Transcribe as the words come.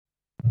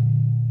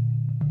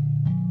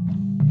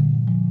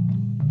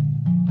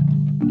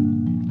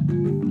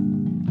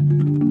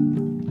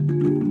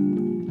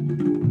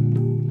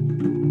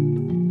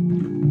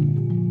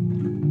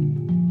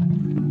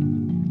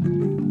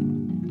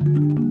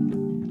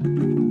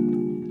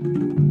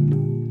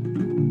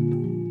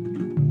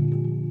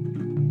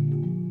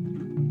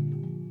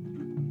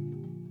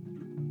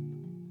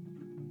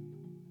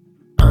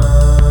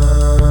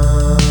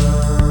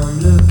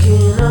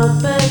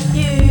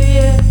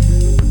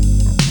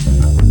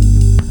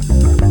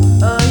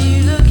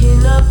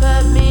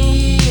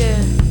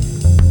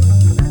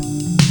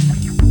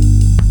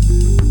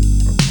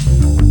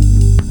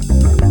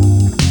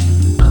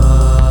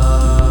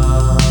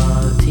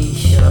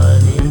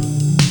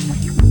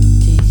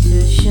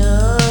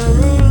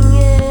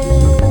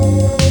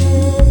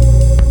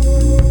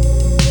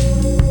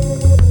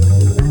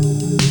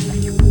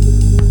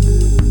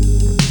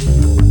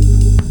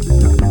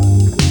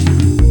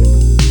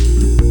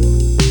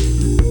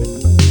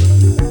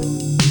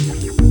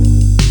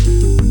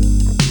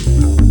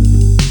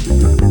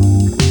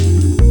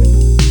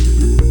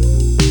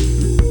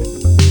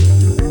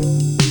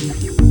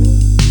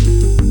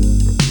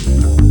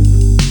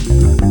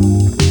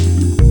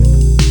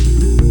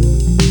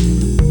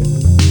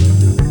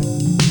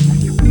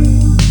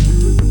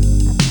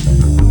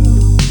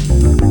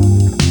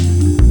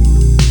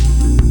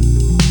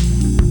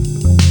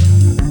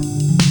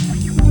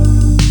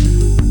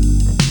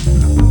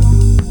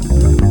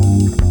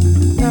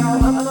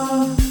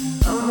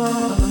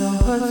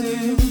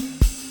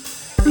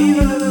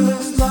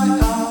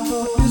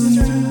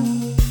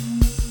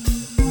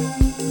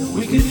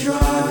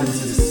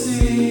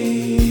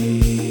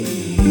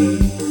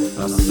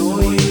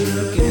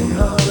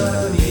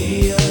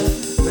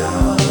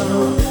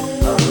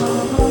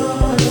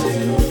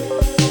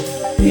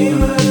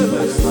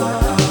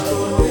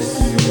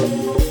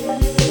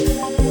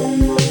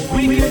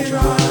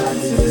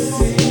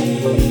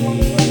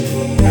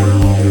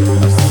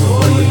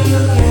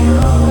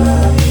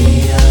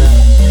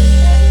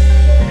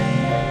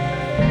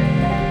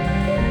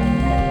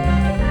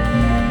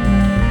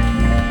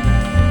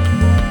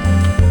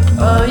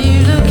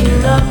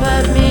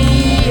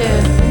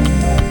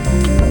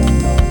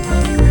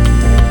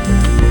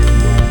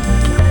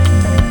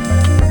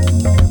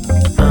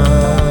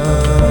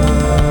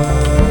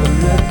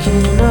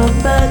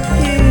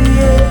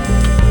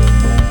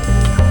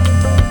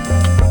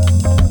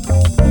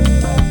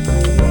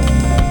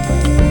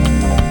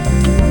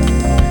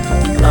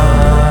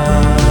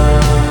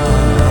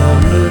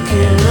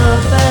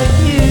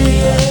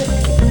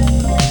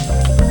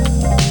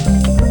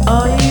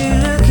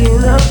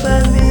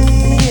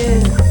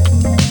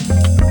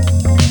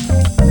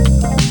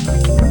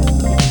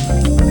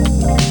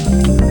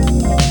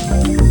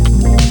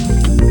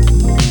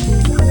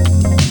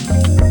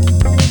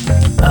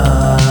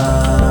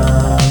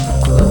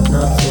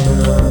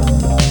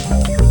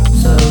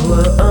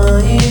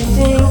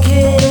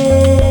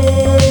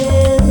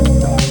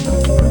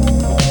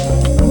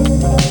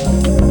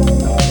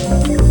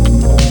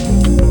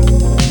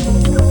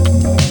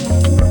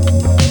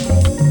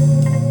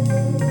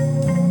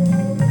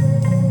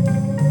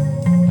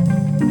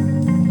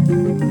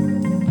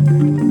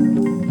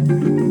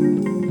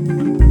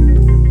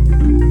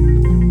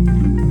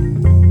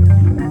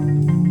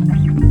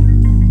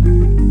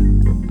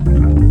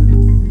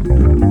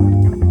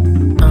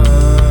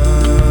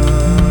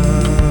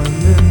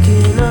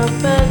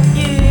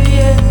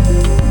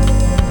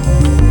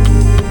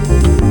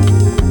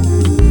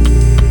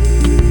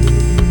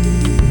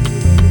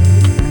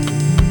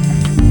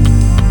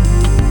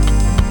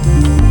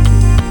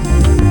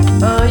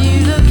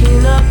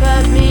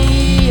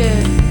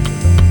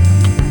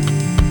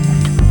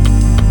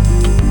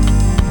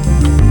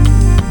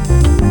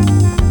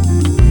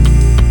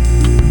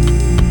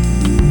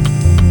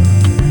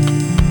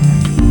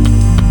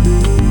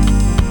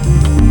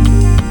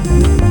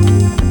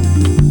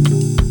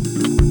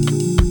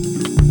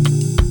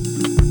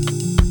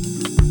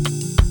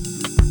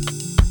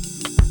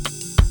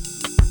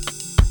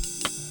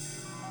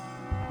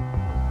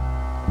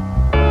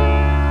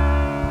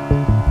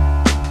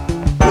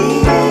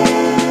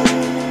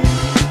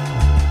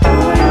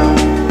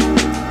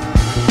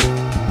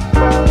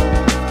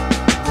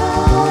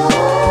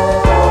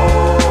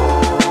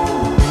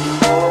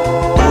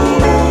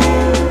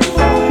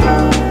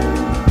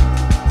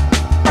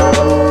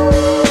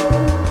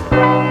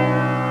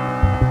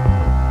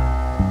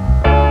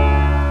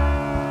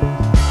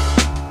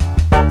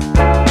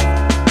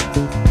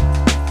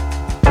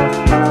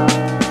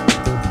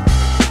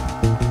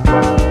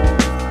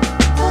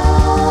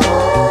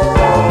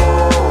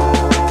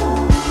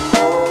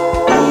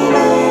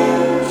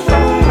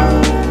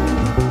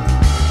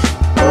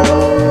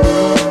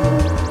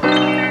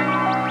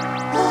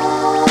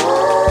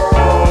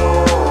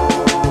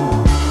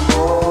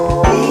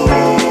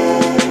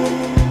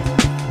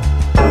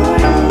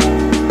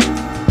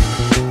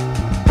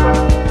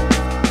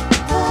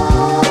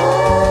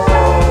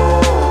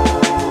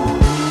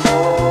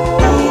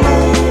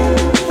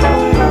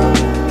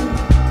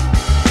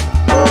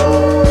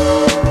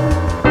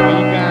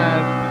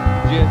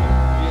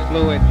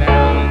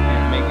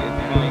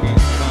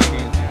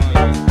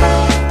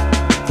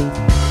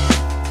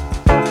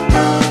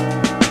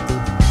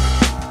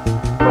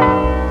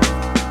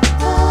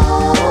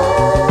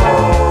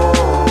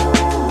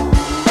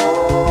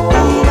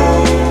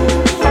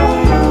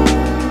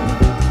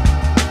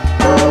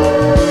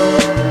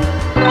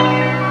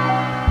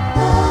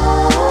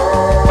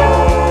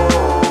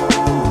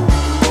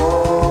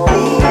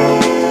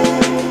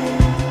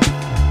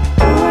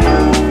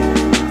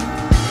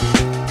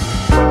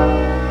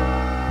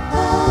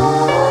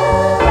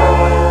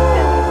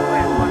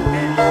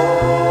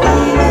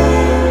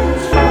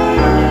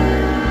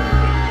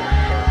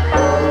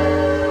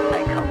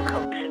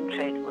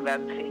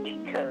that city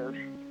code.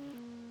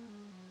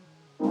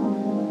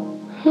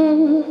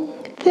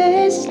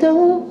 There's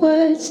no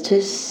words to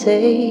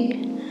say.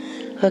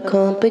 I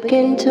can't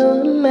begin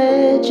to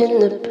imagine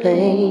the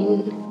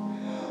pain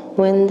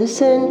when the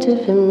scent of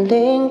him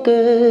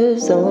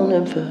lingers on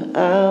him for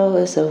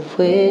hours. I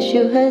wish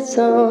you had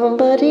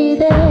somebody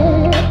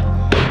there,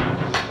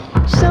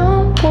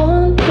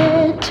 someone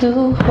there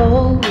to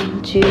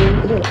hold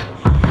you,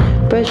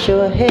 brush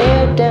your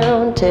hair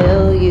down,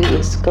 tell you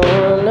it's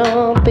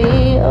gonna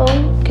be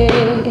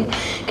okay.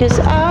 'Cause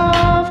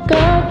I've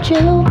got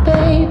you,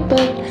 babe,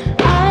 but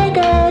I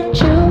got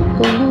you,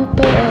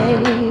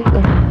 babe.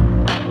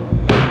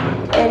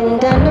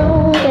 And I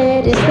know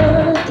that it's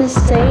not the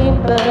same,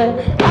 but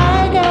I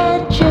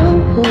got you,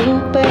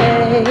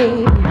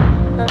 babe.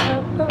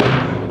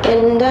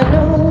 And I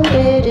know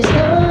that it's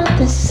not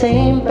the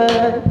same,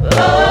 but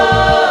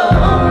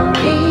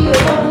only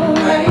one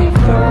right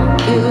from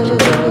you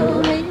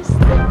is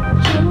that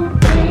you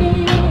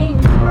bring.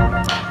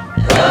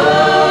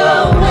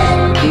 Oh, when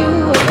you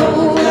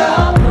hold,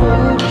 I'll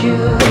hold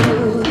you.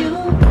 You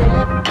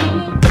let me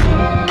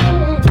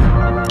in.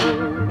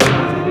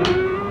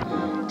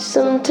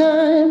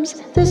 Sometimes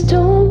there's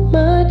too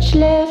much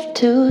left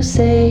to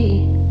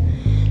say.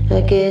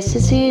 I guess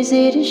it's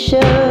easy to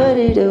shut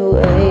it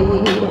away.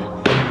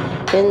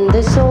 And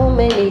there's so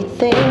many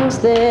things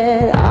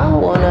that I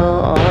wanna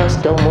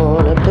ask. Don't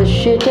wanna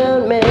push you down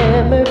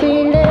memory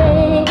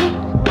lane.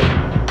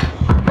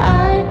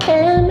 I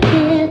am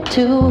here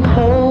to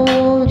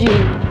hold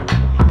you.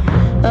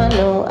 I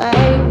know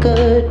I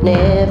could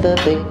never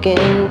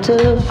begin to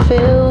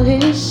fill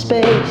his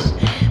space,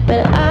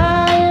 but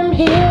I am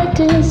here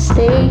to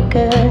stay,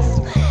 'cause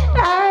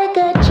I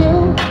got you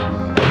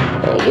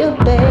and your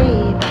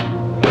babe.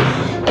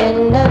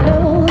 And I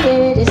know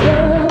that it's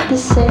not the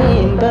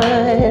same,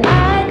 but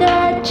I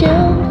got you,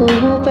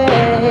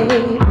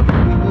 babe.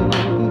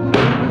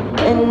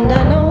 And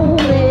I know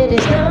that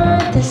it's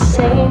not the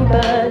same,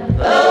 but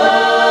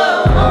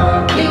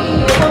only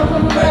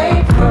one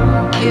right from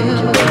you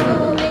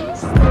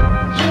is that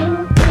you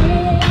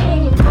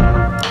bring.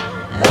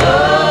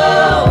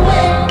 Oh,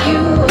 when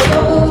you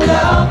hold,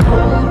 I'll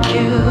hold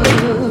you.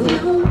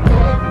 You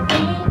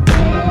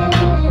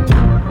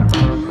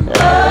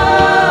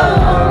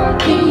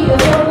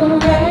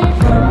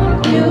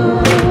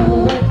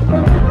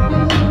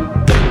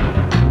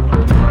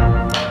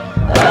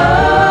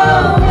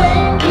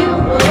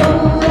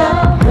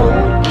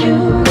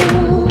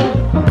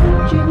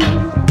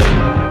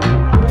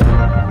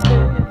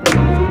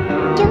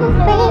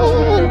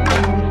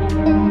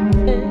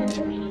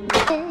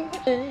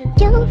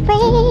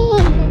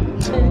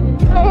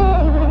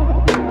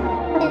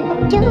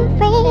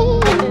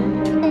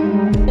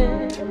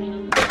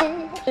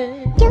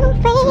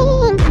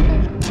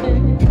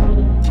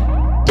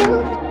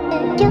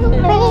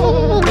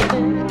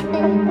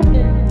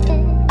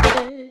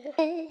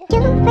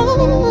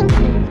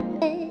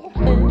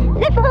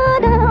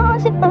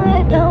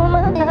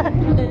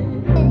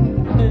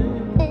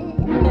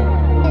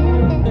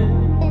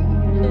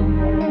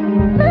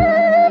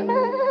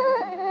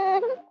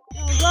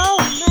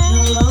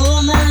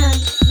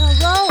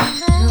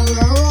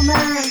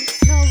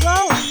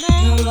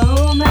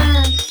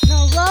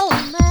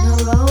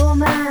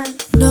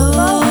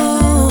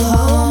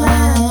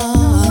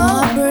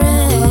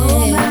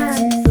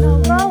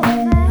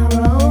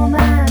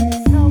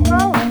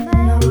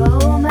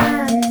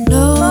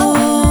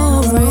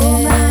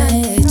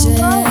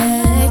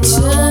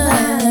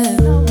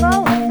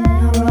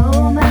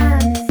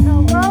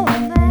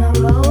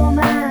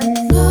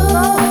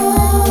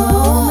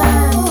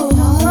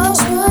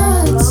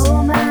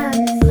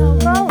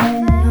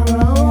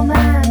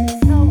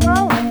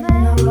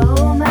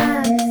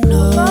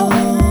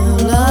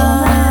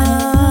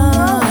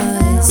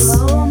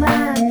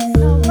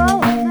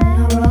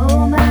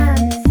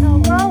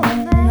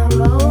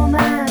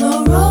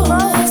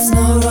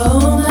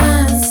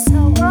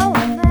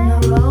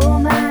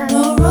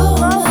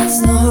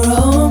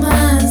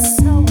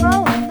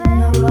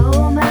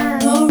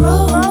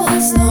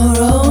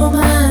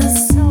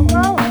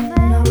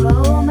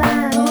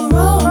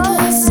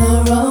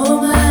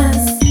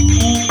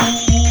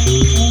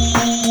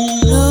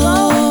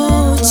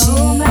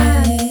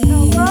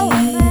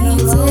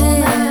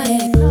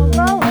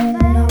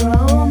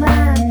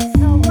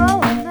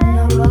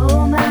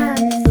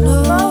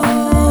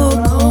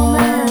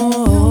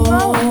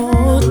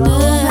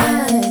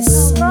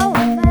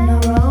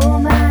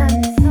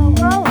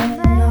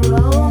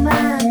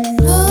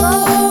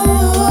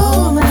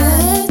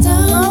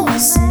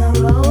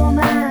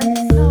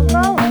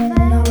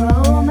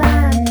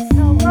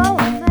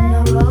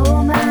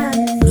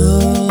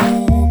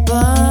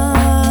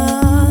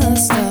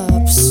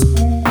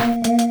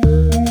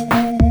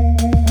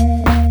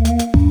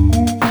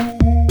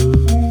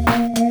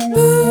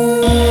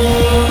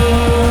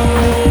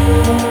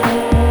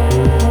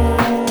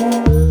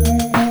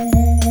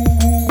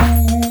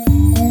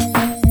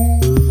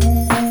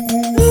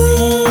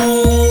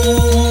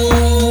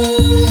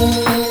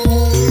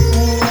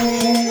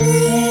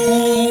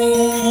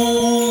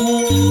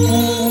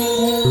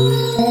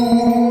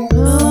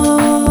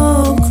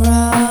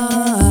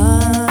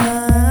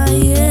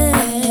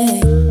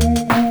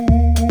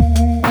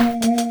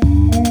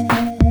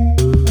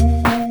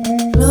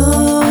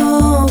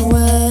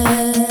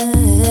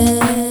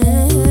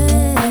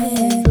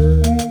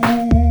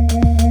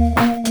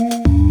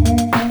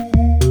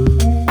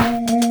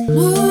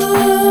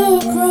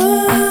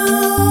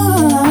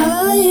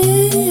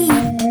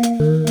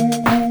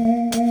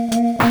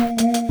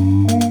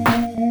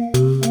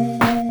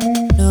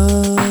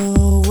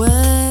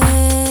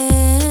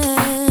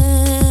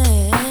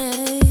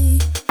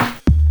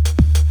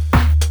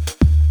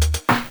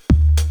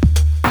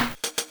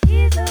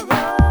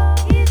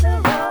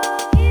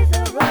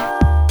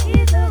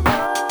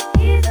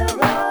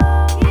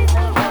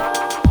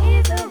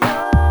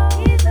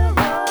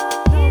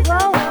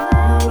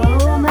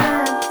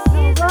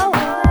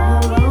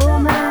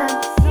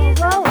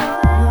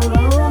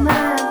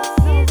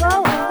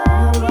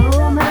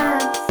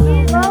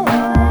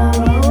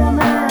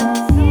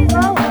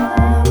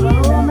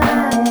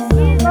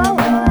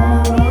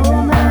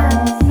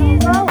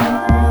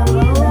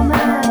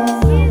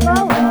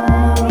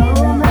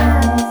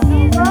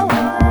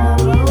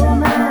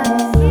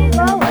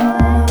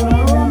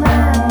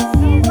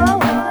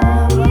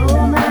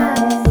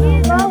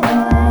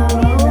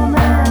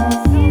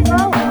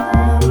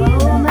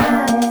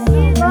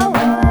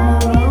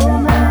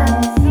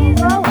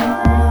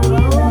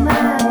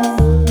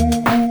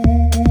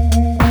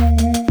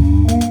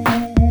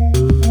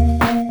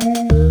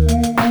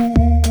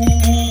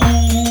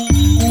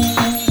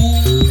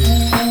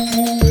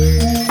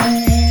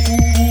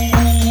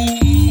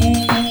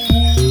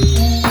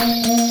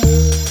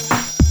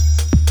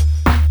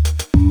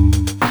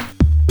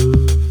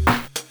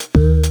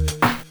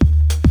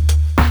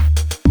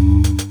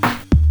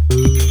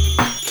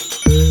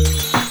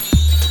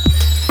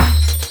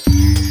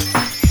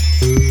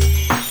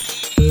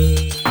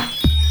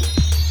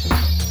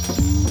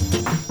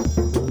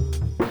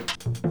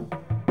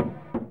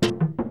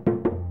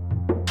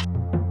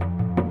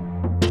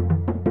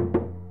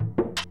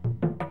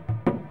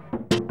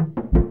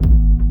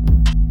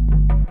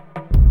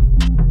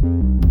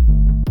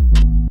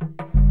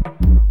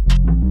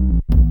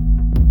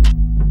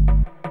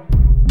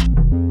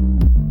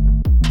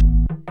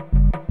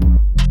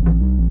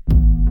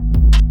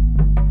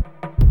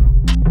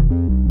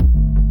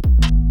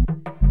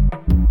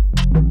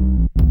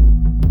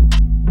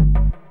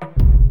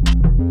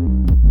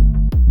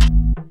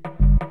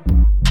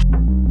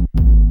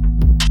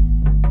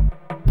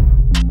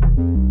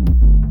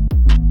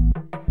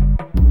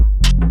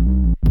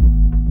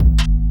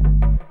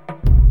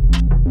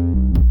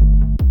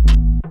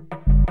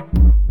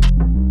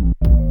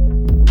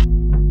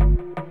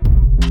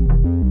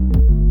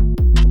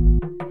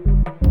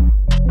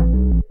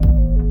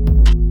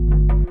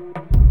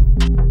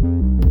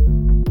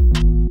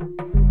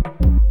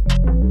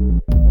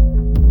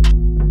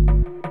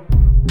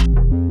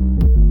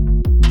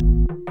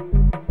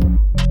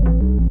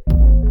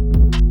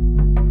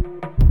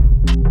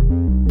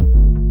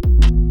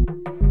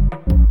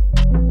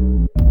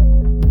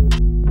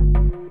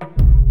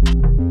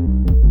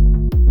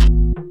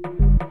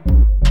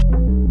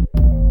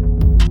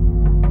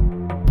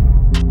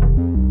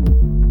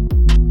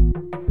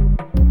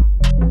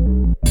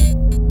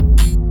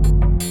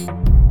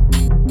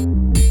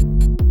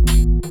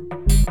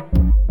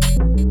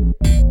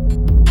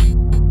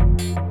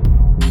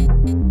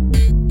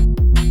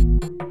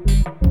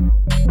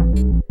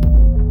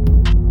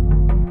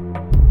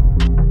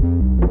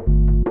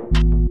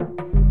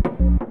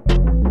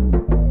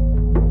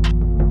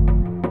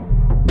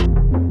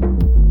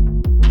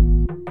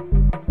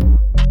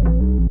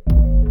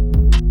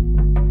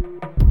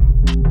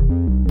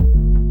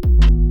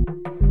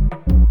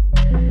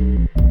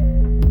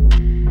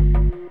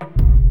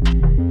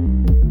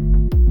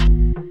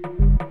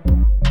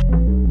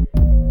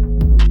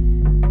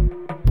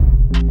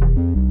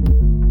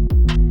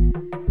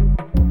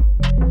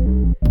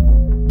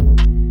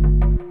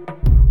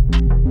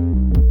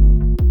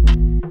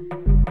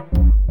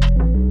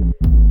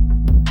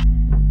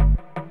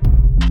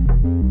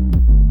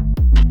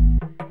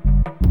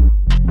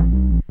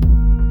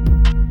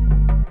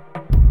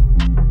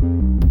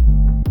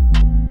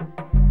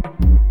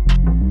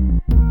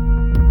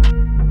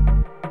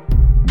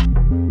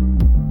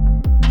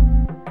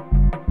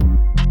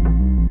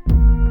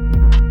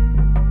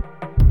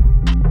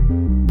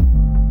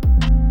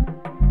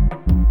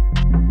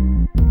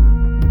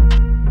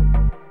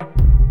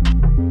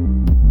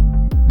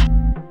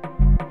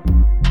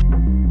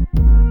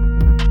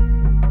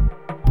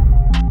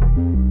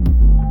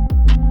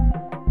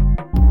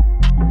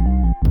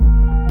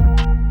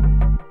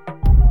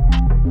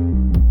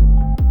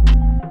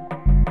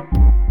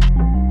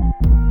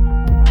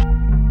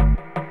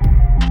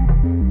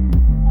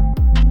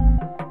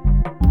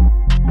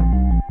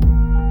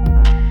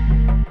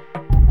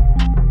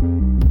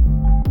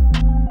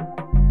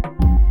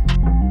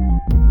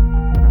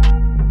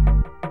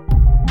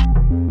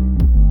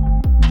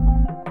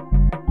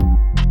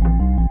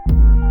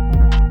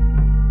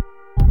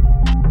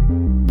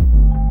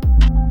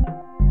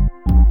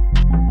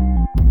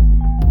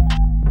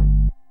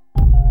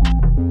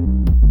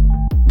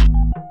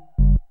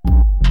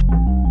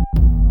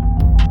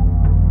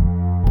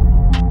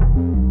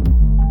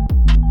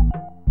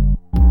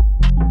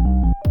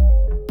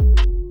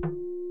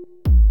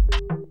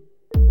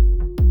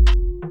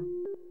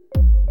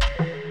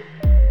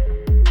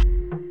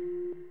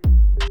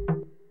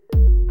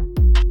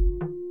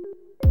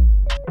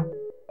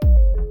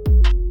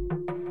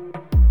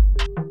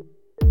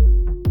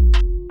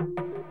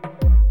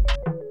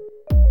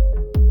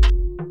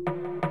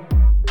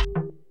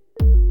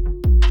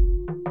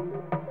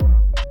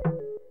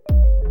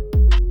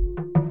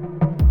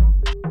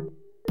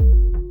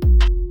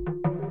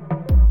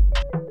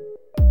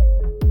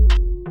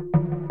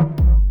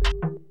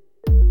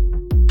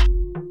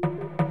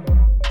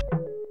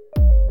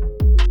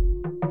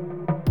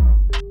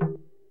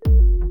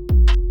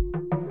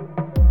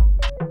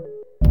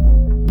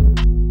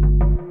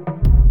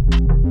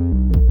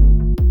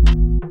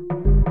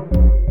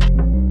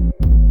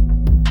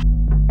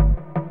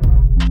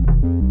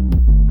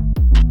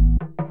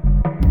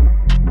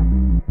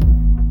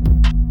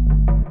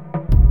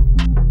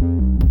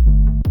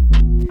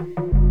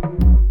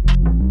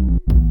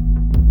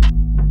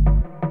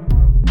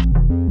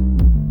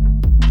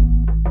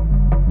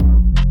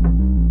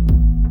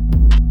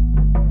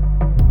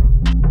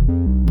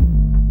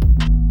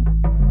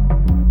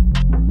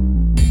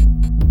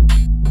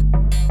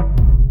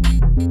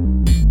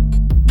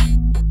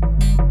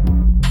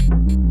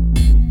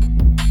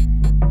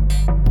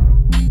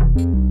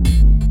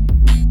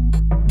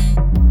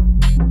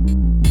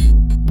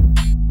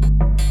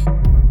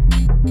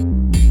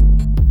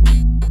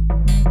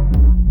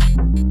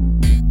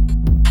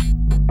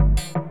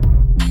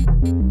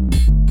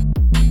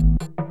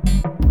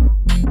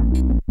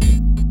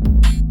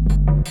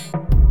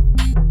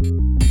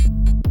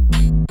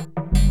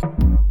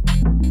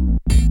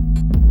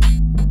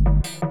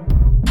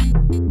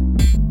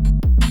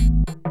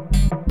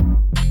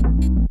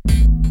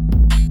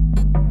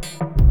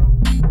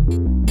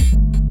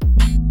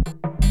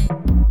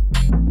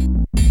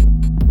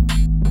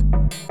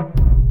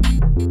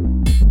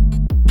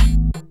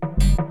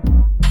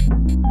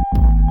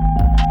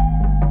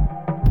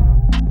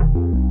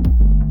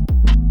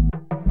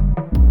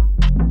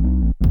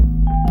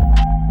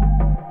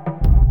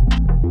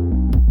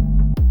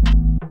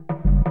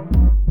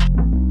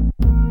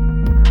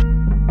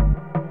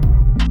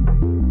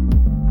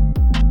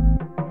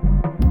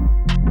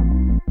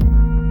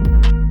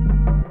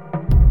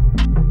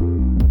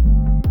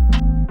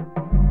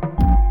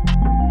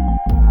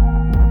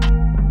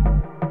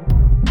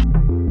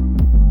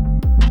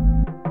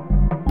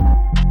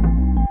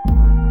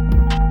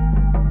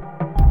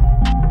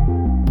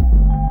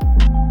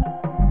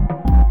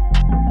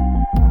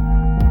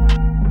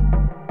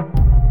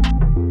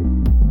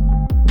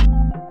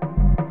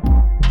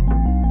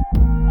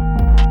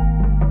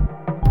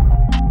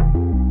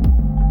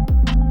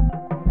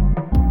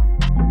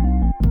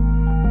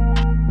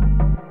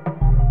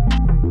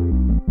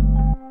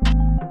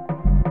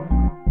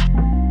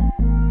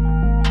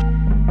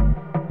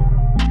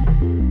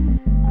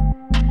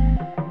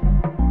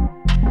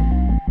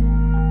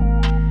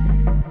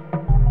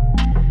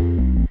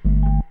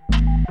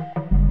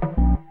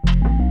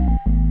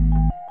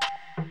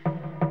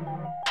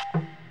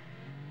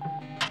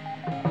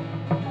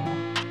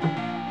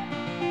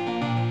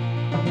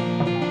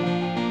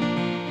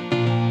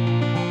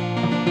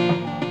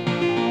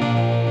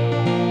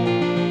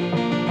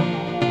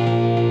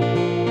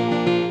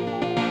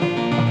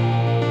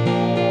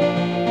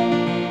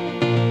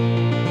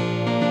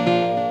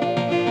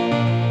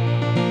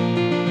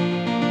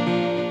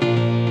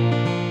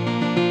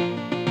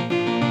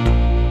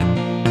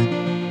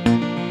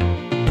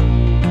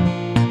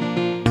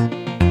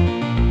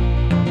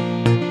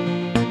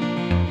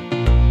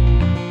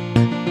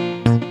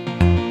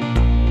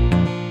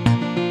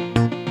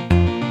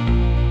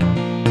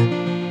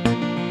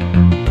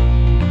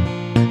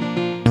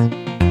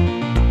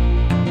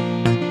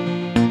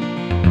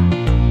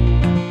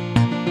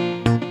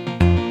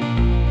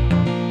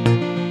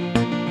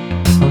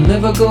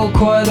go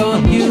quiet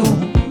on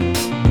you.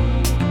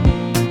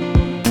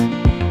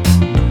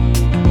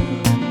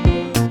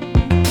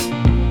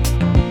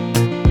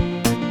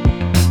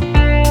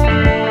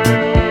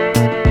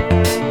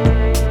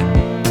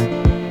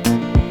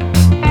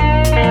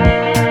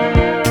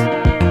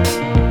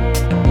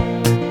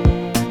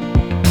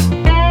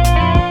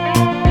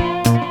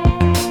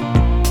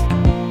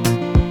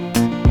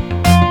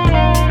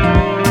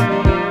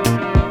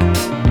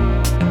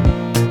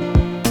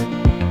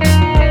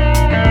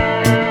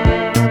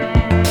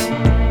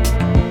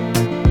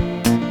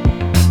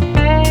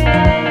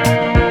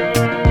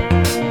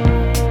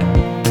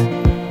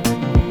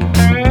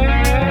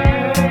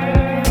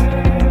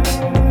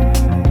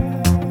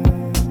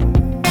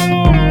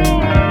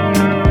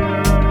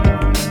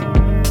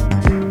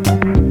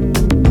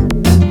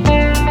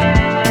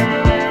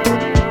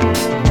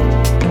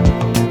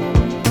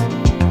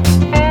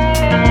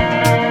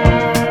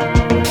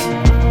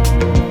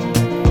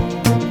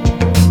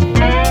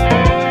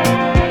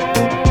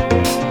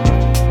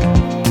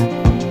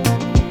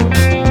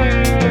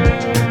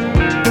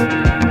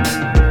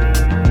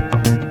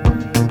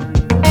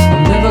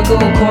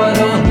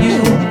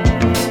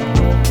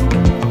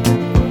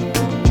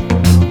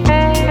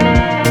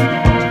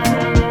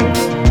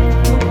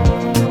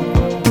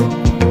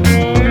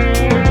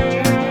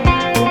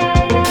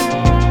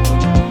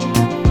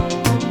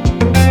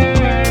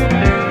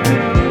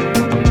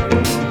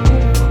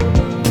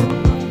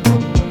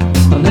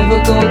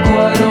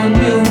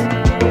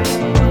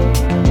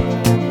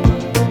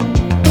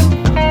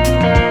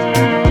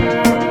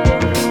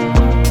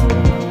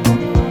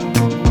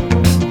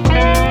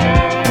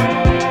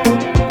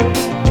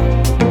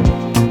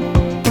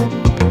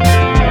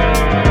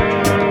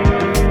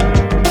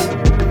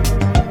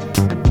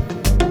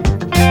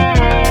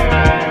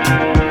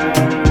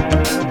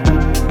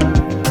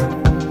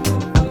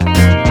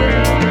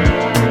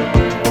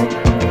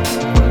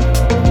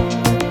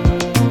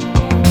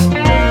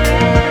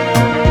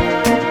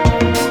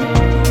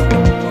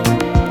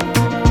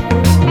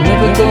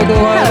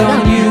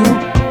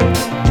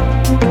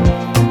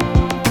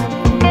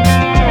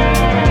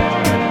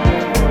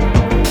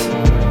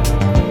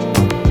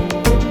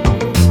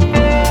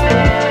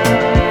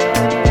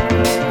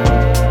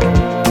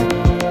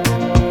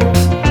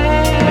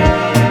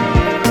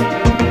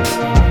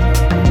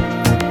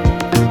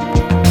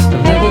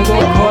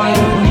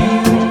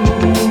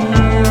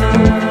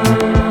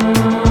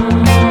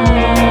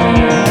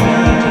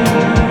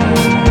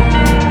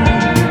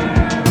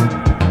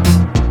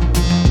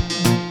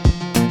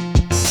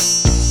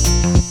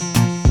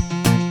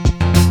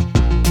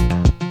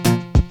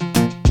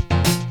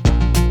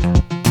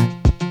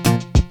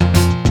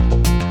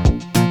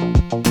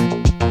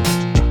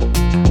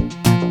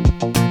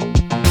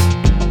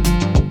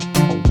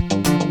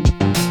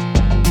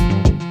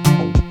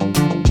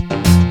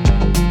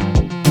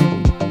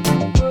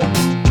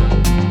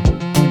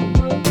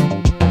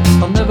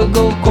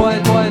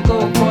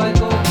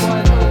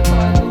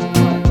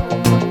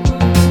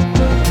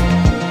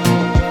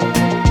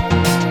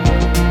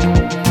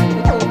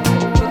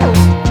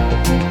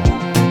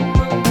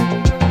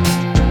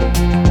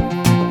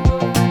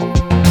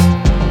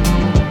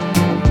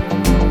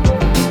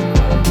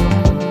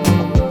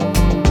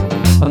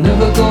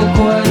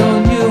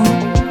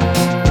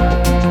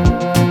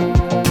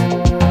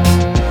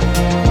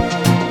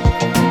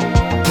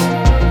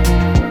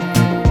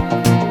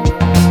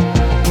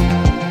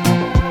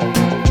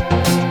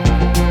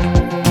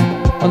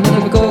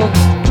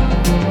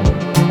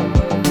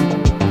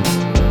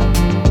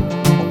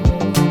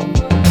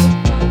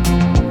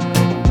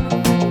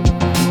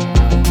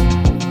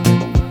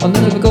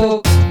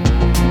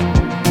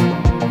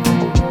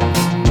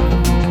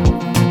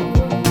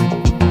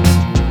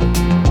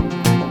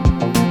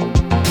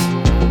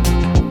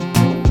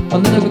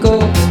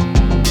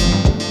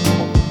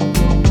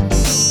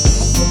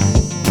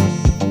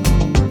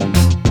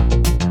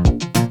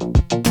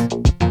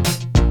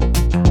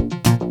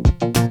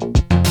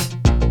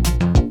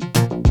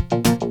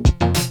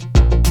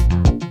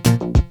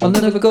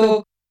 Never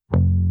go.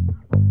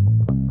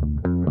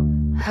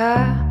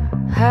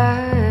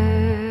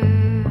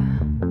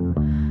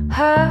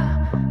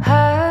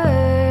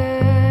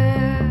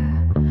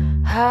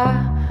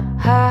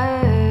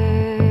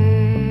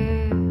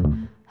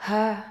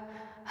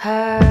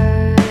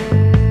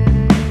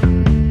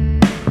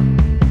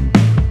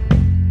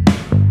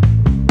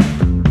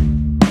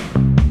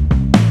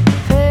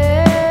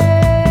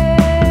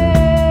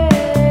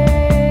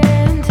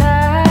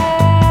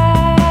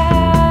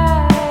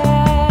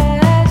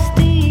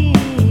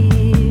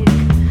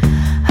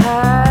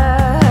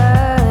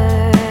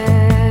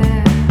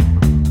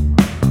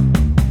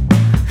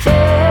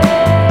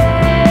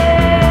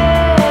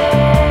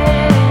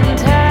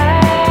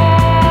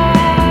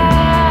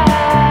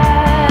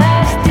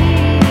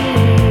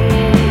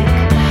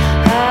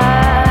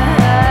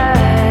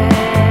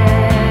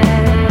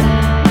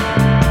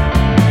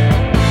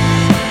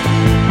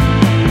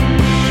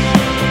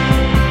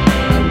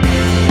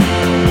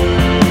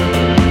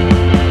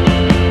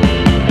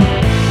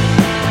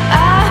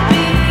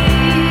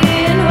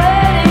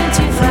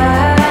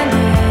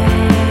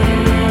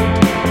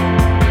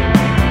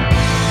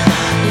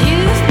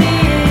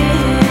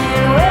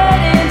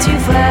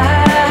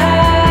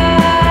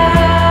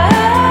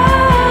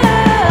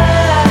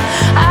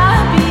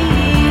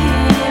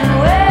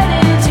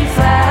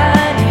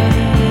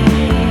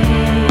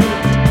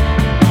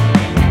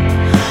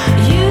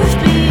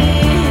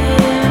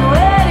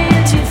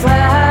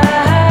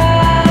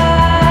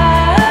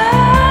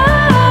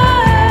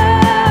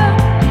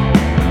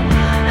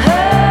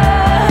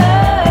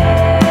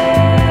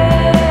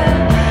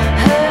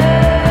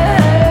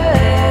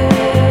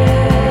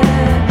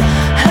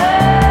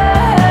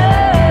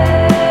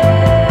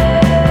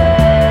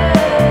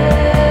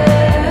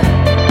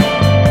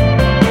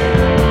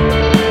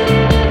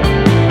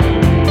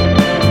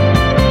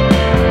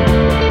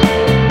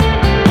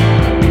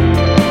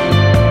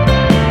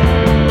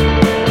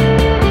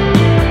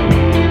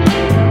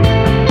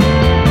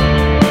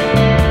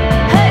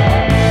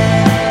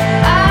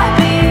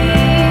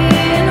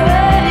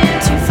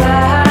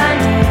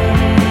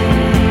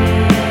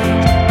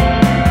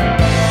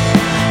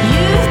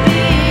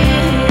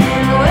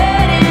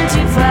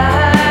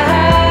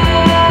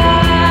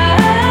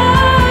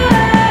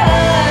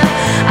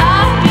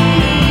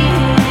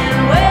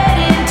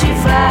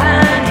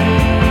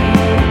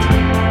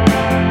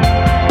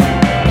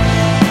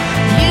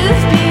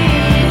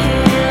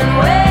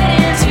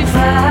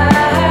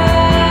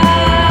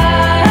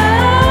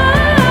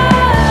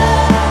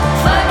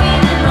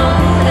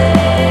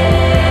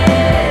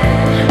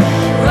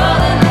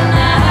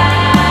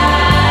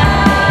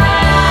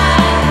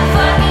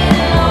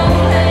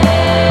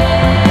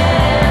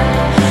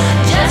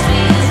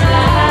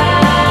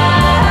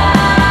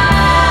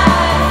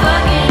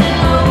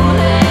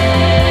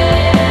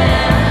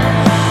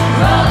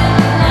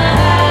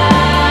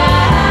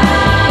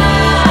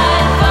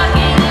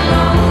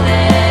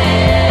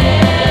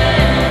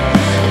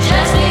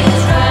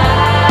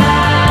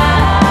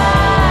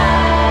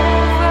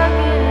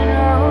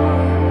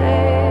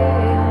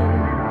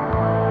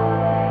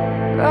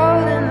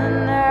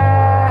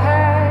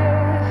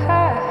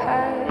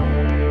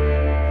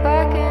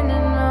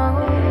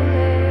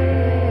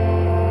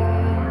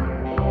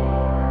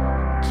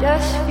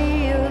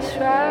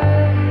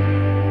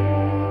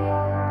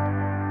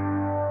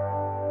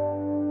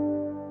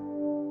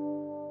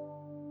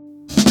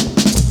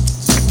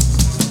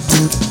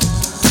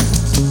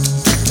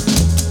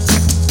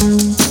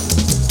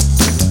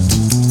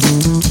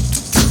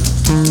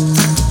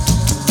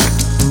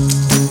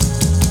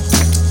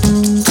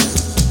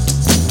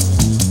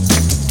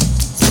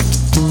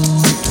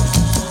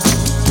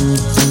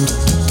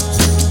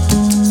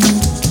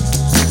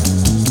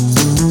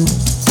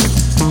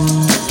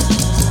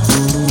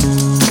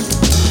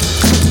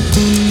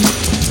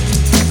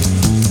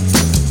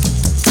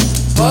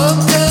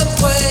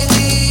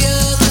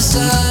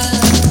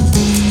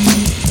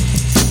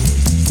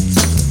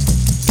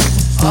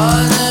 On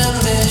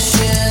a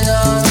mission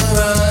on the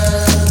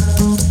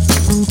run.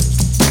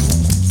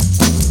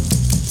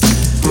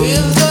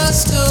 We've got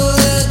school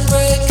at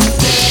break of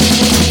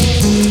day.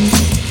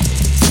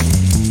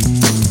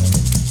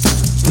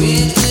 We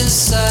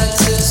decide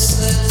to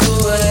slip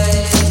away.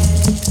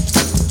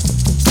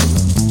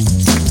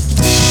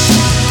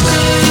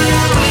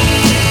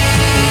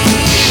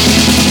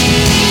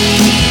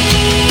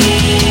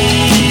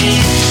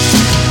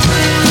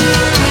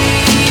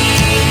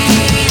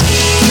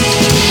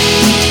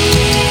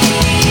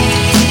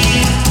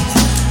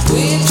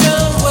 We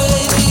jump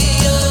way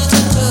beyond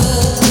the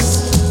bus.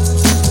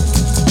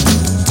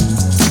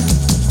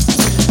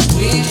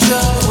 We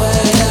jump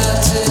way out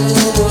to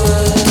the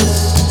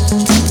woods.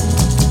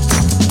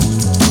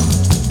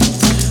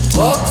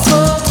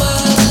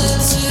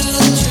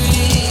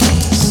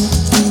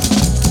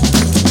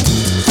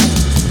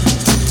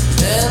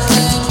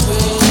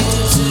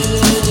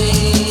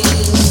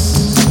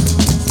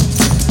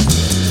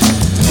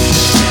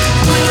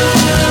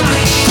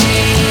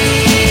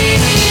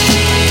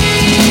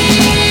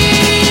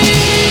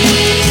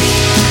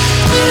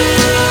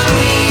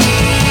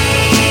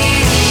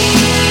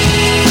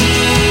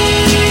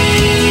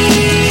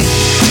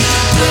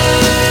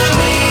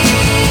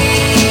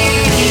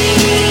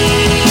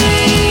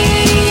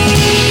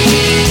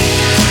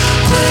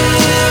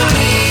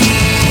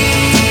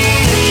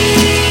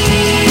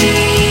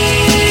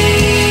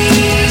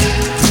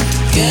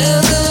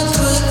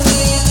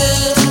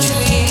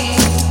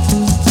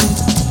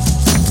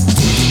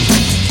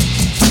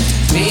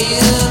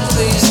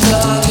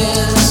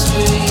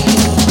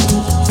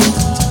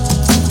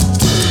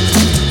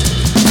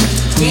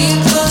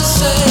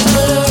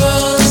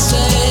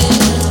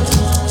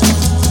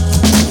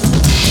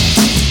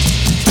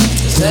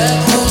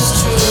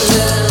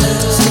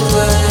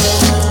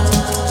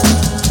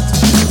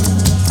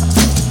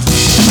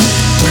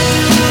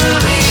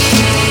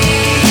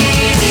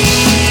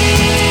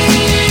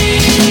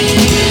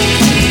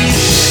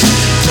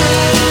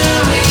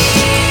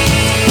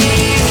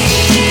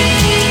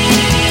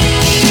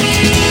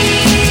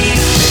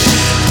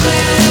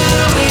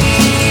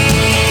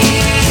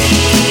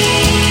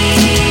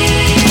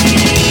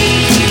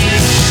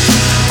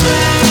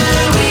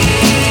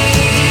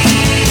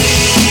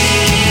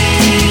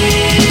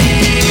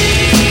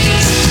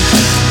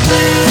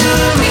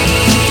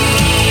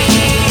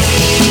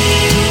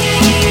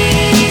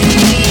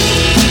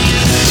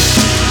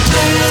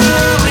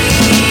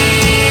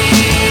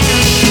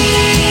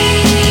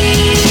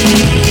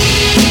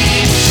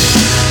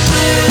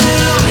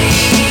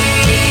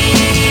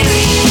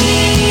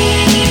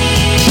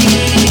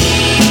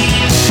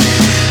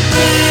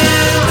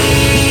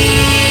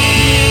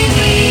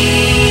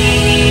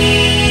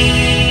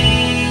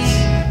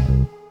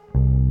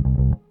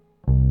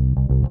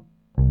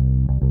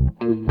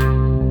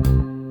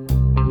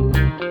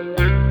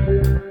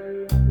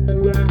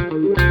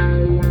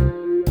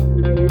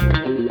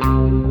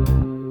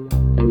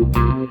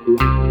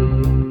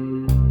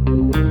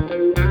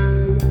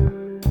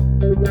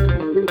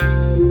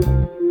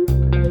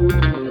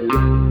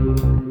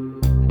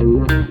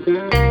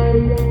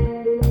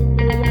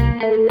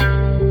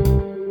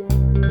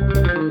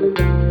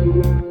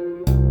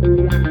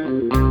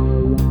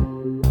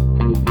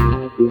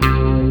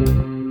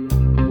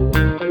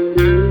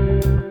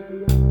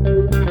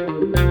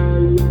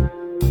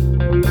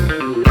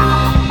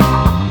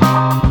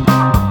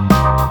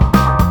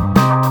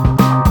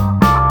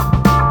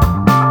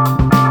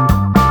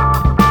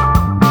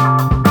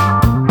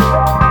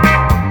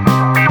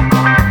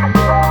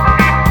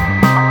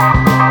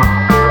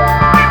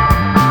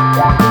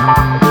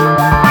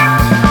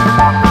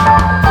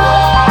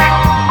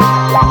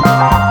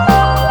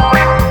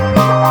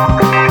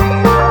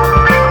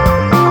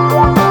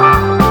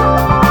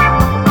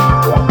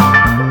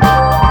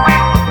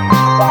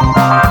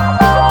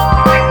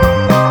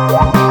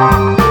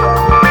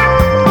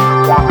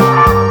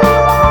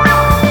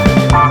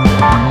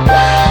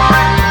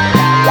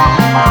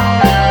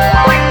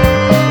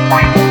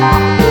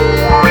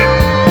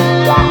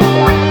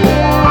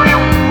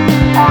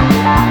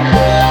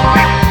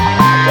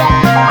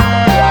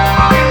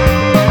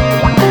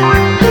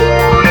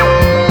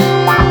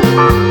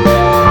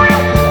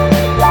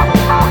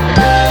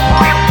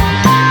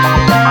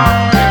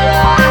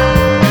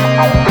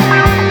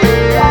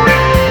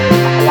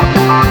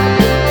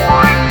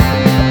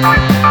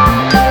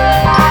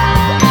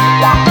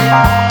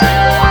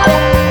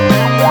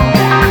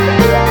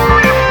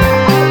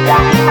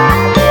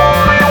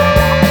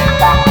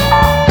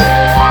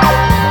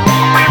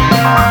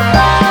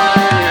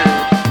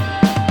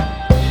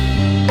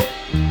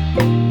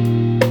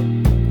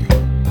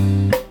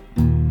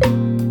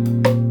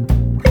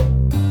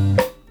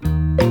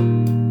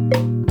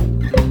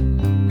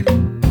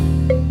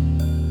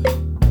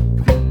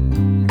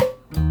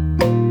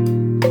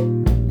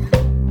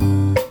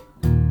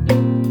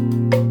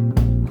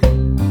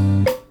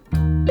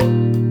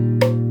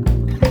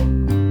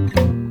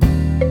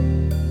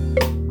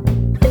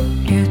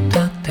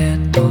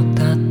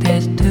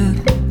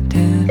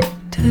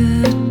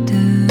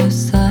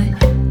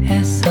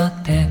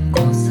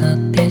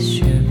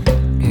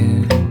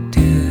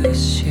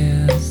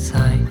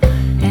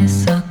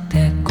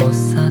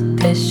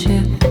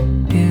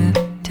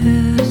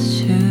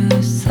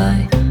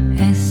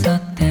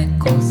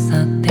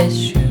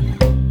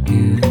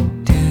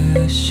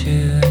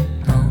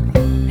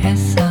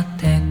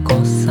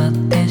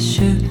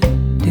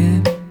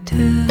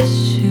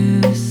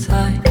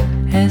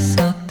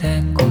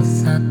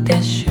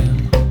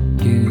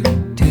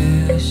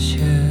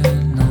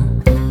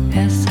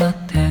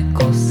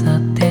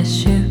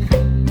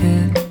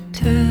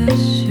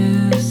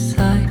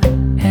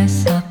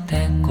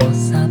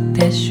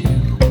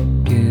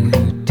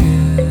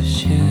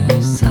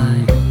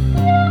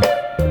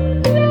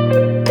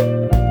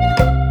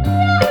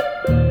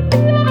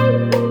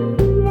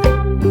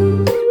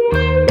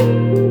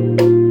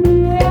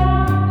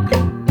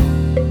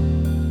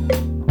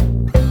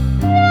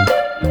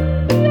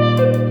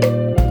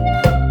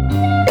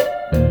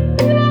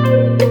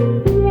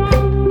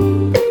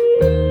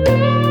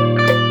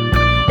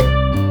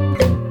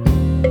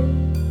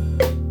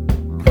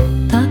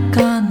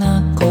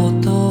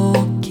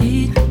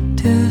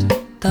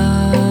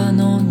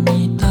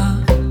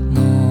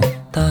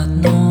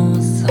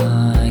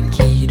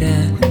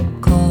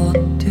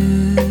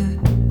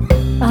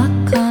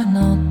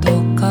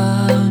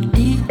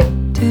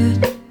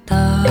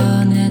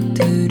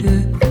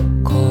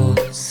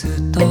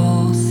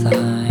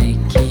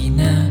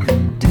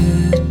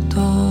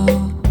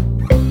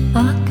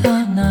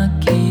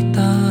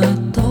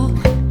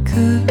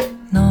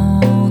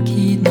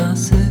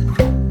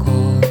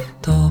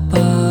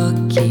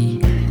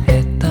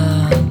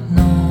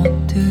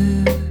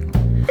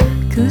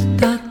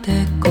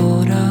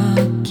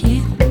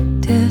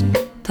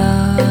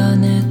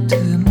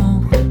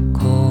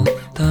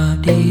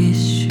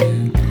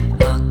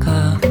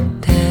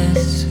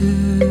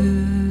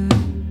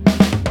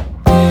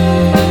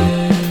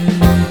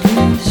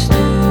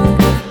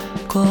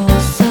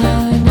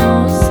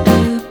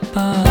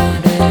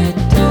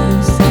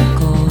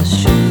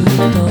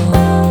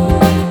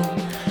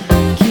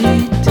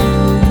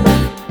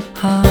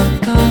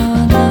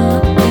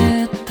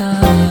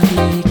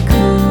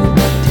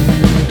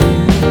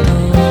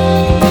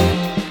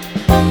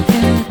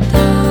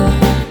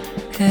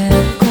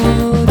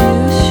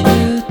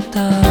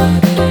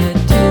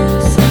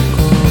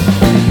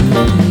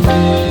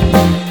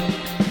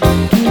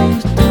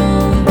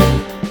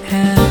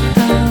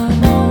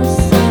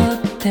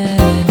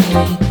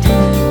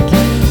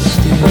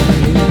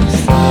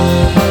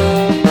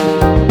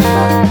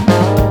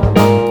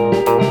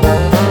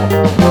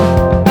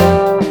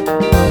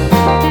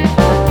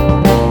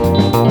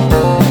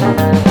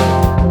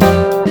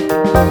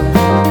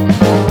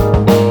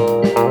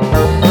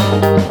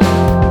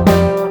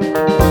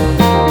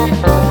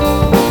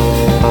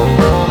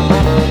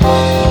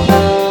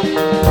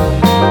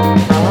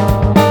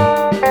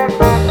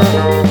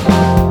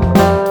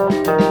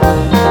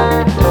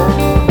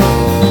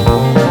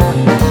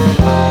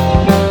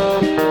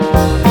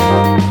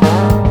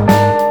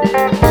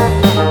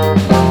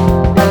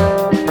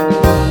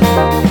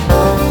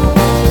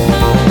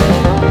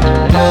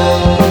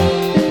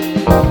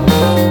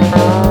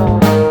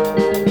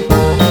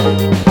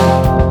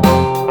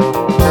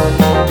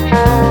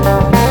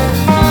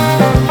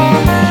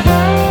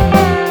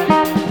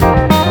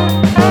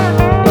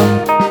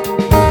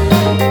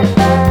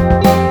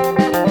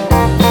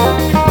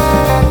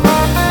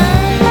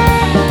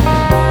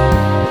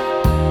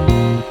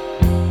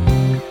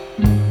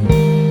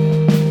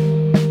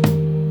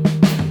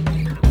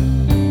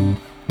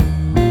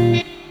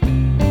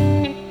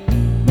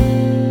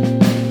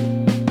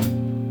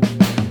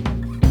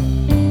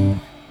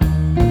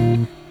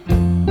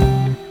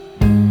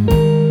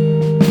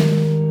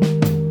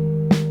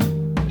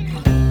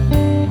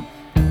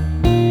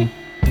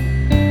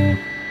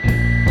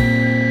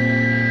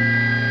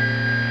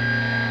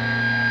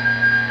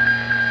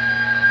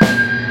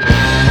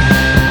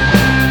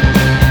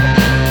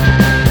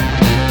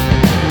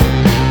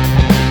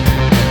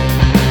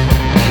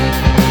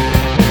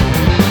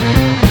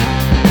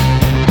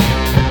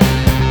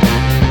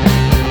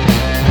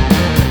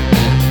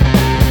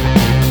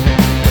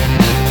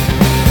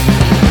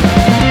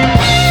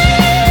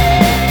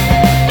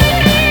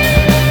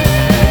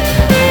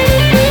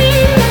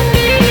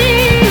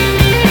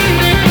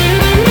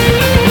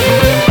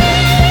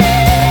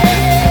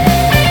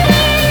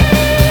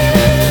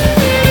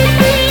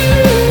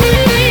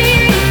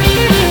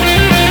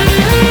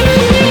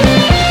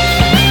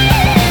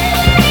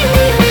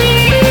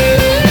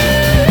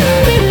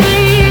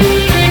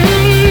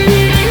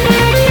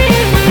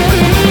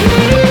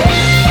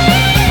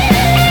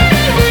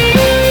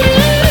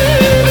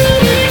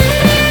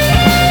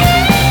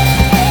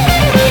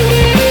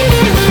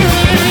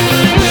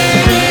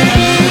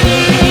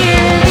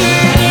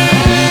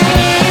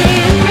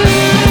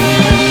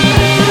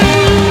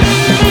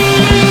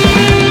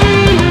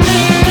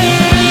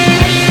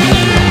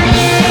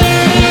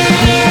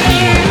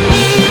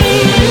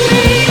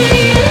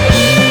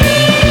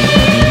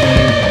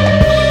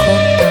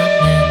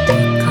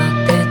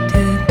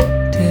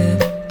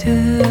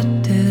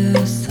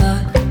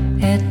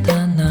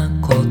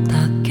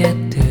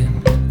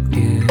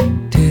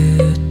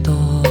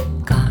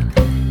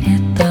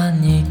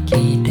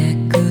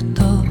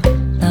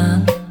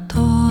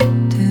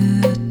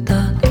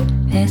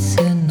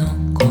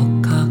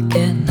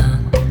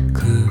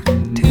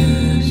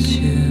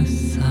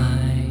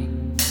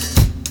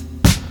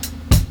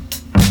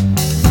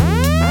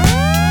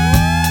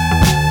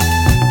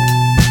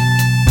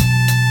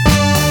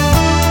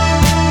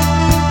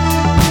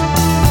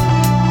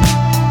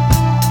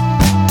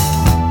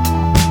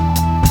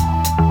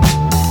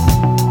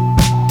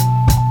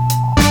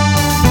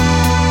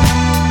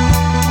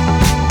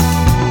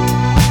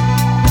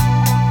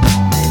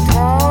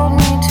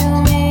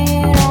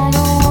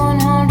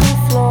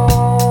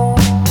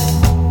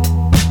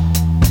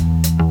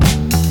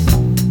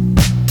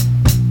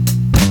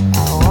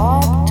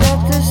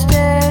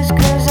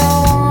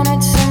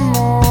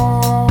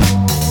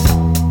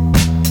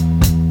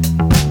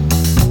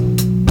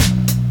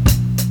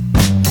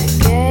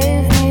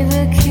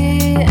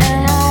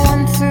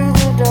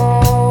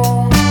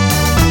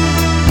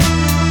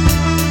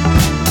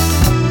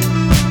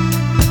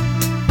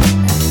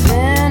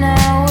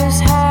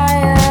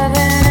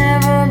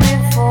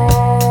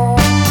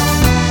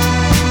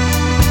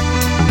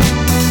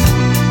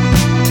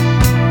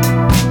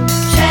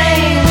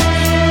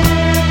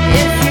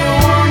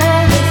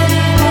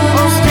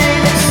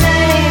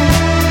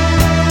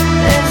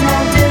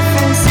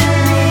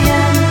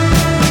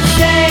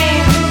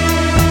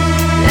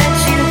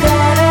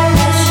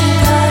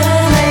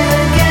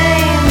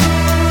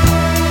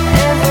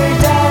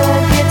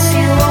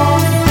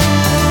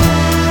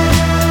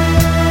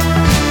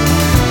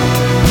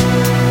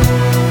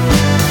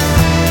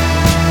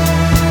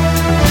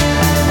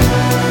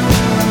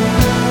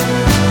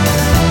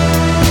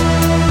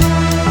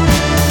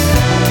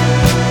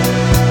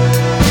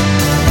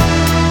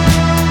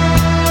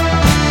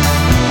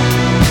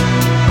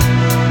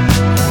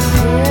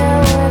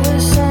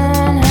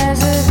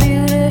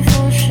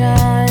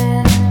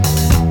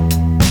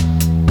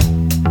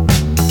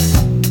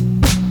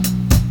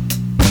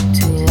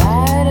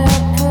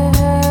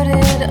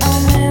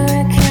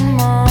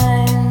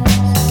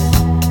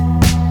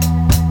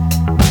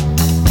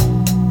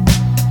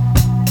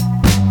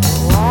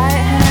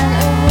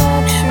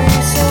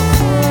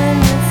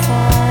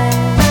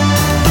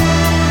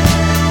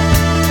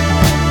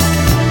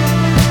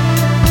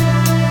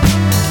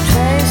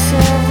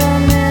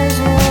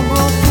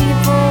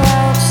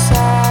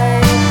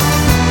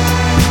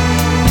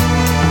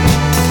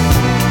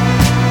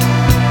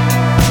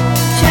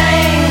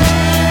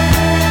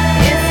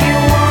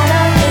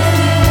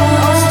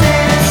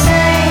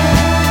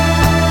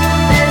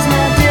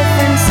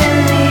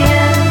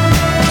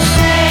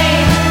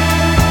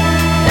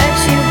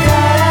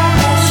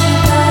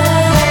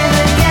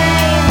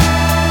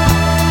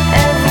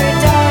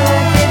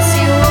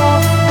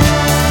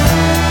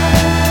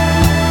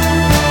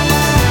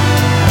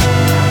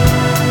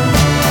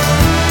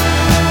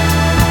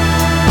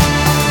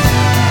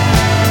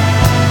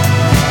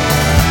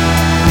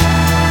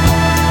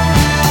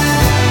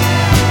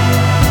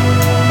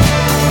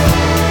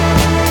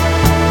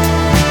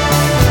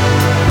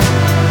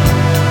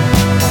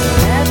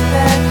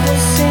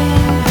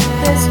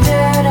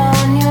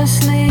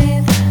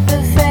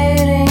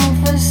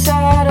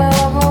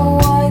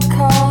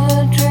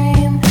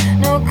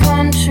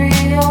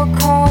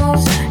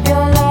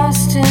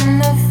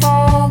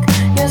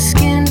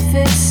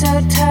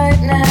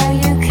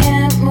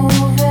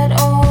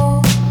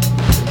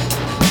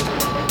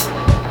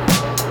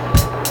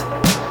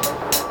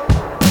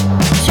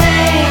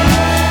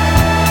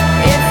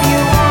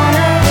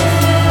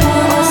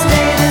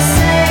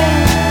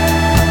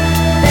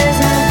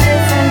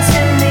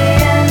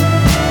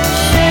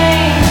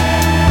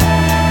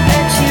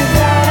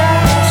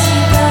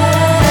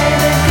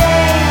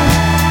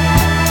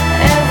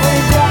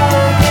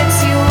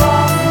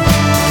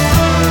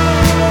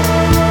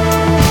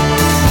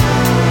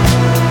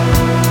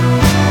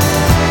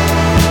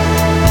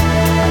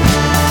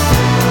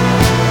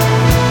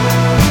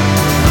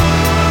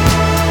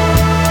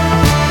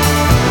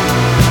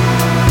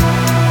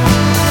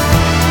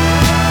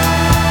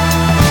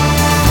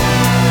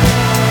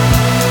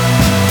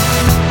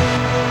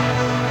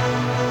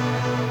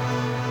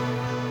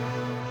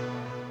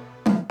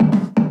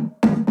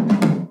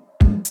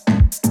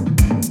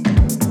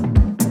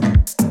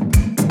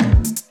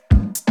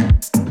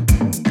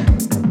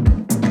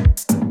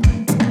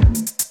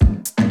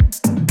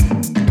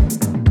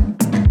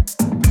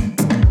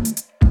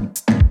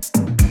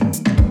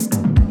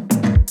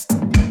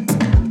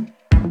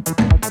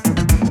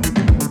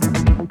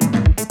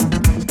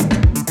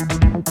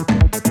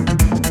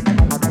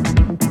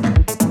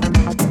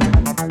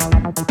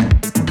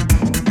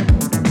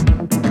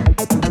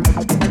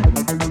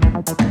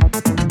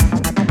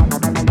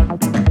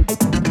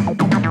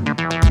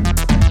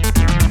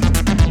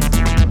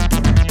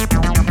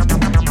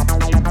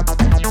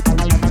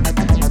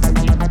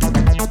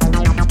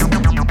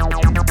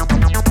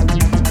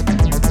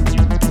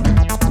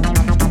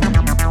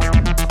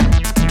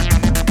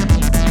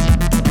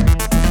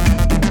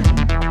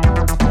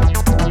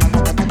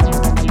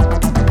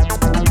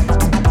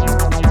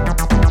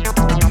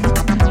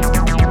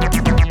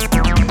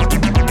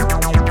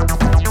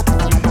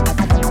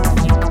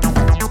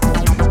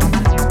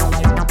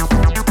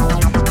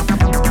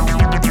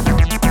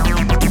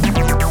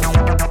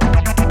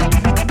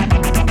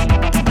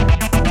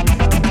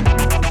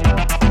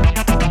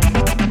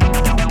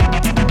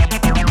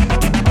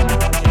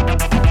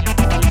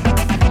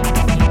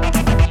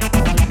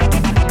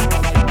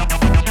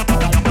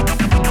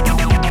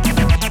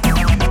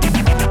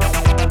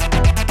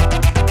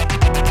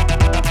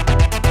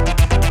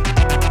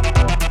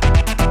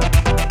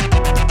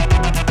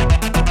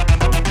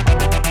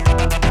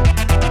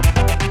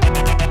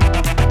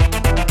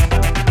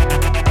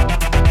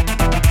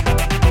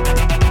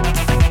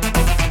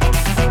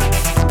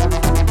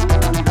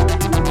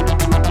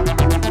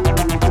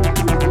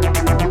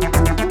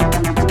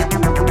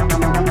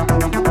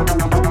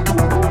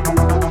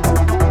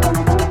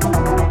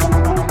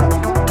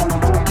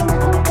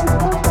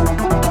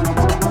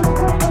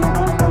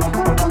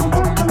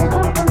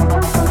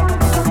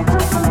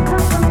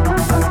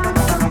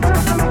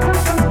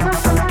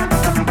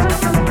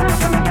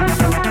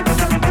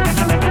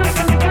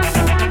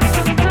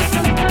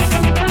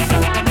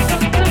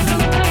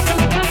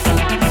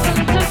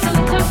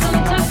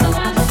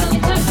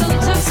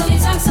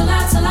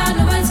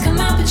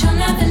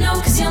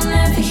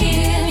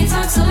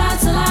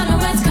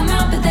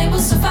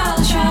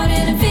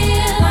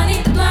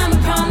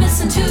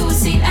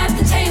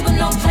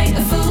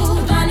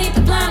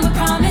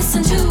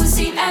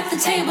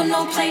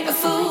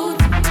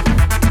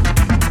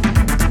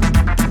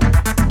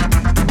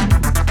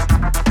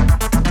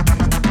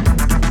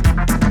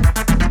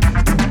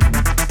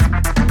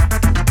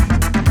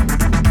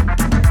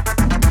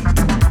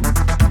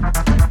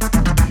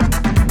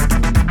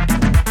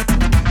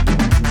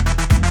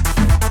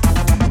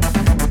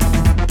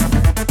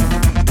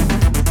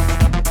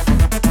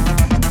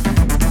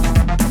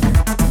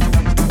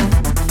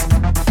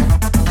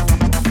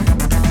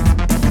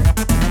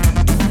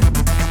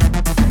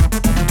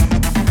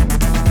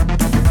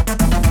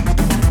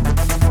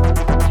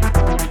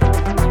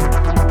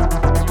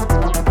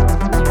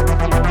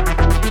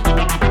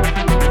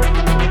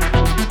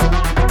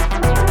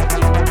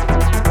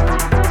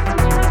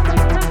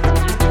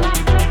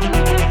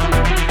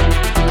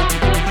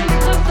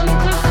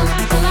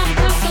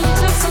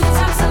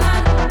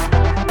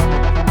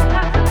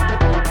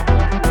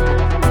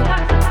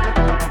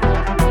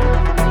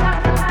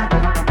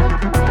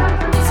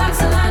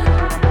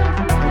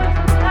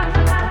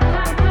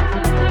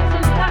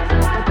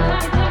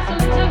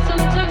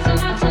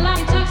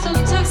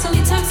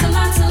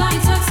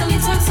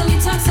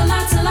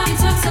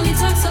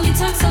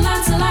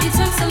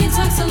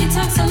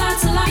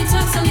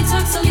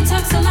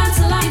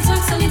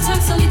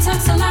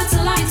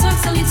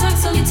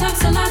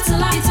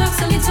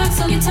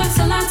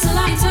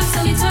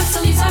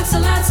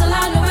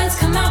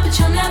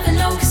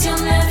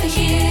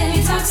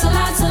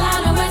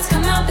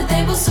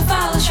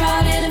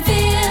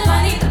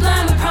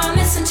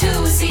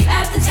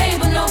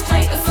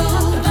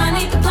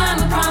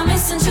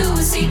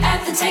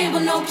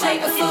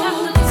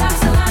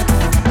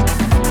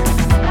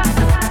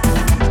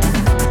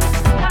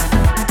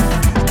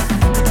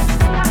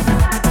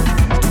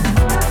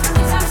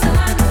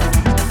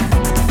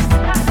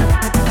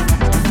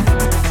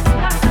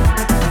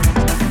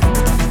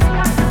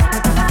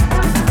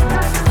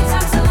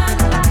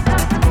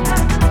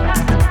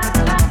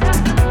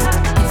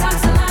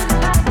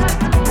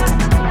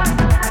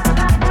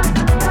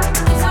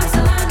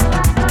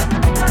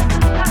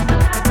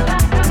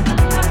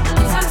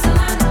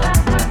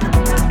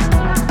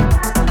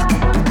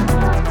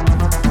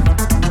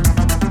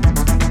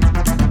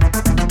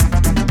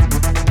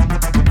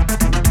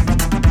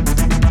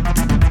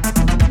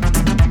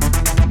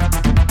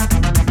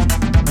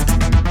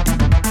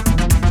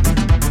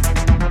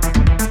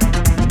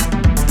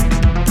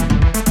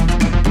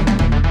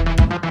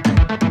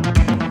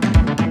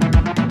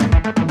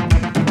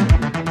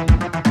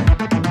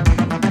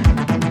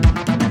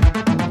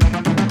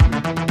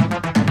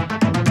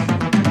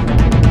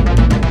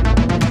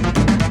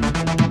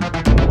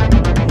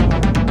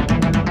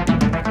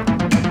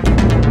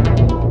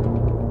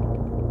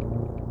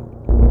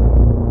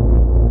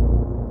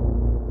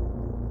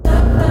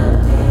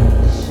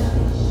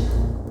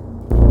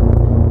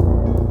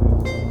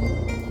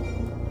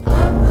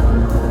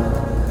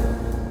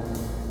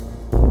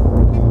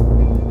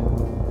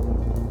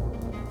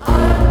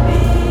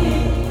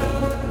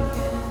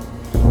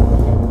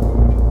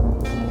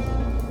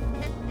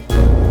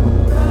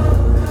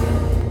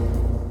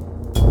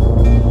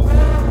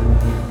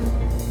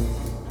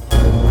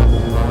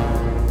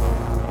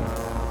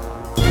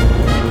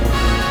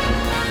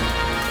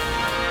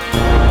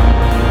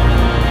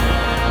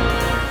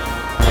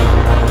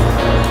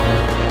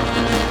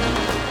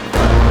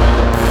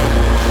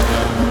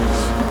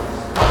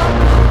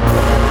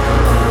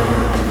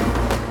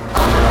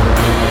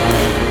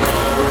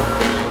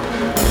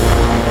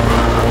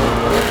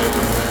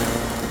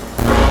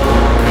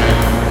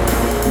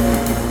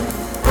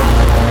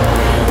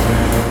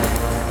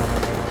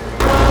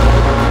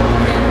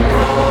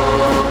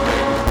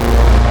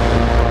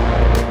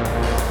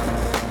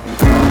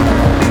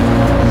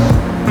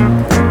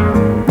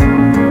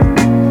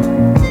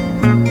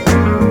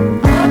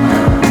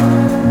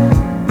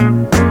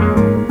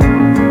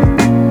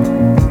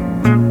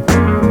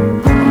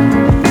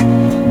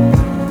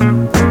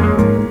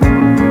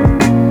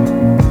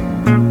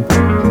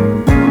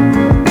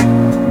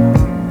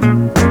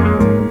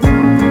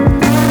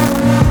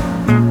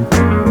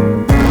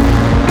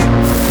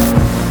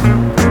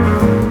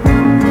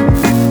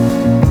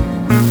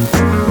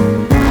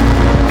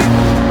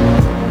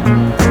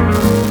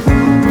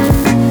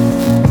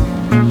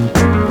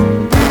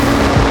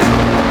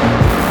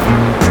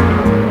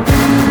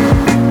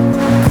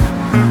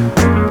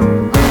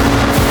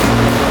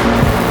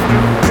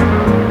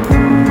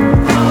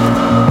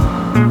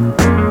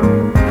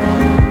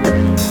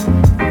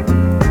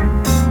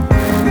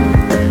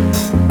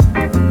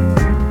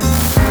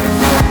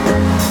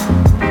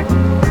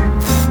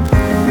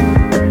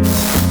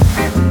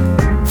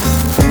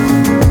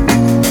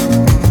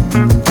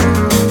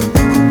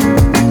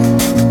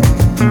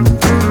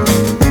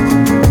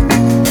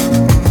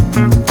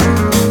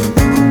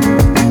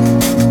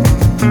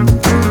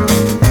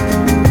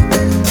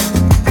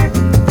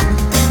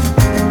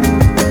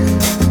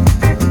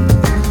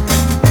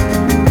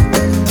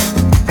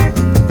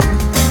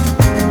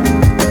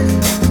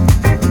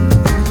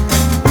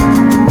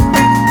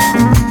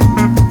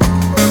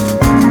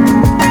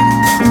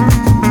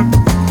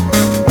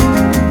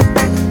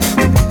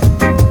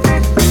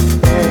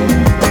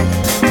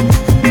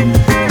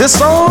 This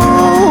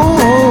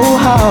old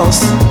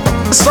house,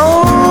 this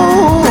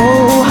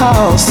old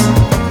house,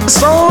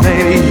 this old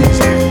ladies,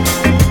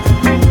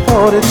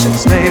 oh the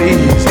chicks,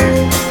 ladies,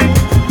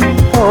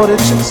 oh the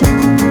chicks.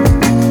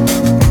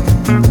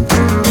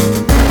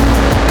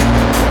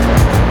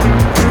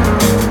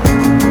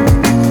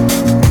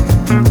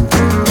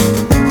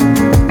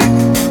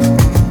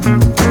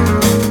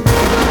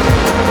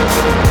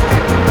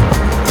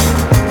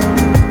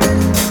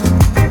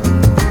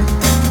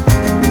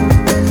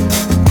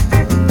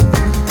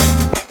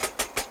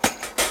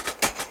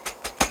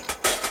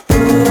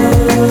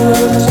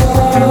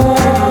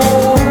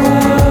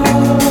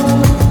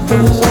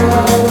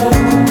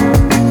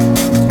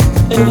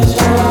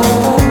 It's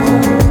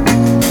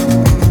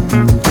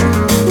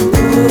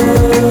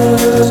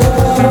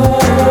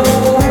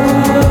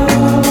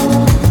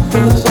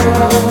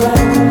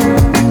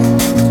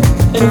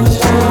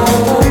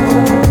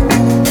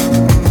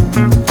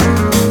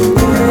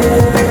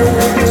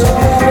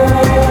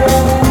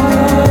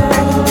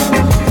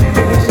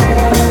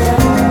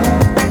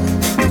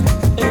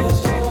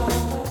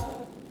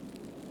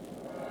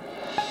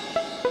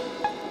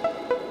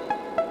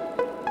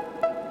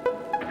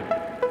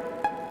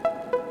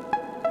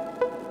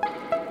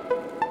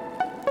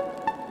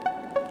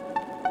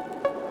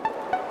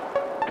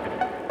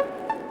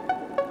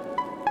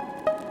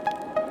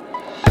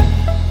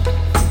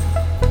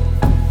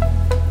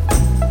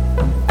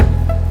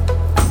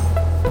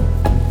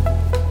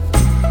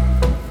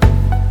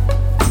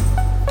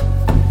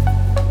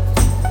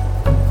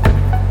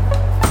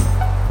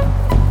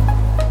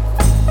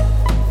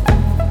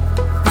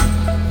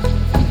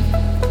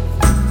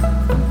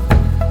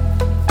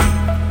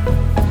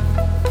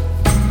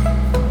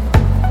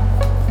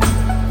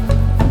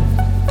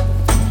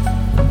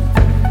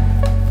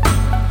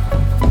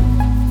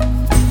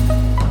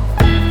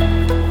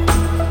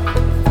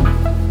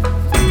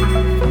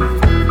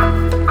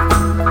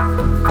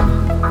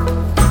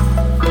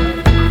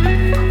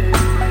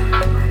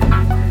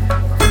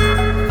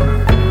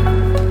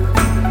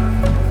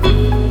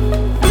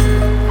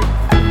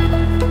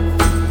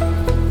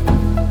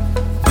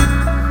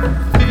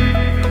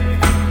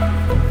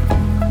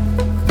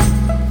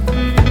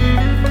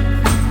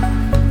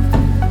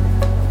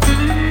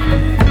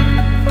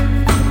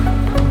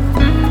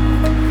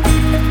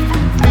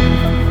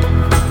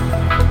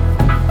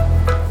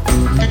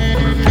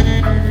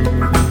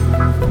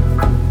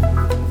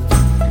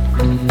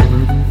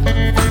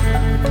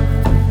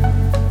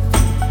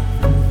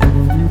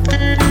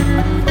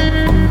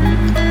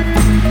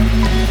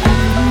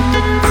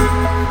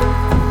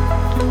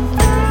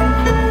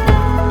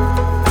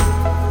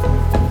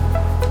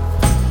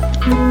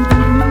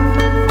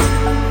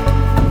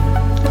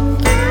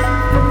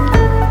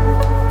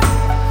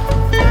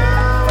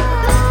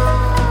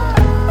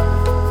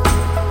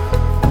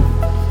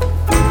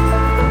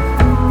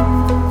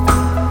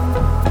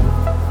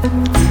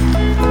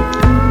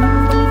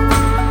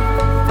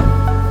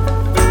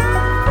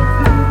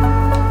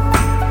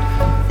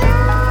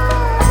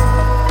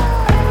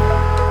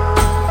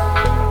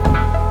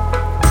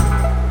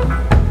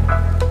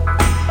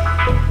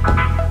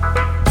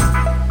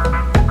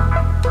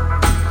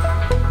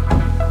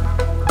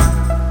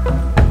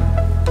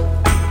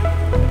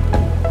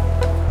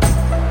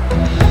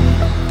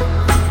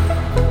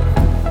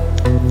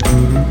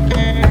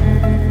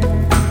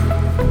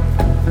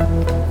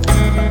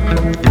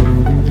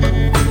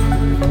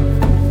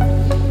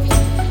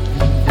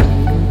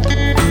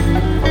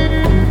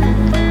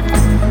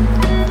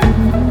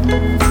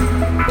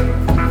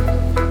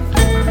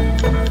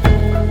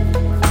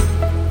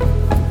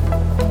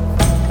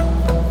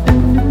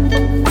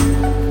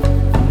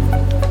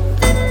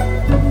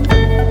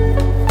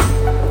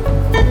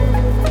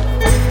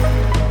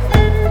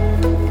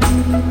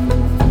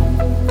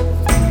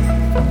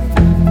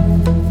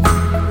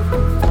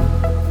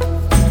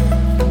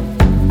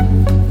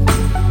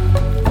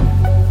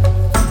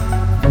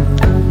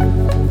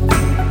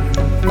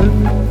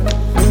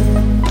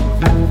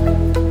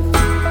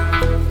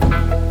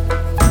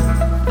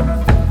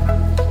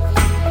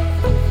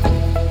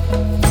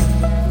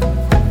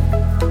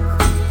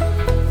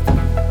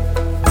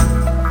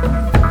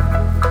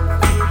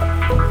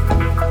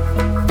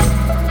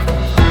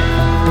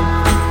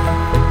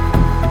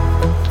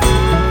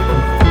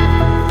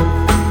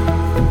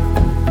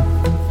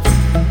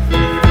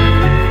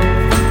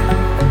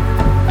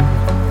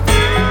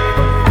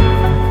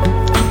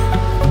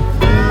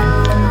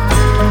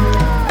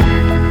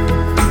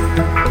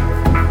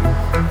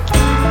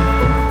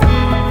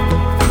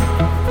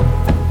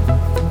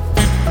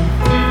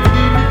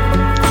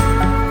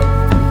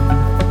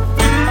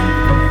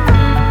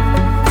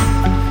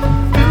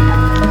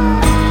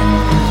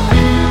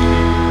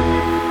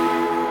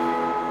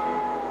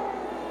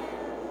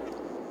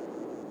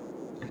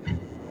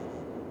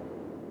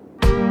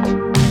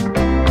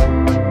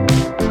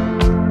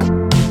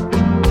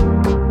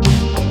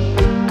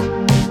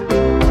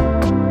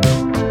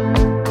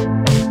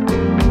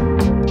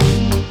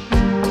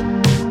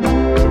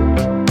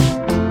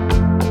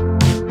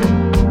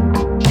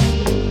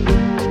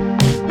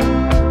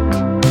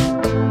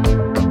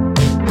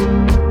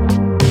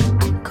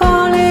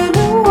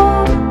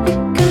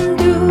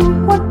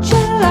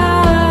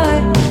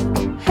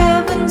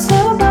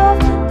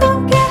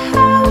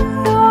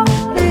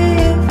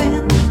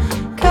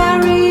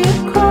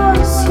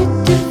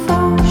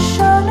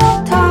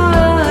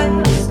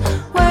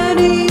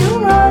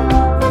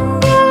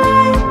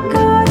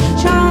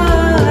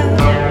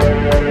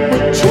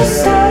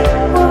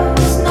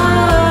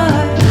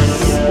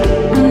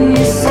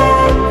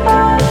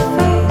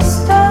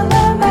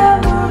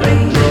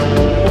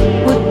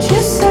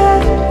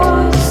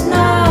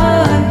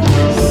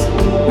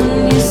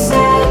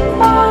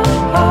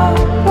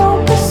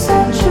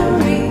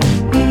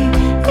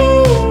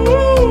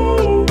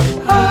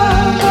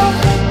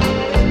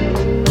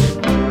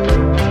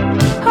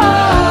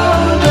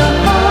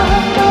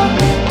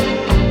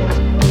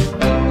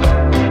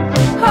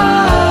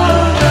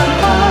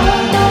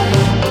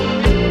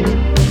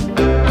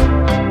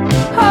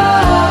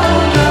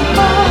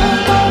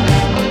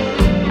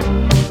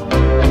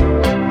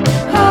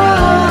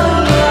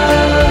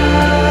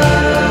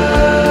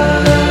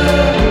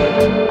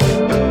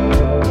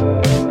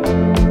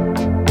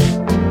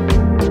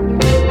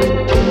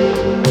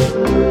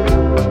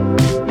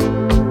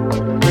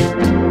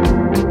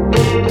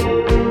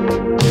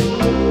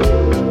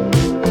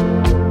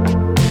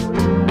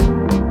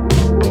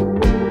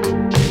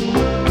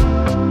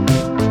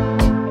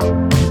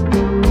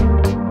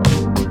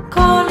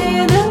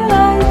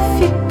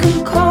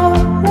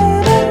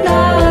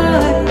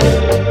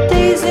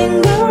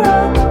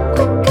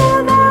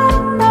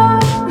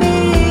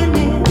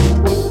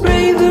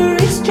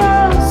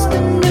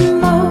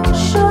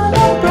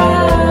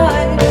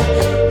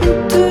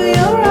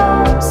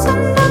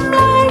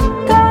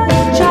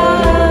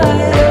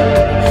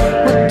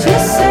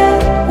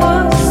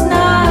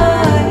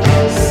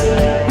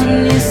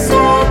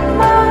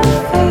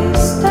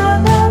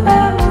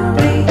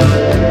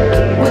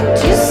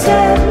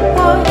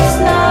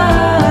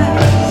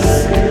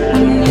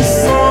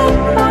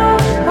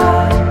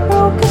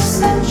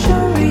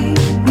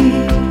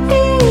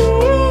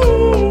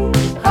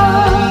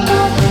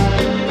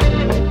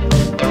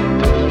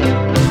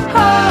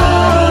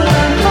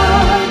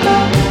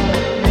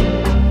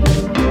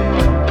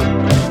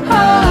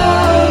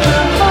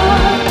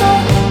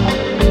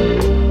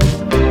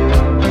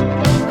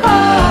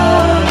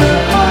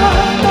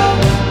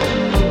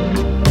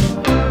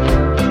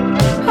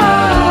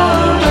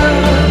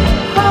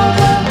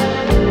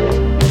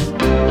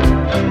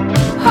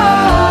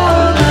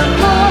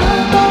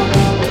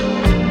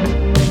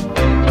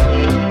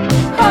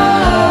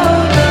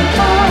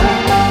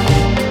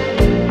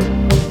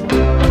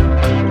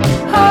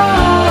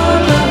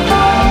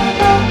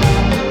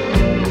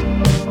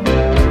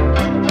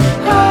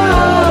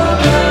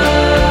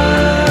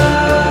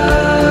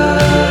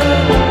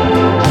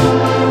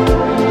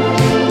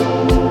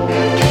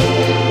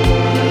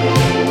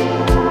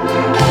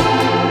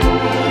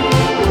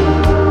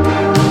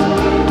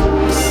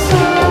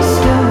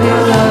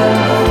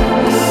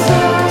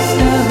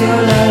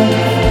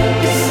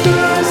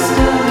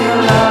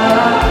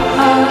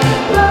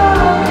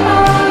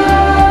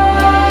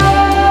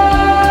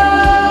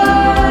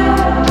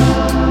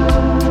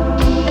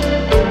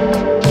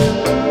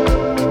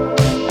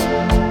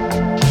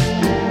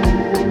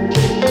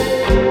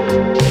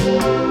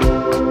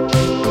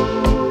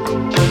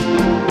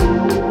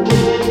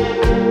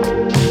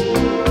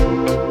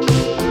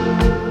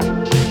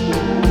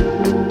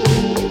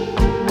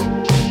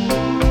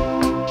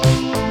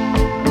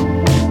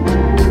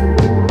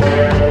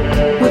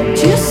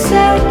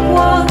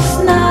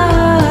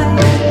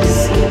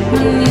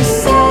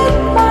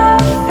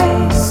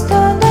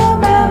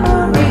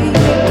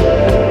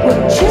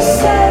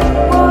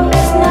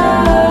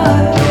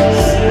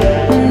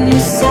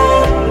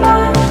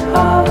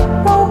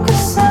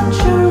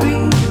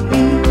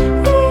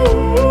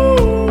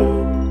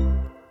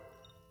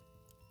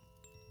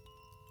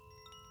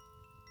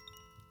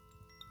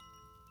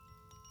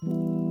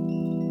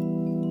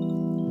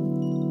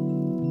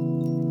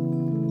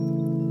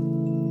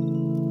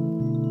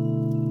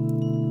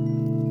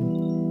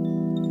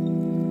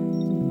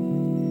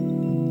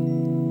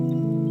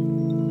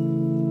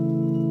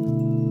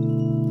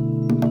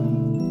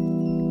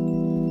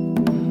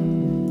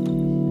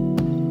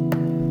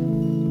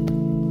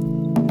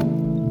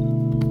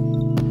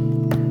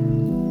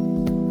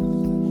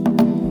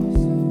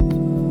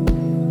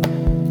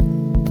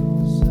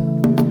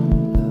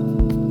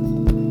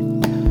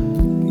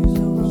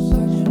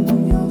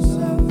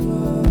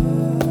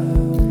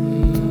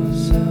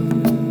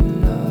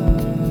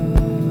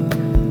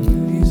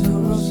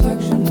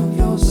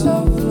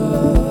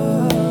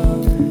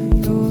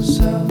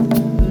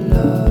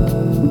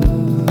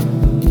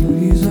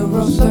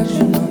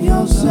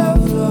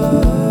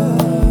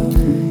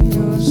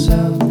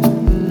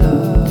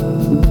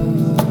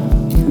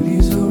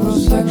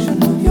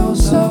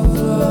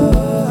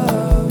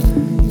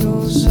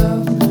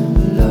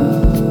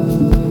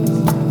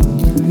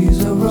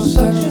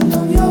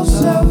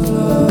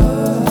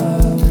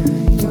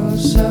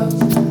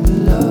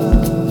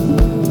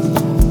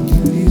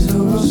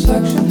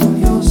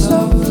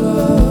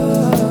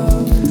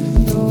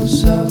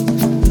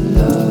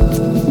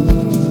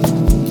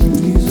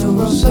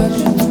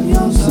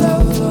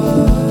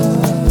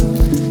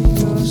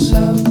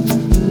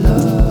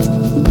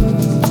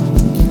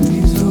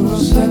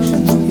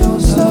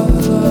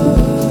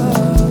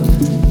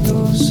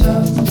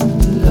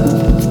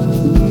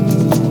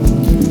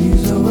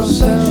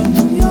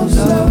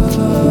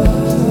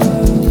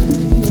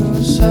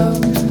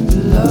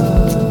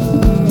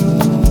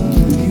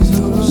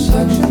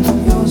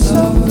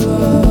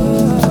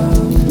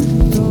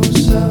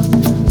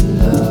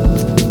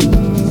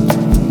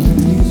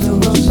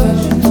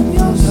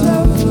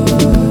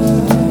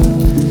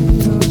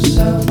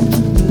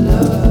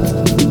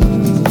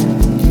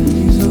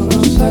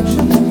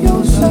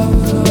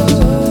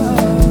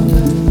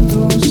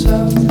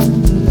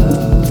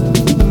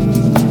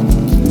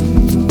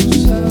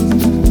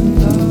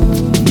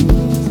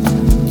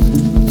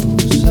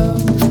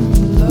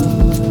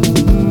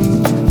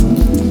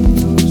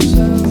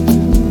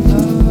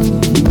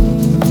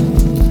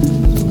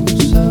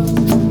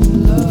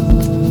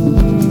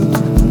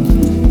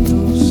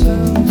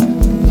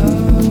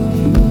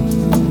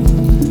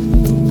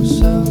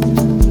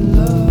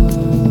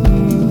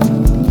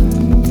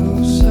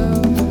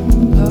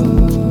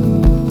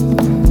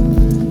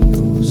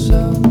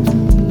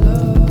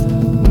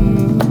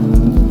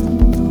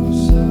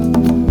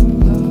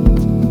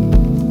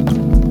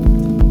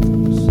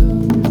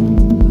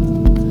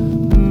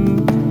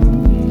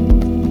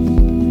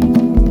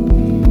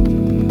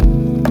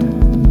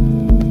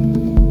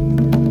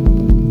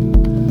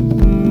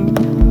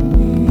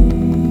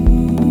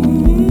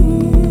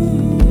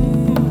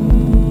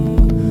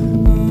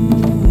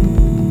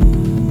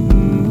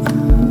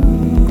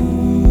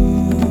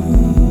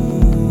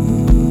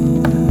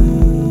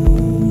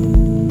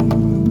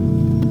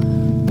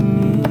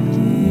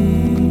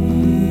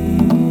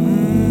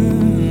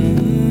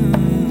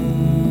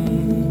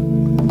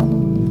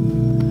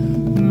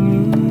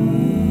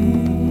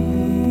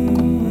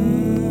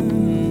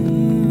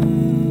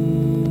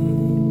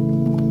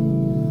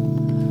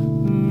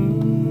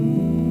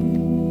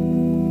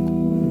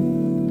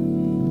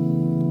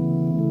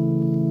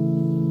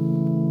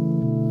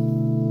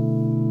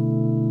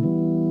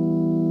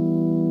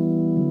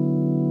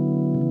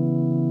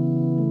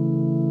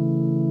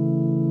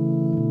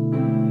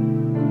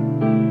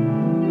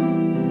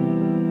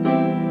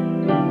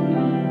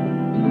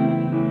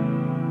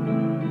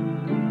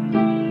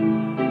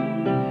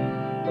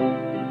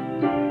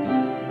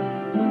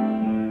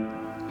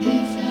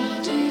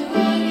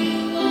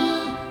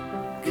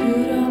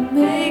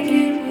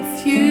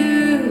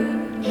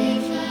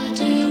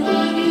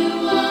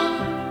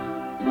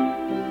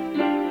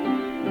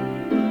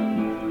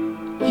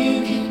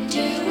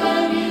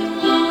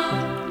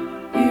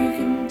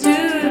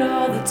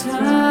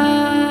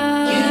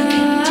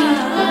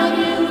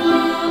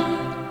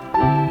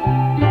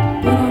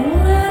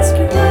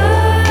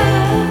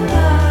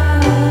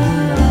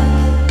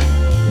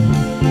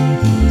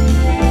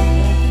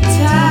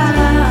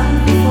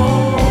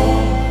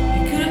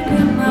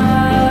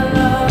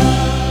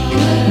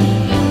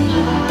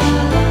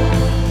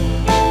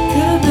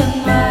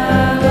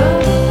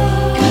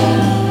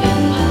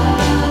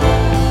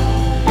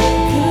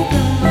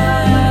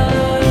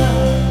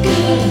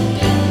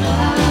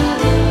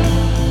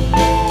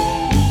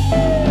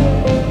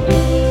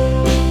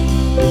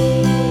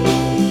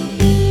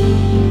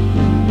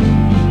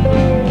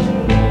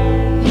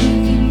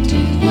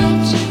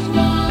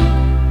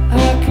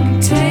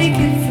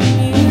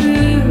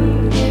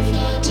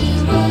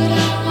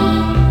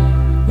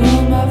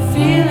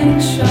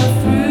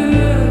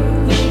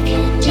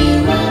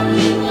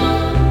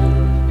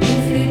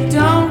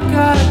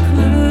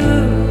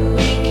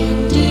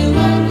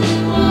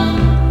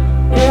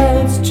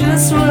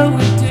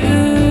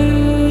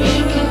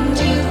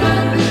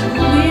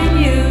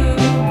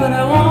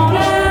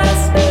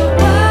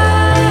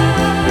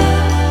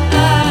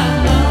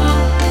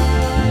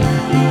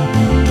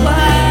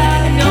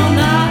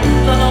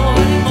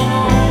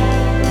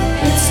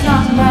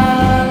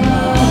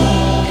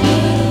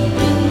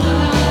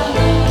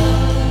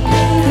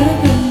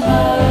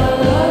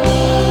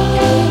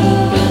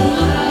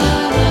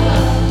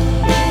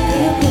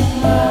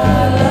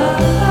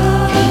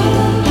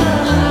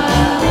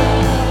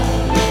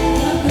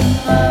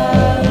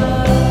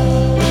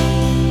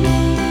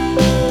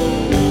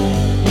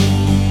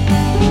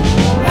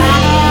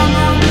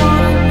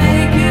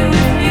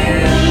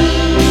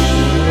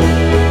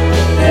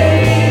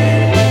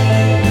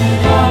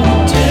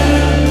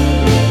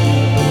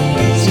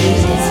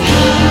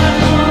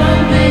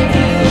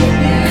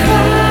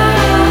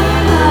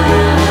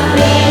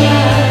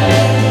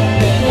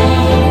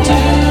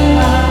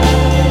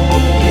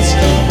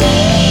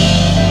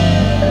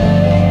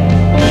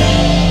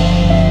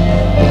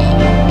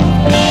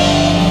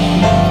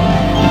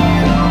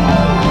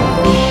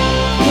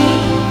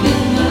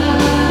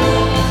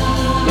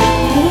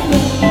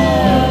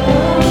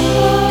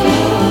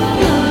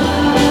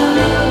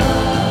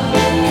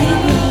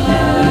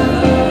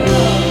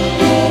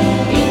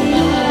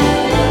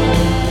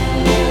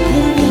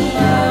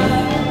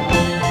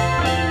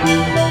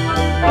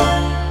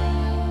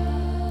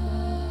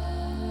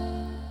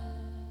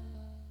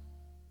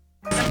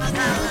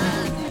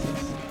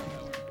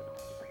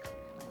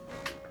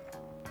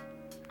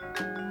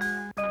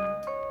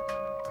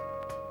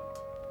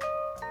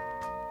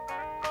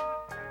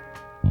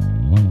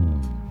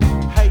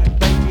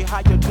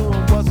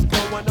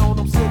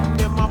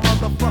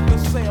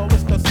still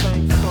it's the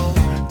same song.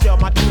 Tell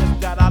my kids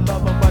that I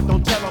love them, but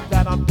don't tell them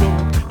that I'm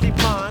doomed. Keep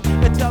mine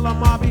and tell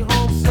them I'll be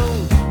home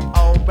soon.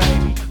 Oh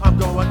baby, I'm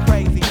going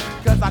crazy,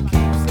 cause I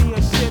keep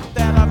seeing shit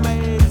that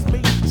amaze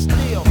me.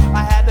 Still,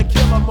 I had to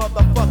kill a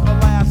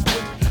motherfucker last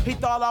week. He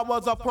thought I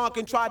was a punk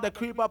and tried to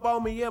creep up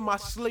on me in my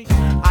sleep.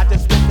 I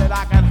just wish that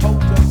I could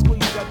hold you,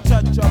 squeeze you,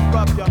 touch you,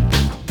 rub you,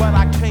 but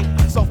I can't.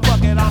 So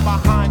fuck it, I'm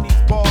behind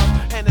these bars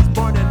and it's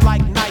burning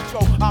like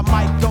nitro. I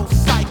might go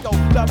psycho.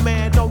 The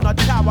man on the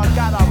tower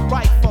got a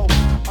rifle.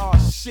 Oh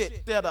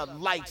shit, there the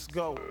lights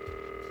go.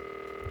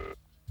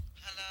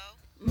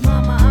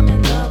 Mama, I'm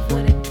in love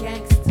with a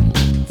gangster.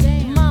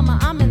 Damn. Mama,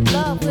 I'm in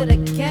love with a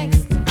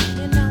gangster.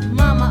 You know,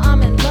 Mama,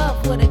 I'm in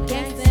love with a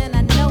gangster, and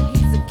I know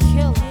he's a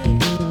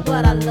killer,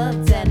 but I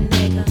love that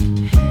nigga.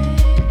 Hey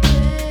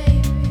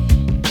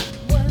baby,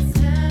 what's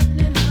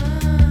happening,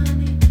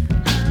 honey?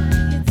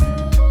 How you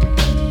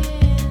doing?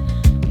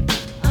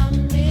 I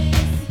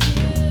miss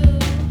you.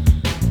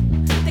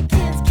 The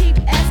kids keep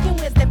asking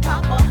where's their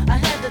papa. I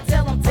had to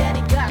tell them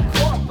daddy got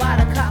caught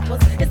by the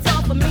coppers. It's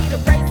all for me to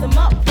raise them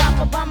up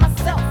proper by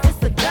myself.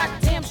 It's a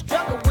goddamn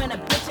struggle when a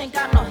bitch ain't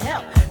got no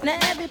help. Now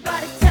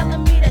everybody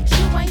telling me that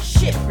you ain't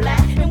shit,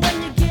 black. And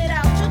when you get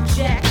out, you're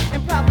jack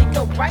and probably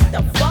go right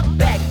the fuck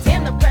back.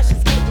 Damn, the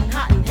pressure's getting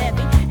hot and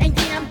heavy. And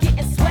yeah, I'm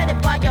getting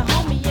sweated by your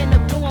homie in the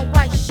blue and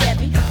white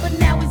Chevy. But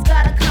now he's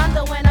got a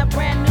condo and a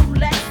brand new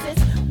Lexus.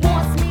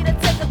 Wants me to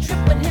take a trip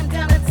with him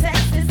down to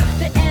Texas.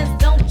 The ends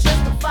don't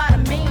justify the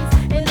means.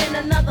 And in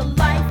another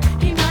life,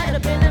 he might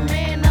have been the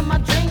man of my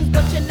dreams.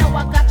 But you know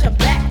I got your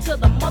back to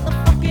the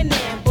motherfucking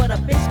end. But a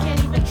bitch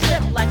can't even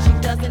trip like she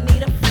doesn't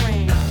need a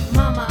friend.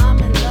 Mama, I'm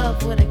in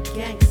love with a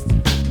gangster.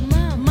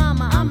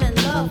 Mama, I'm in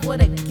love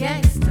with a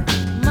gangster.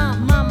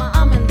 Mama,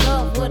 I'm in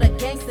love with a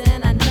gangster,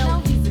 and I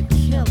know he's a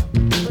killer,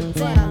 but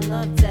damn, I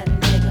love that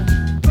nigga.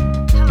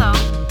 Hello,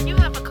 you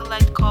have a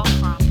collect call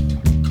from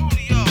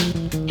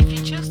Coolio. If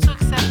you choose to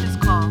accept this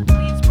call,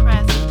 please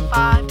press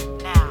 5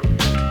 now.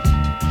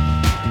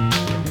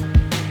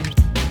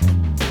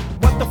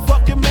 What the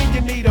fuck you mean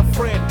you need a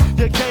friend?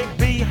 You can't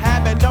be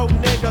having no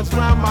niggas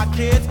around my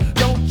kids.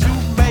 Don't you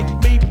make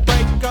me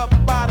break up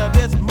out of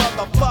this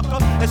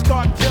motherfucker and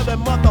start killing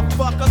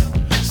motherfuckers.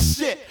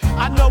 Shit,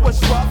 I know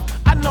it's rough,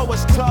 I know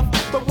it's tough,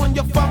 but when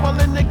you fumble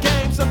in the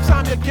game,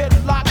 sometimes you get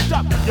locked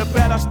up. You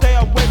better stay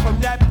away from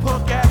that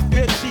punk ass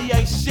bitch, she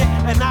ain't shit,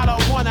 and I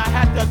don't wanna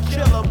have to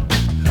kill him.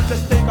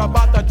 Just think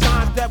about the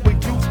times that we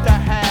used to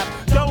have.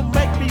 Don't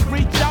make me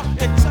reach out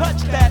and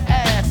touch that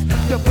ass.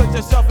 You put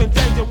yourself in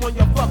danger when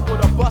you fuck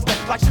with a buster,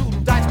 like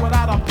shooting dice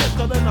without a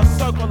pistol in a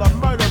circle of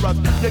murderers.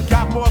 You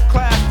got more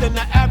class than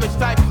the average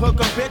type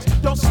hooker, bitch.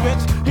 Don't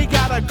switch, he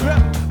got a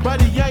grip,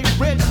 but he ain't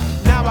rich.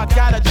 Now I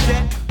got a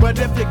check, but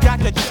if you got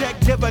the check,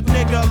 give a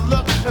nigga a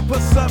look and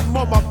put something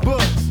on my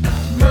books.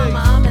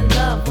 Mama, I'm in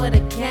love with a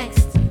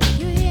gangster.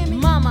 You hear me?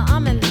 Mama,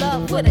 I'm in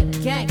love with a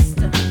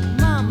gangster.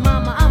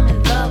 Mama, I'm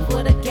in love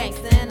with a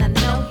gangster, and I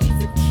know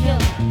he's a killer,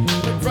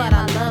 but damn,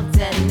 I love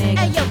that nigga.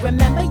 Hey, yo,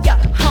 remember your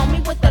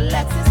homie with the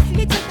Lexus?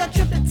 He took that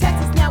trip to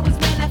Texas, now he's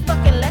wearing that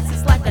fucking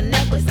Lexus like a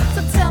necklace.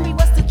 So tell me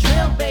what's the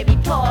drill, baby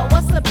Paul?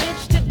 What's a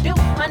bitch to do?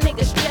 My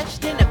nigga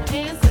stretched in the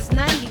pants since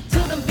 92.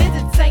 Them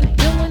visits ain't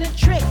doing a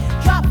trick.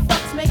 Drop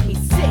fucks make me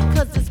sick,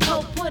 cause this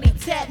po putty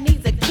tat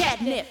needs a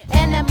catnip.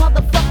 And that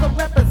motherfucker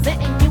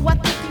representing you, I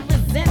think he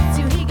resents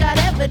you. He got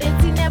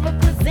evidence he never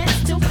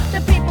presents to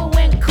the people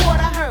in court.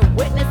 I heard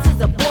witnesses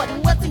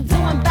aborting. What's he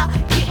doing about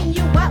getting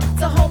you out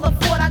to hold a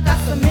fort? I got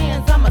some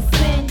hands, I'ma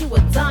send you a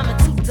dime and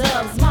 2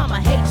 doves. Mama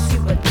hates you,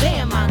 but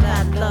damn, I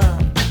got love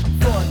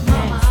for a gangster.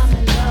 Mama, I'm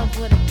in love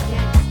with a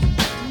gangster.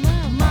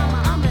 Mama,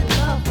 I'm in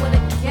love with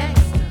a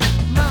gangster.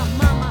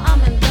 Mama,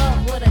 I'm in love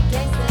with a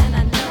gangster, and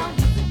I know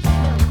he's a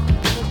killer,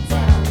 but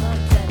damn, I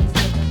love that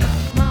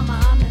nigga. Mama,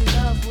 I'm in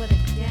love with a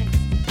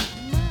gangster.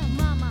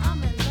 Mama,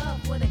 I'm in love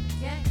with a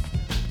gangster.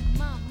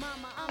 Mama,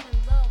 I'm in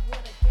love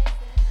with a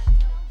gangster, and I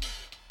know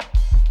he's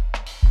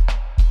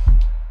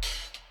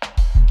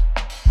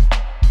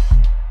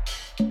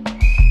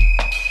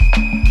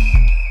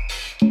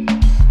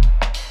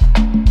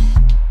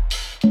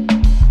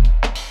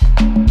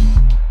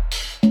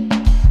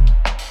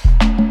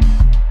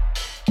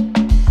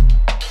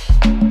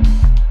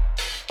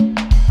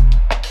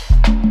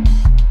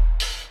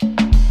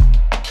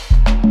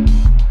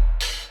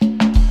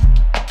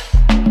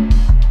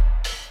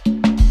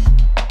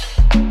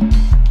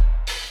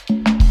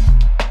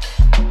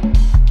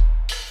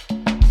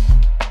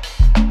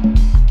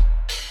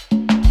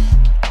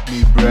Me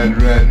bread,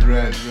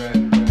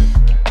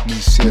 me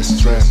say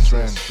strength.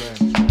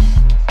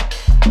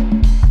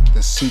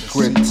 The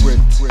secret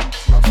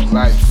of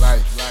life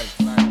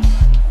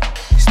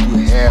is to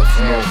have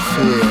no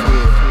fear.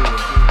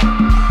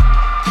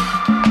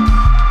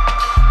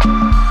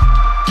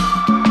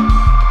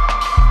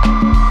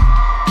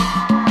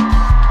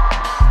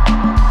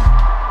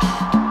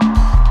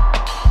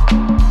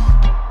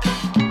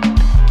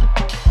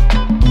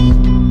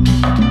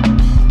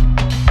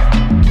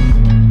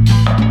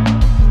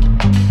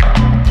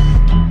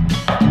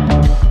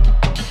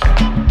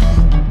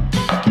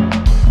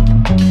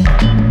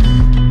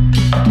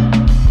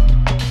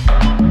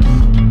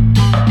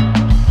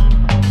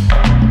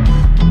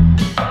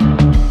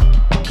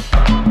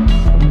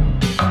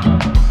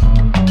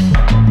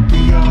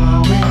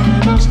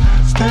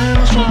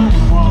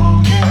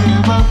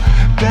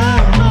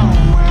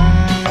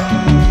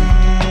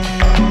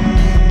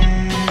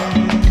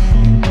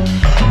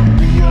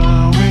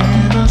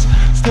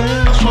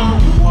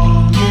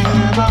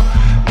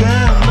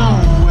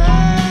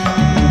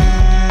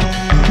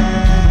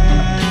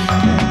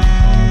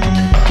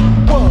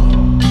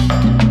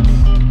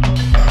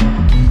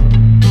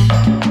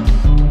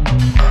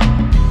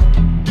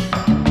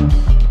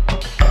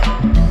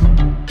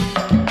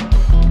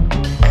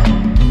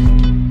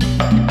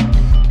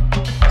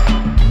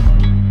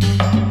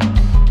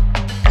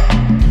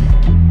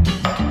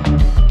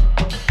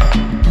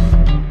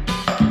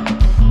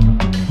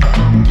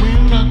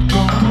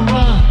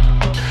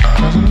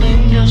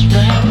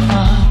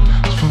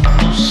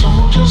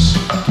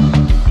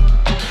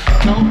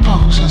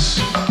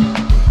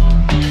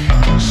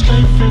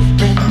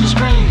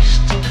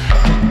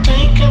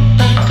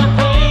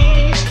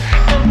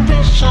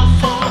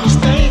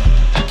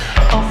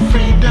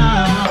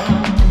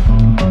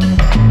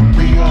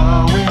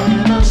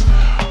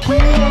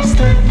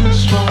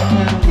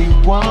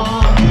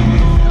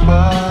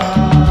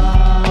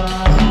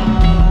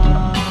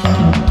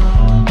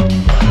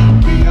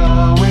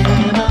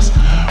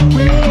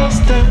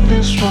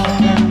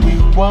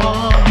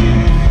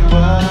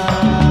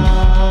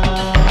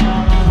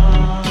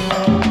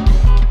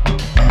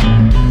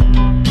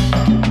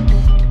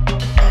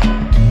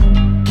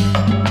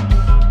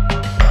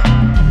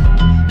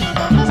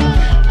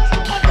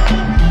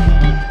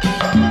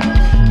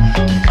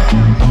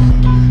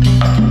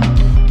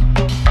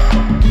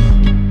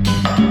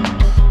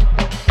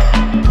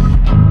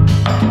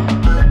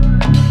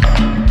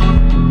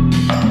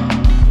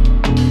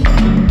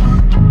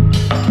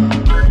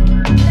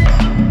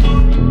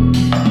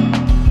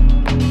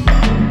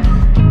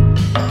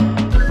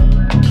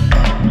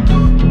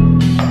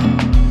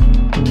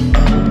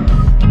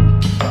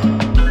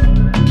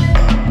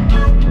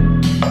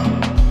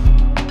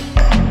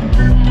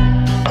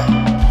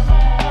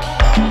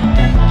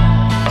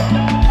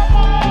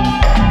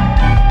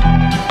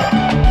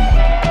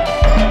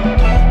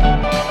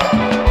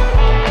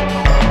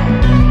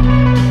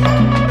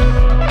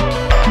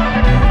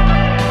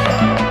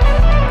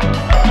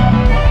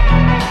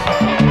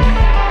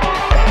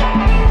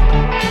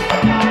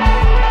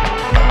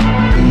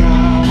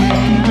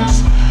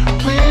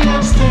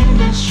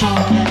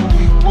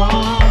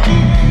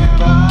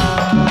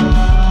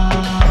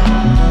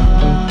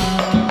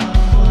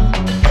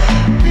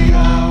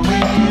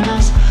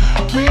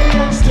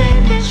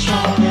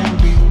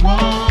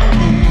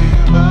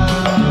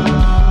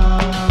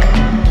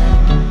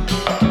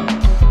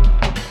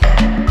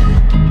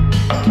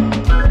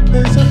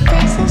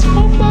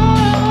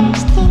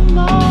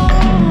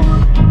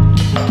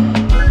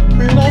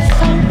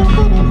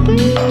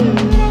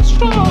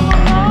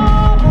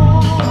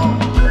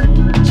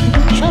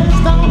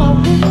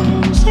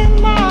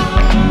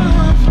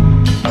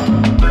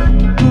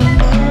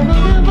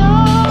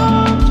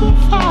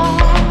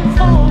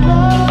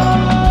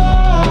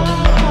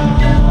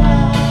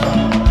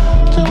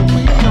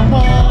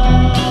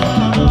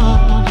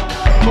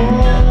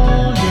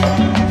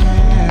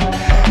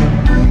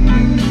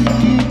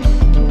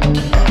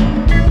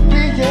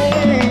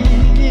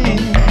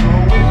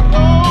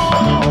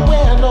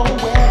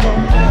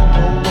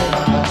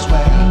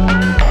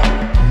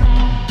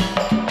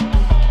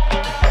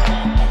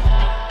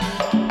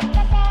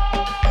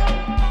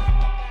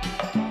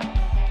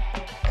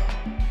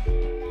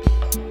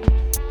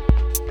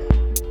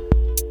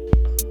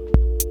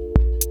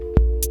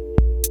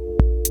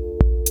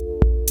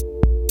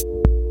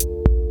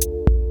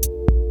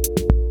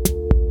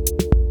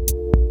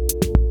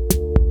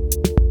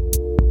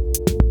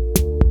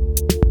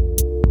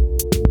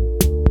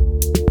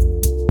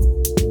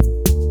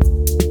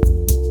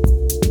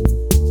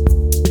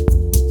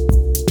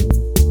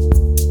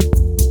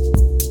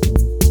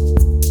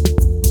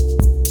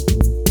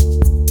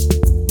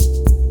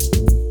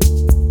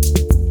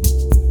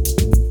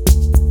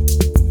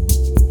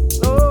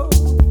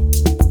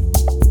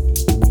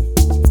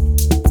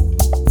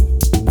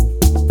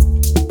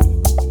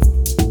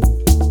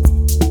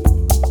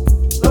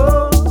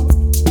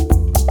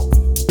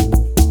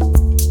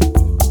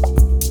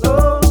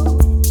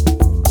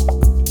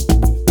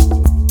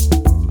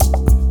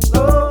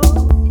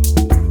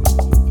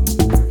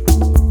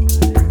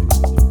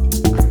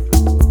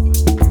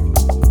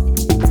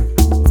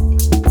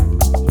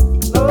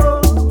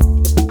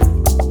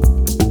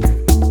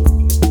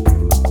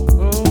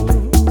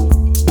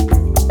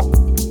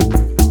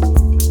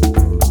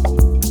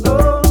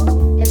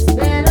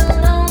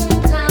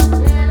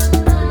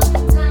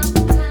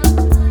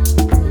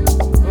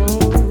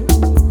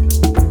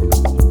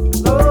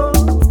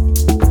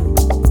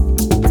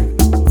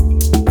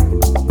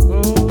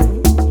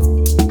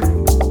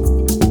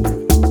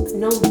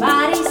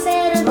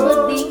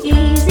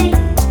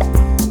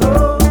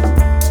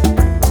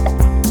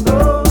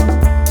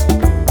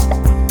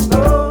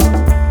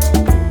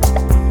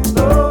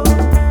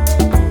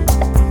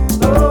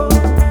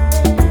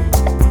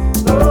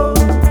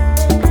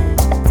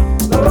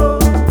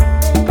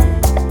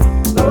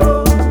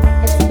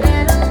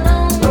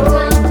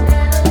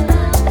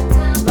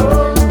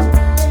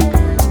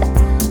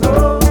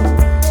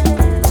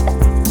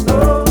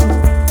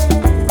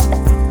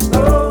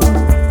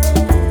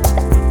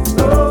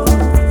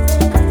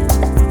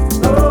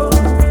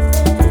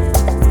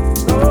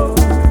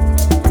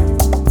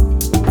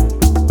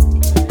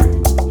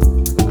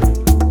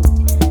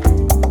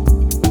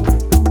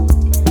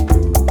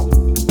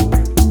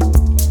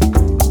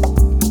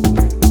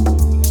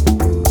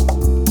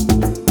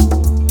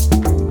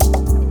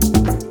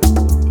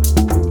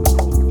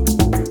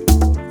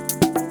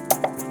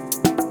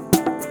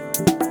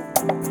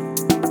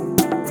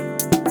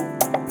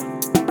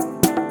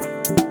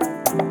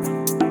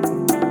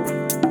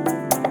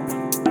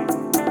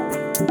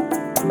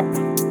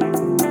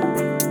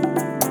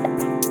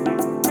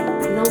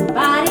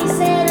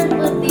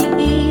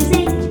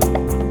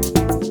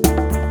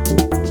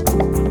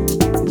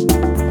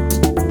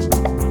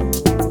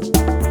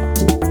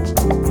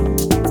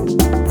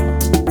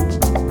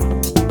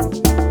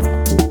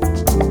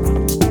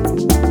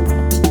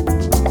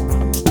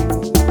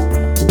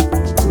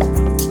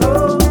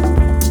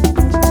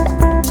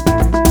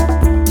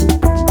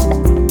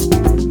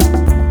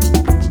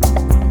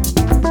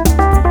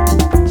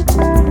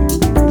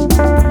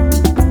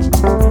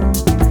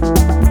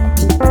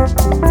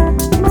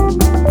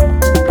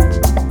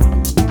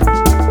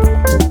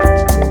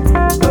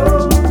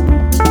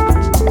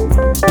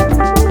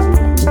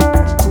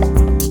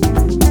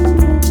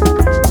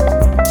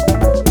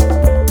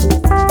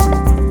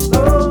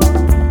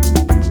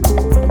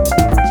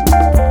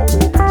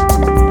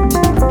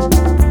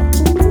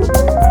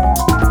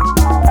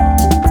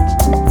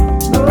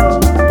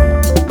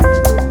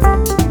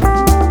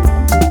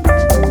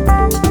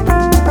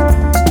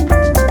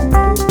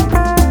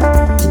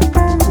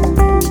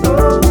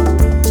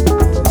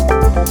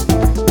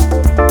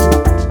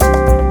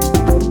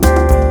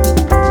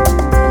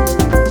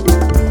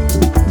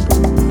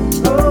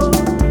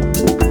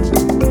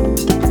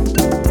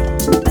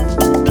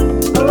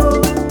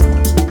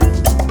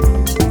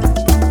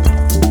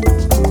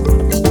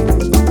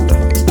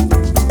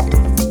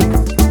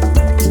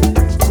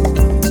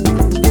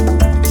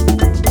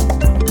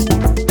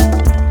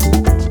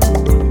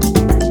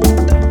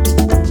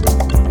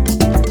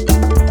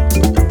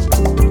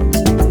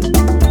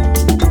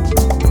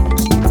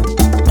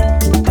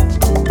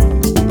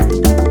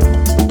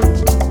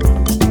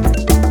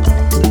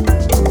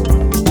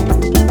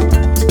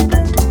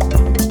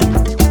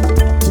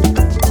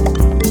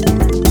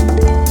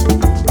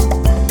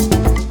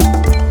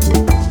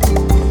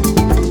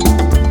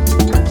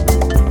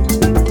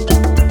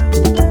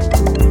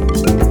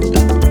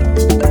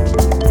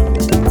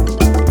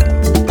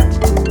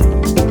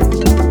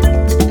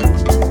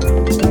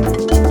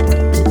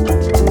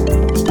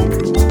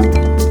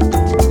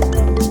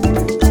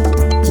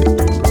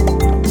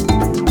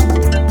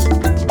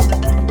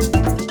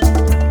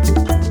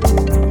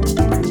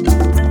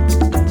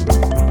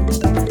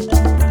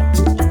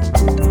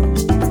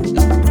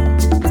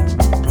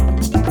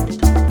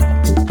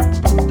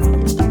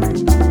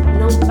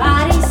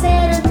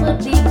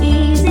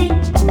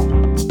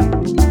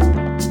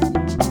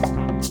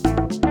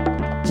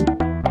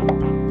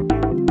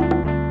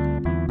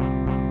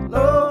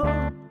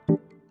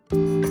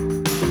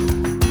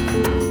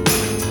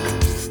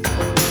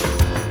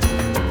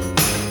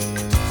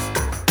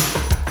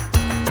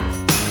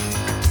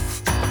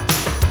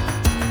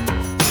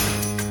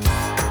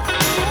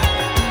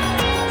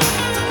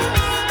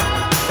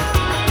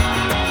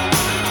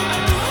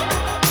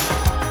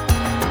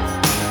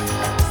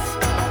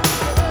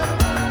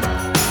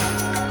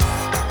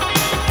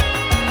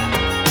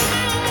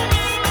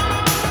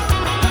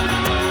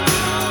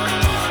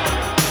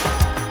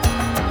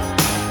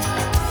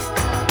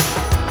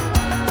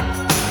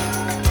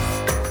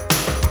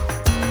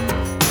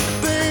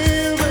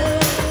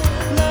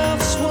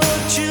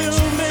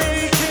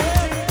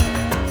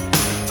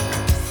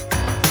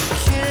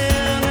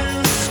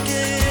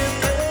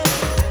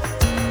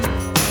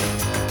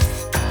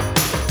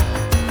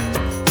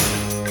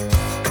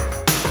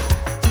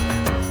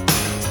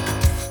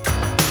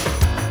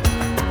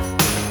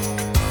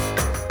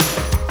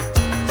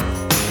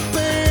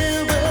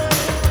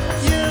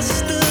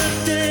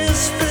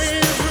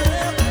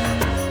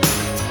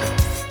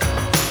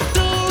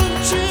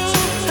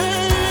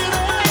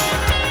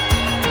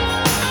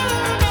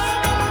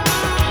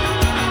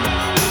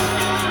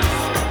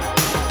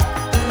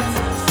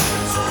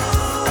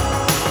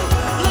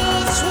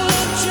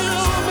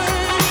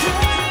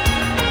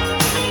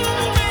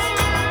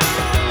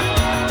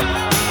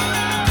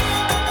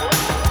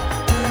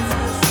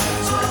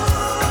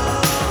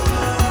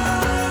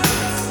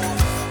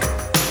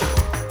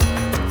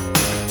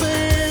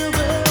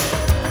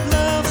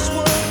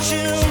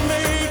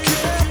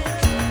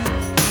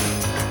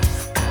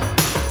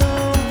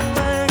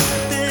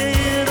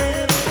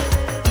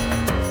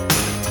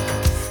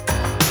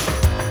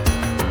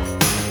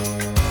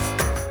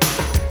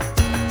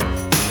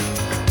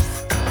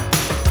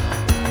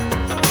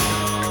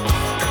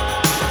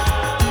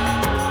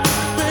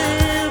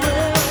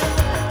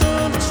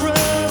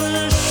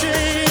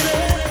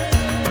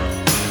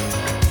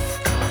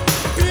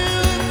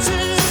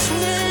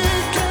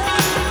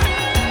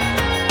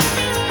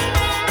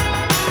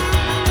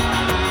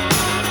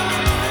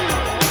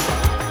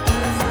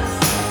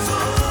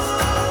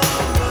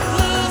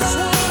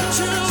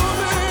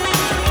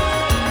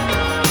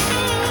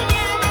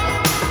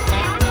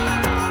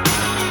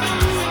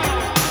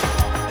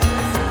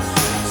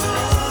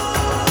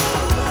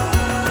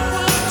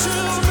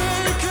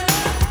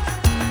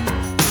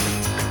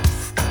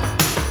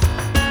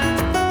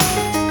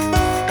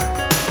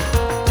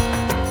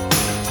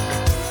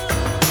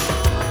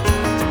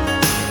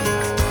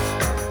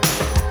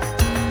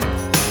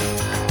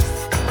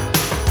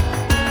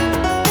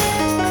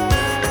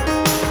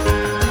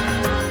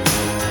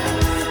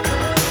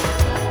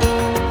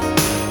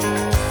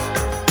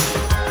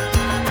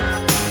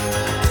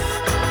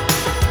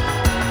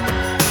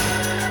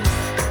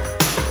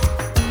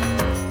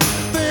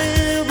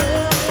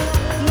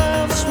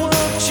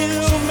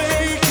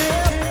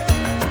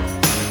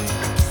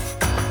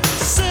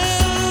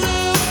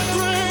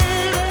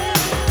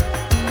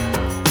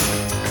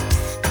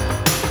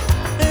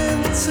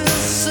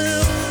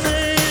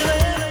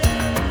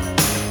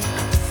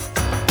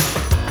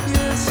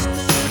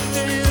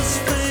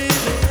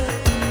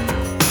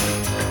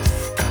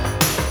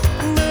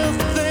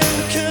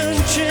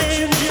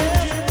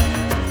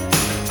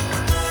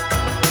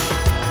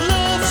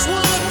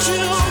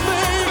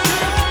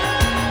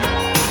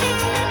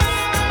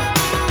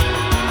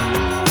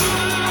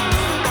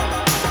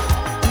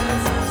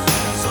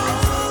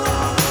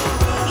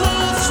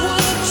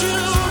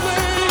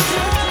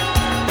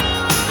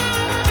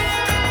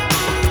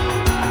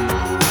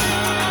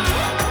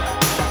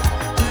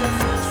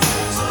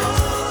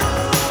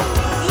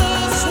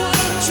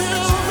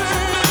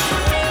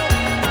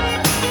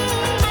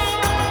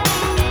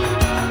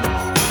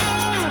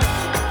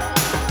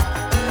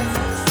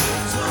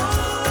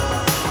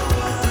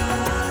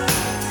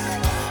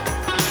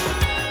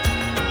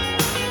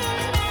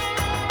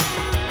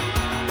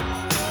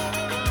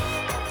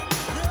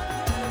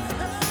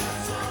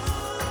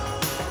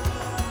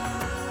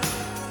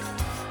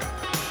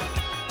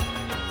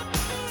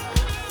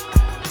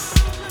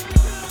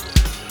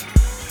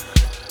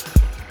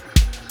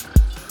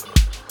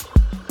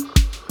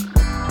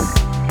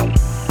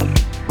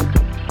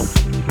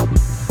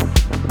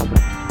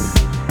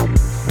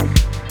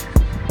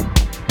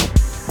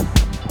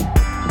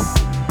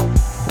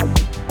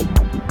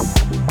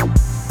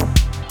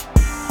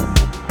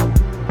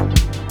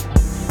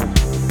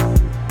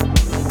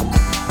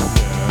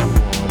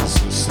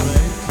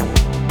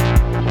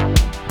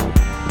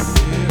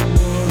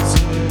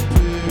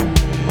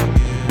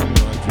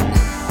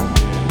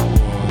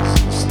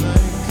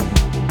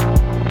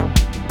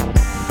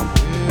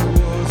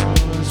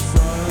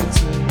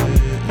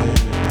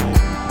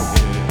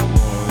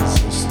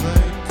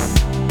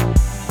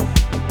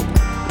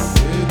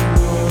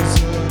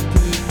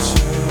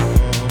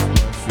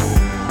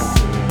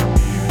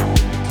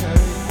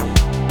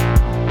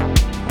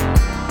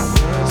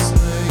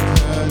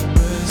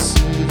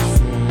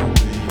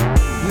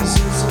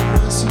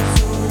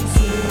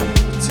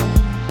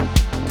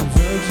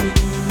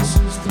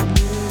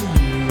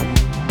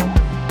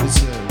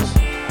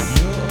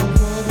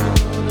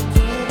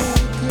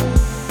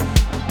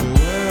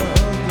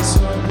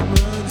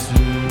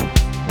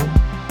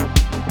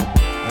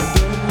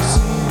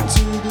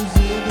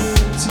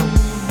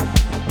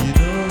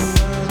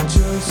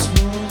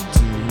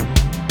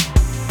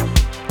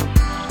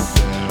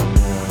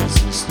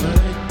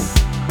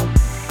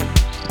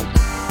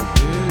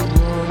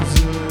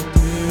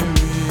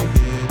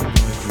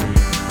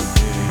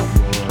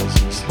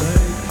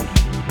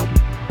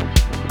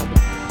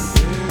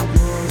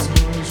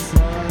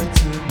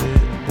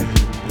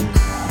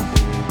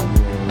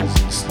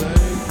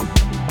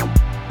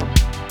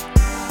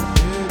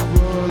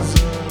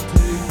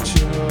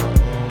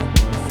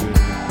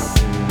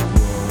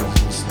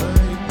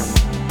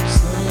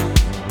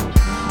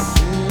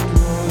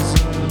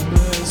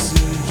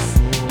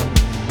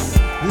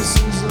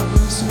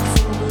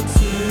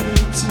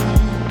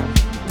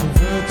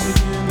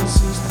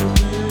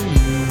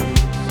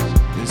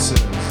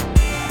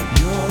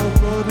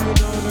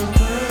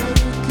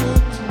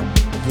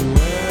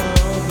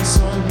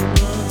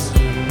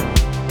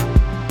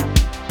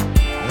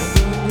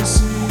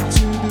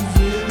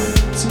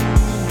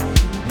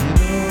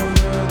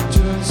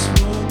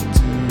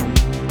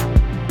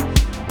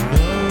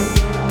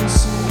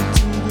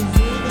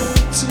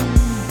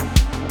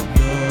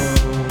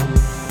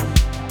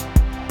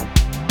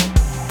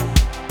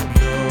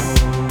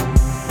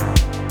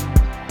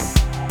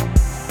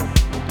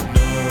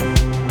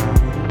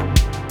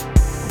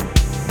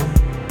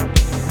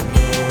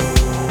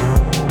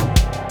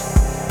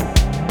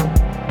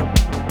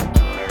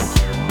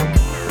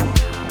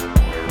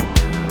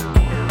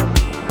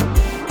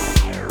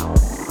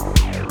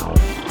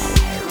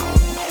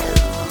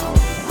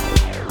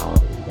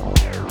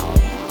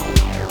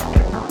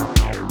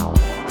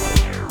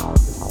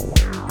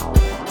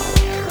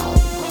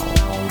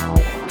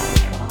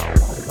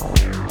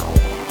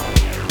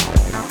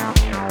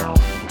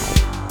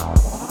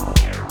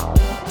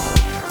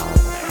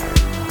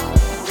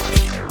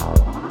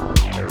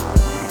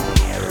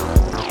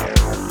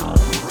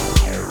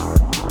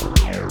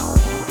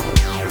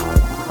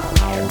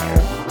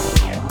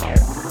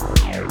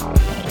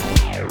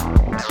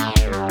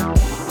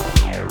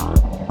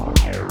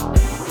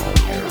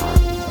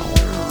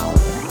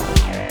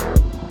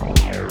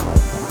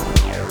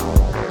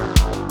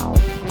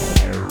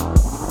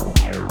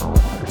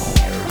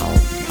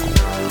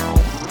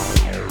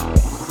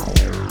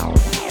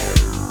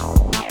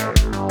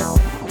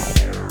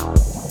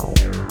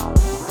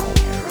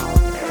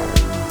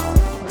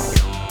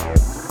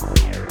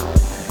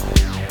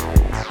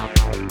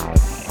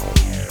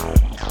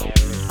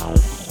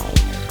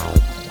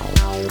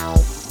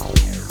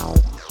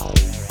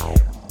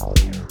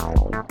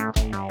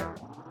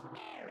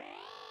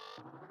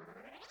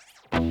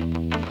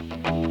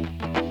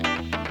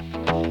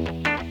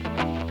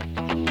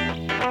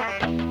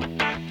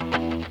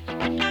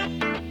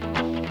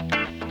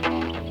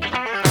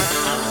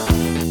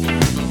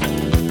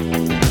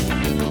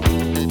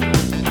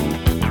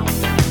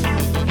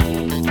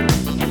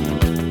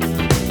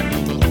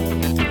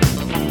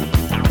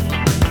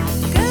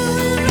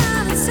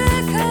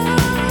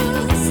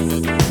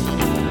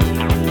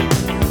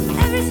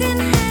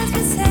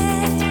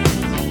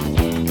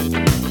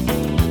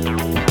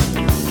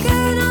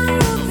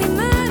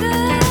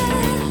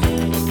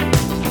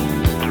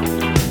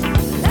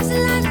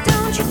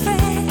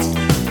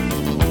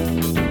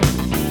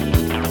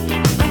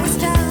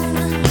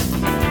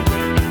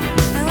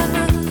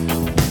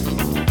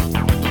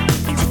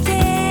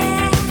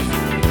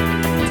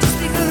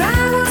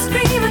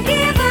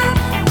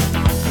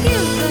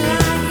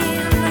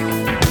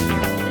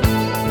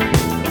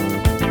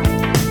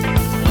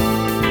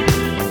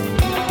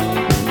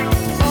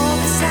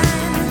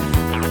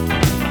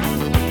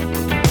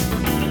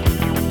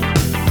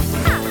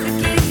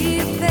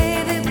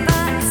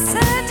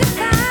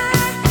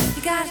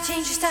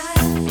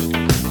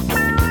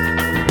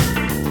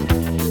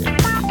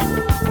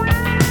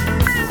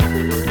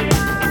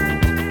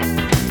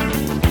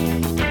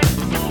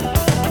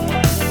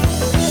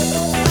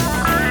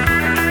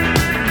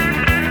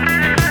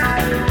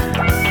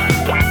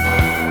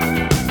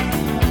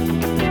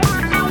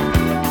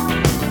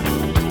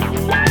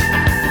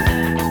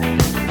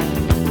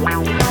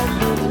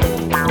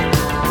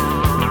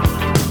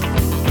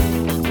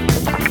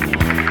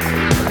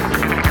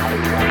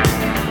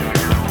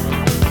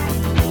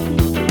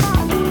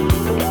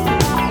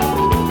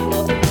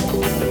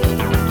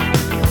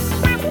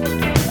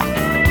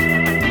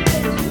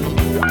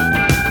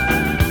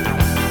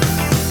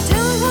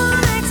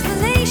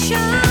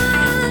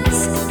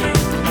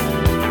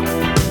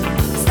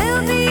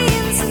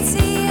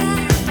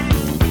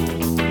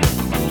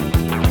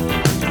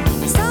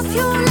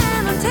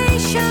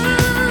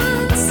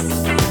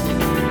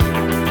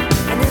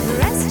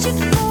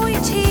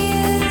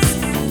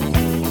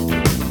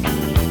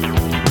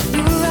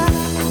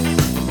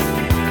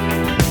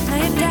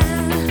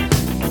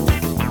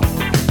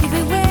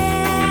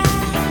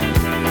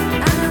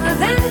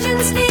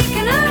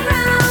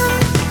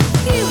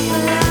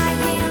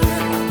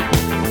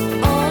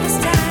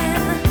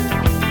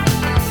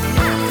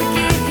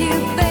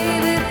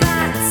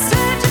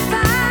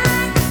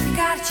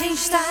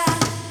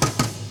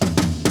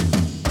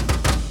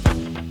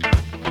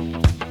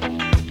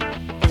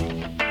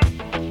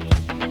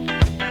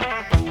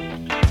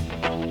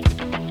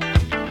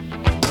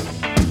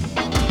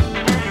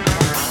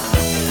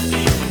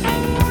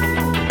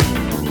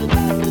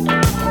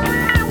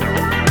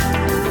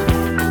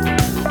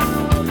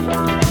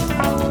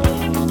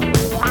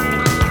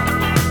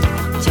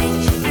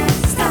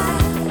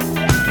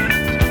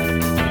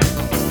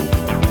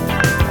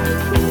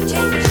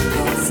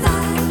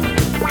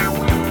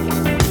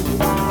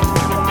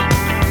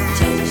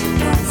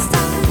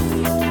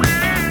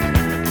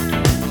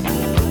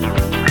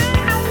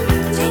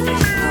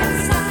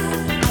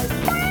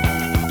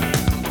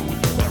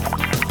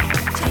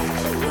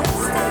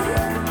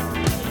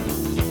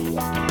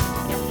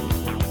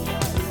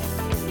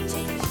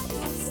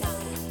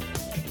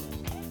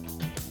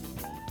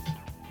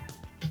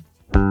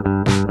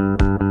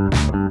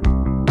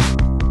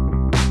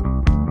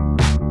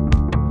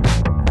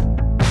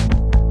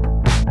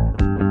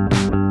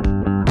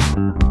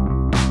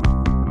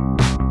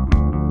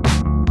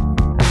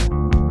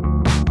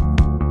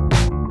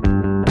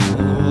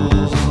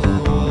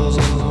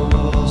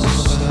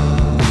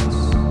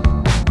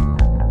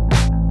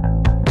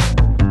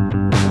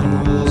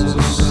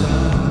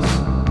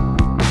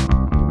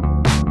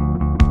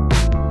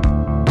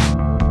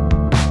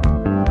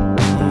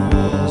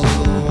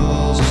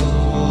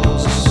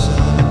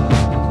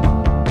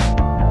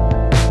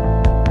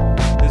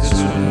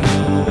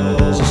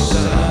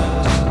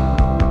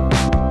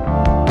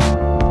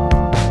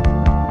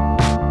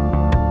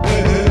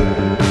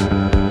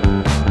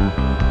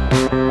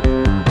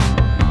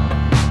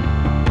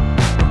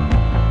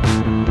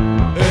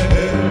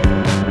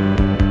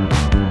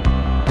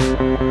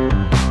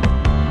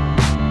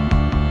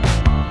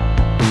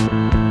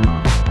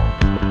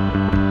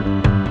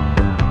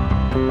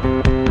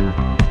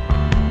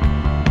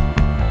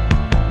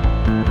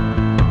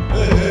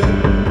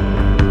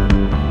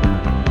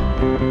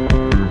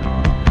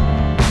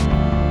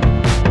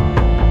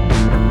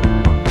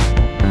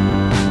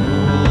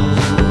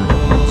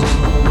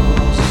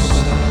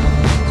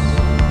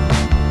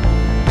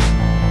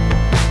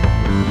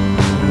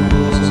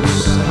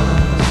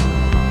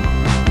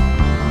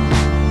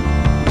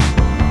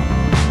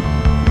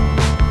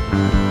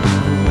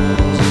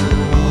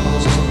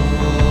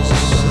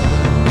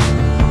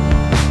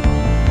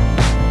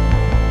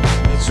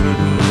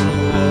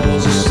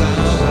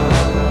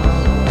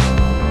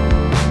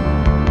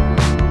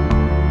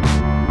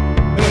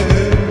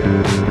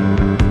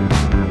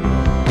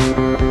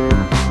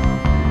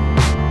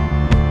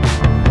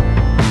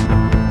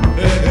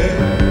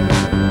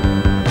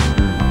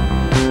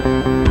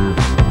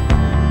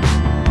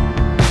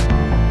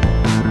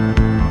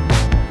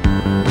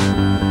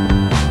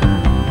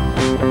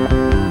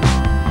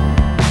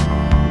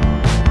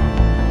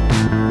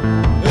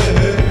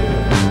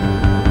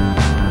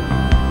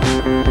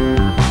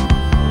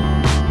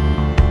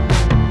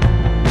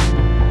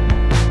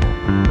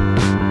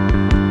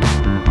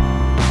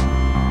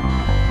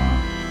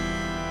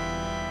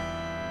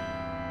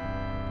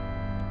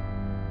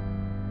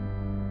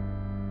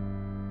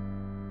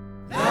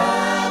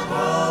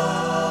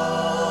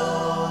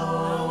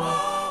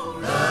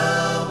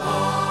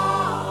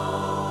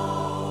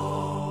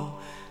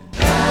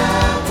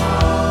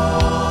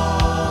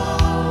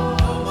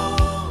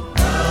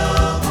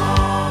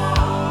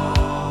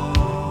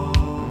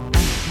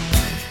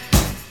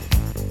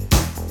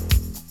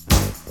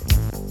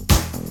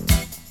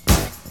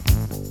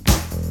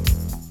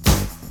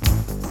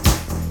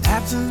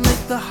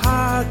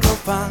 heart go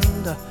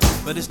fonder,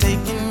 but it's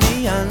taking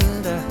me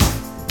under.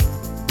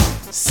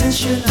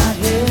 Since you're not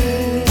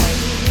here,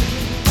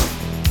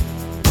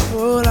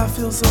 oh, I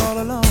feel so all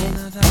alone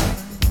now, darling.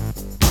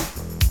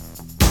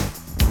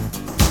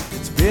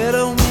 It's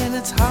bitter when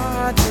it's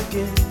hard to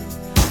get,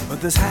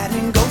 but this hide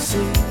and go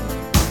seek,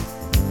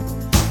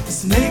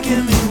 it's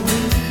making me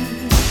weak.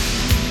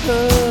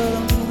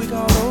 Oh, I'm weak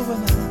all over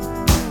now.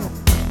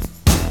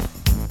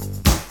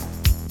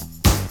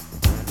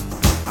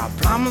 I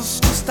promise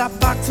to stop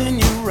boxing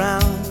you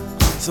round,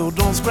 so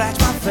don't scratch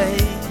my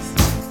face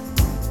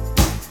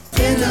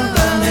in the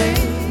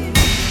running.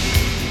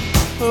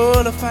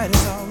 Oh, the fight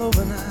is all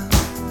over now.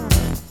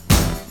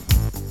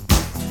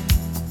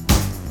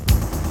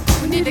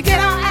 We need to get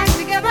our act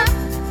together,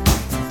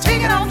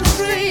 take it off the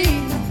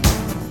street,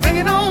 bring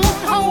it on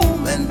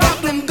home and drop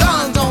them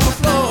guns on the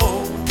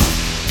floor.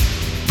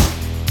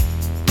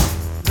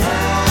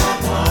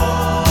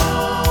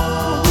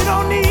 We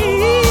don't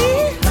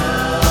need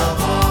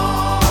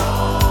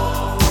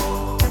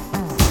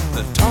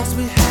the talks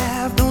we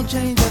have don't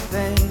change a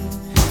thing.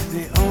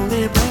 They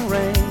only bring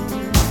rain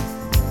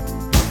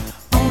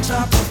on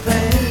top of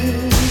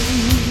pain.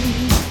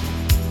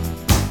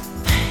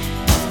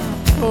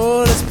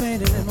 Oh, it's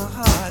painted in my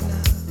heart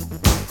now.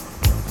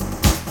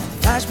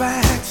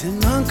 Flashbacks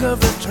and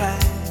uncovered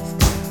tracks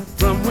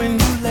from when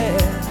you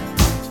left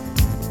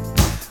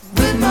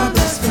with my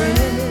best friend.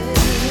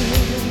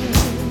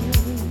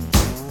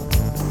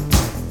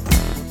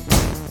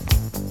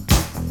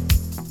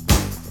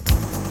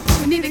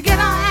 We need to get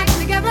our act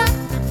together,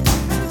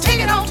 take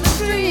it off the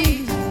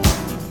street,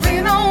 bring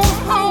it on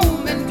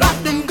home and drop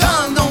them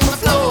guns on the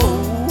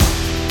floor.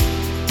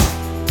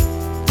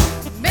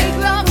 Make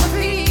love for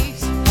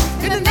peace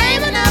in the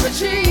name of never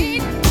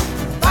cheat.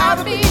 Vow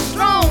to be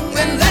strong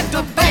and let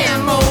the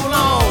band roll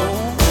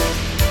on.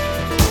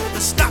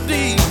 Stop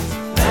these.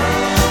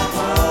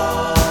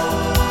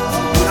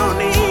 We don't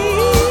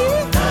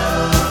need.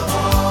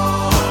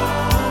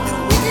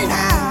 We need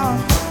out.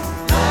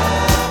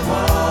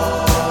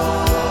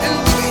 And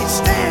we can't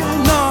stand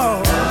no.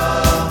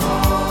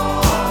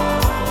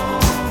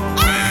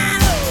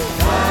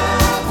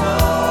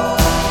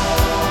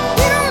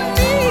 We don't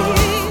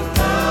need.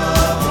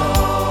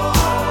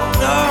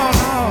 No.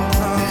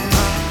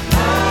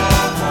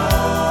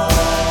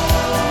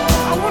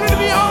 I want it to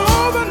be all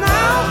over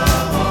now.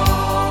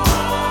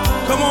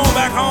 Come on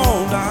back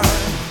home, darling.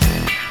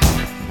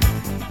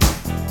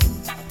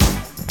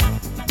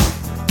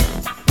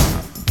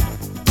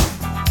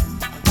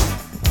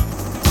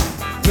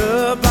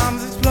 The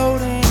bombs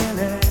exploding in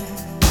air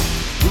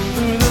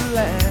through the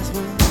last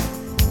one.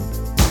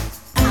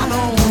 I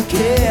don't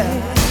care.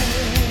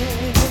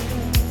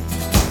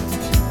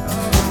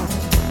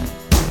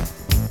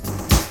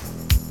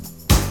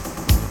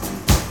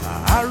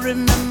 I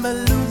remember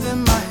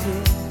losing my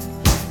head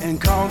and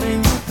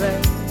calling you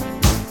back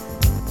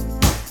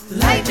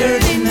like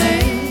dirty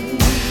name.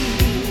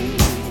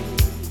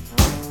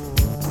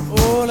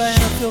 Oh, that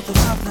ain't a filthy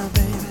pop now,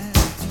 baby.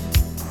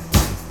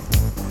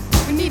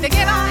 We need to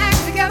get our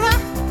act together,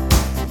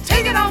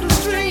 take it off the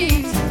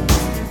streets,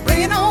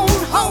 bring it on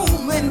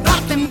home and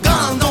drop them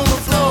guns on the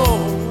floor.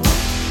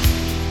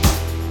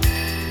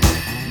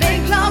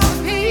 Make love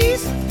and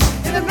peace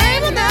in the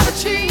name of never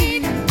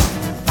cheat.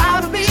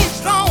 Vow to be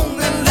strong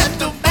and let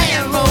the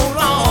band roll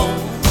on.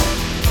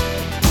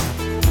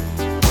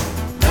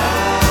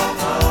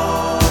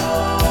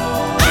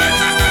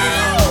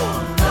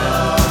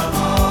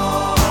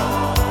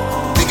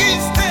 We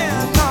can't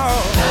stand no.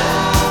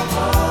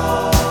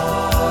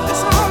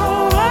 It's all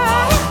over.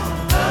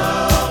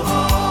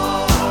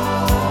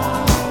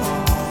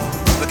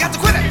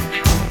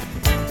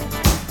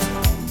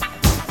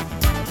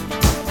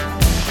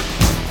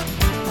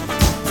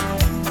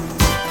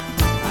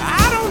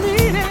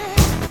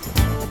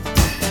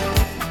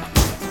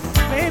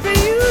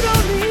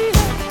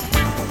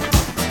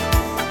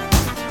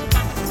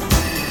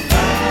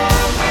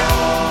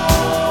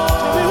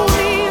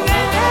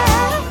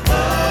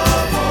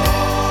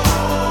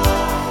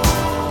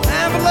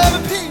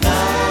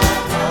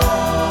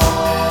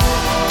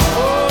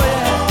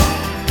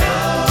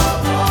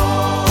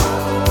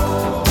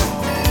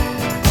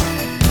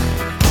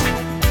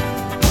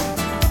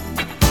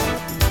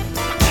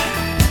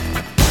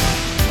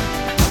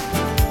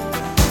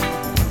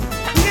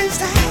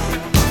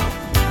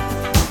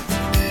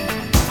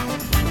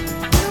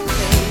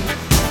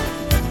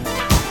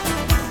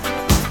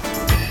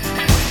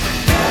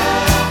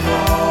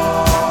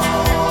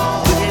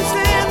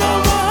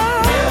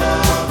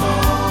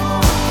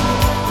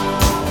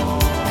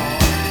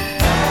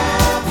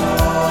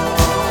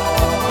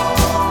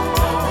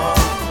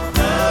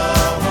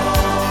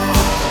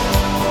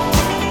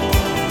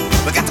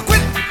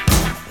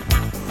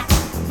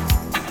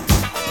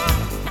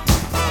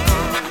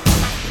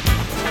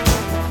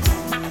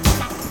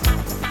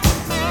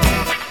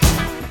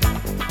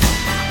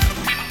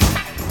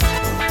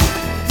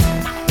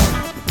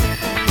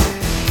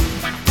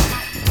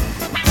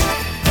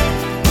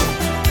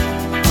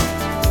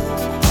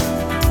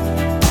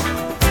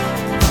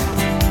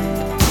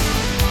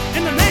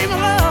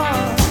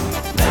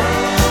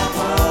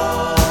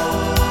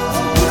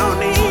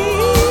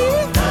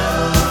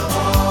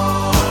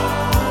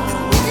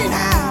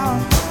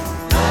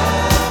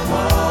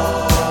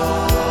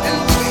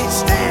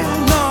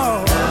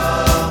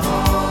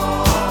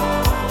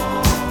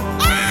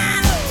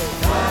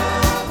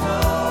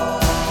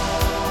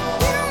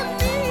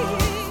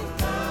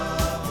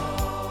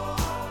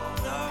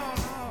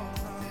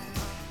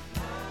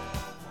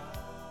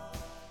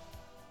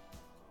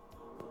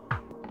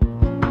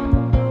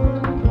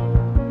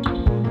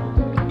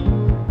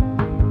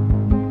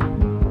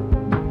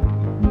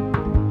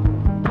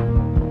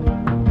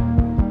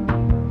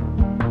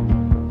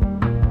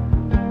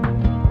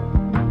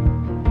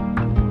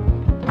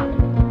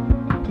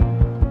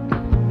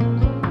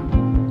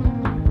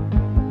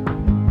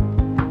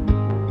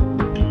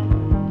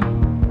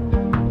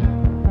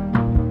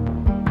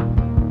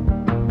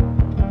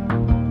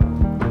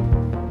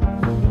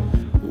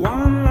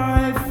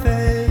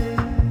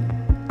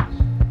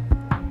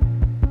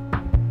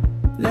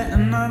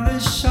 another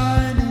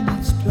shine in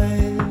its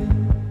place.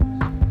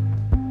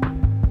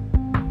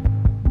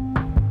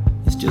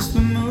 It's just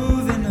the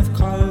moving of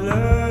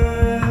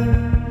color.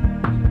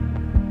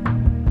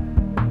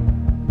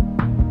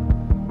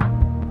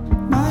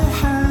 My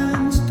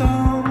hands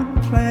don't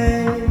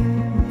play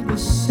the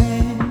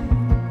same,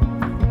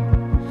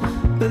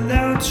 but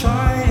they'll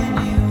try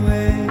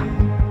anyway.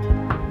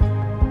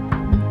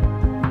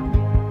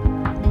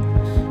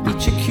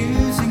 Each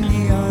accusing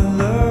the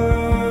other.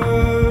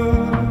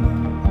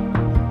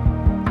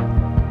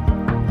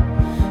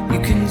 You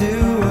can do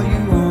what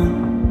you want,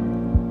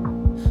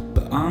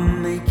 but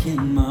I'm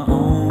making my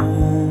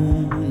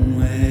own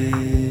way.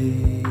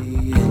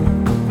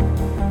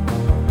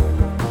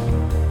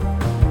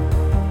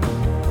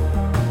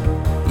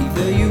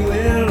 Either you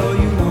will or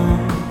you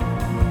won't.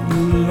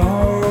 You'll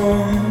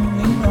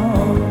only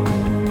know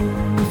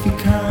if you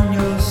count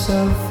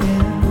yourself in.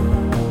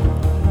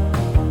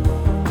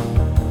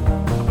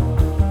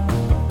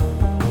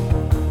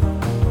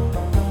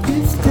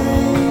 If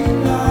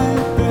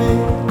daylight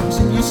breaks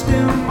and you're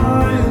still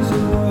miles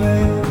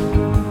away,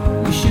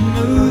 you should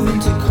move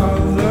into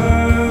cover.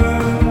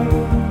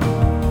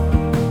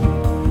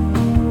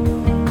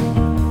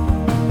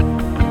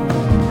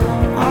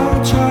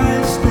 I'll try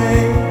to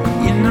stay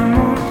in a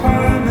more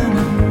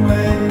permanent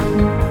way.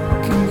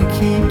 Can we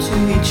keep to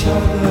each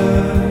other?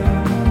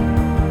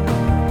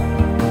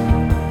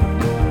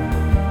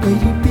 Where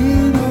you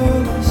been all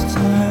this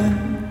time?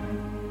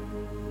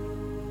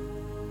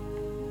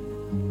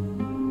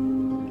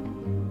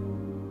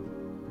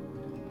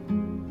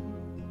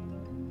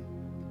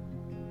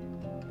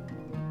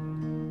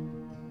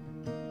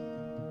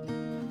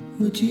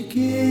 Would you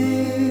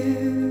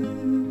give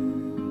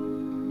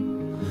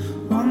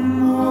one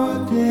more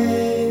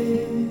day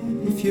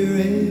if you're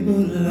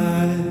able?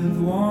 I've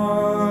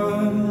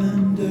wondered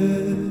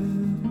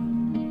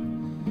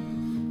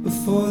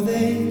before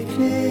they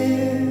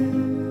clear.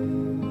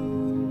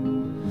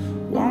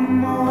 One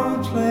more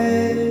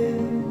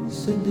place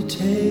at the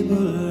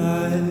table.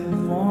 I've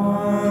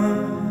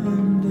wondered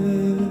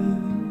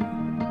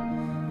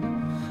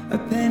a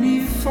penny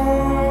for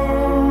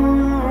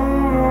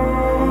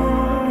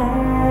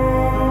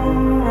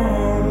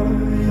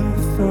your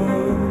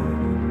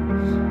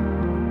thoughts.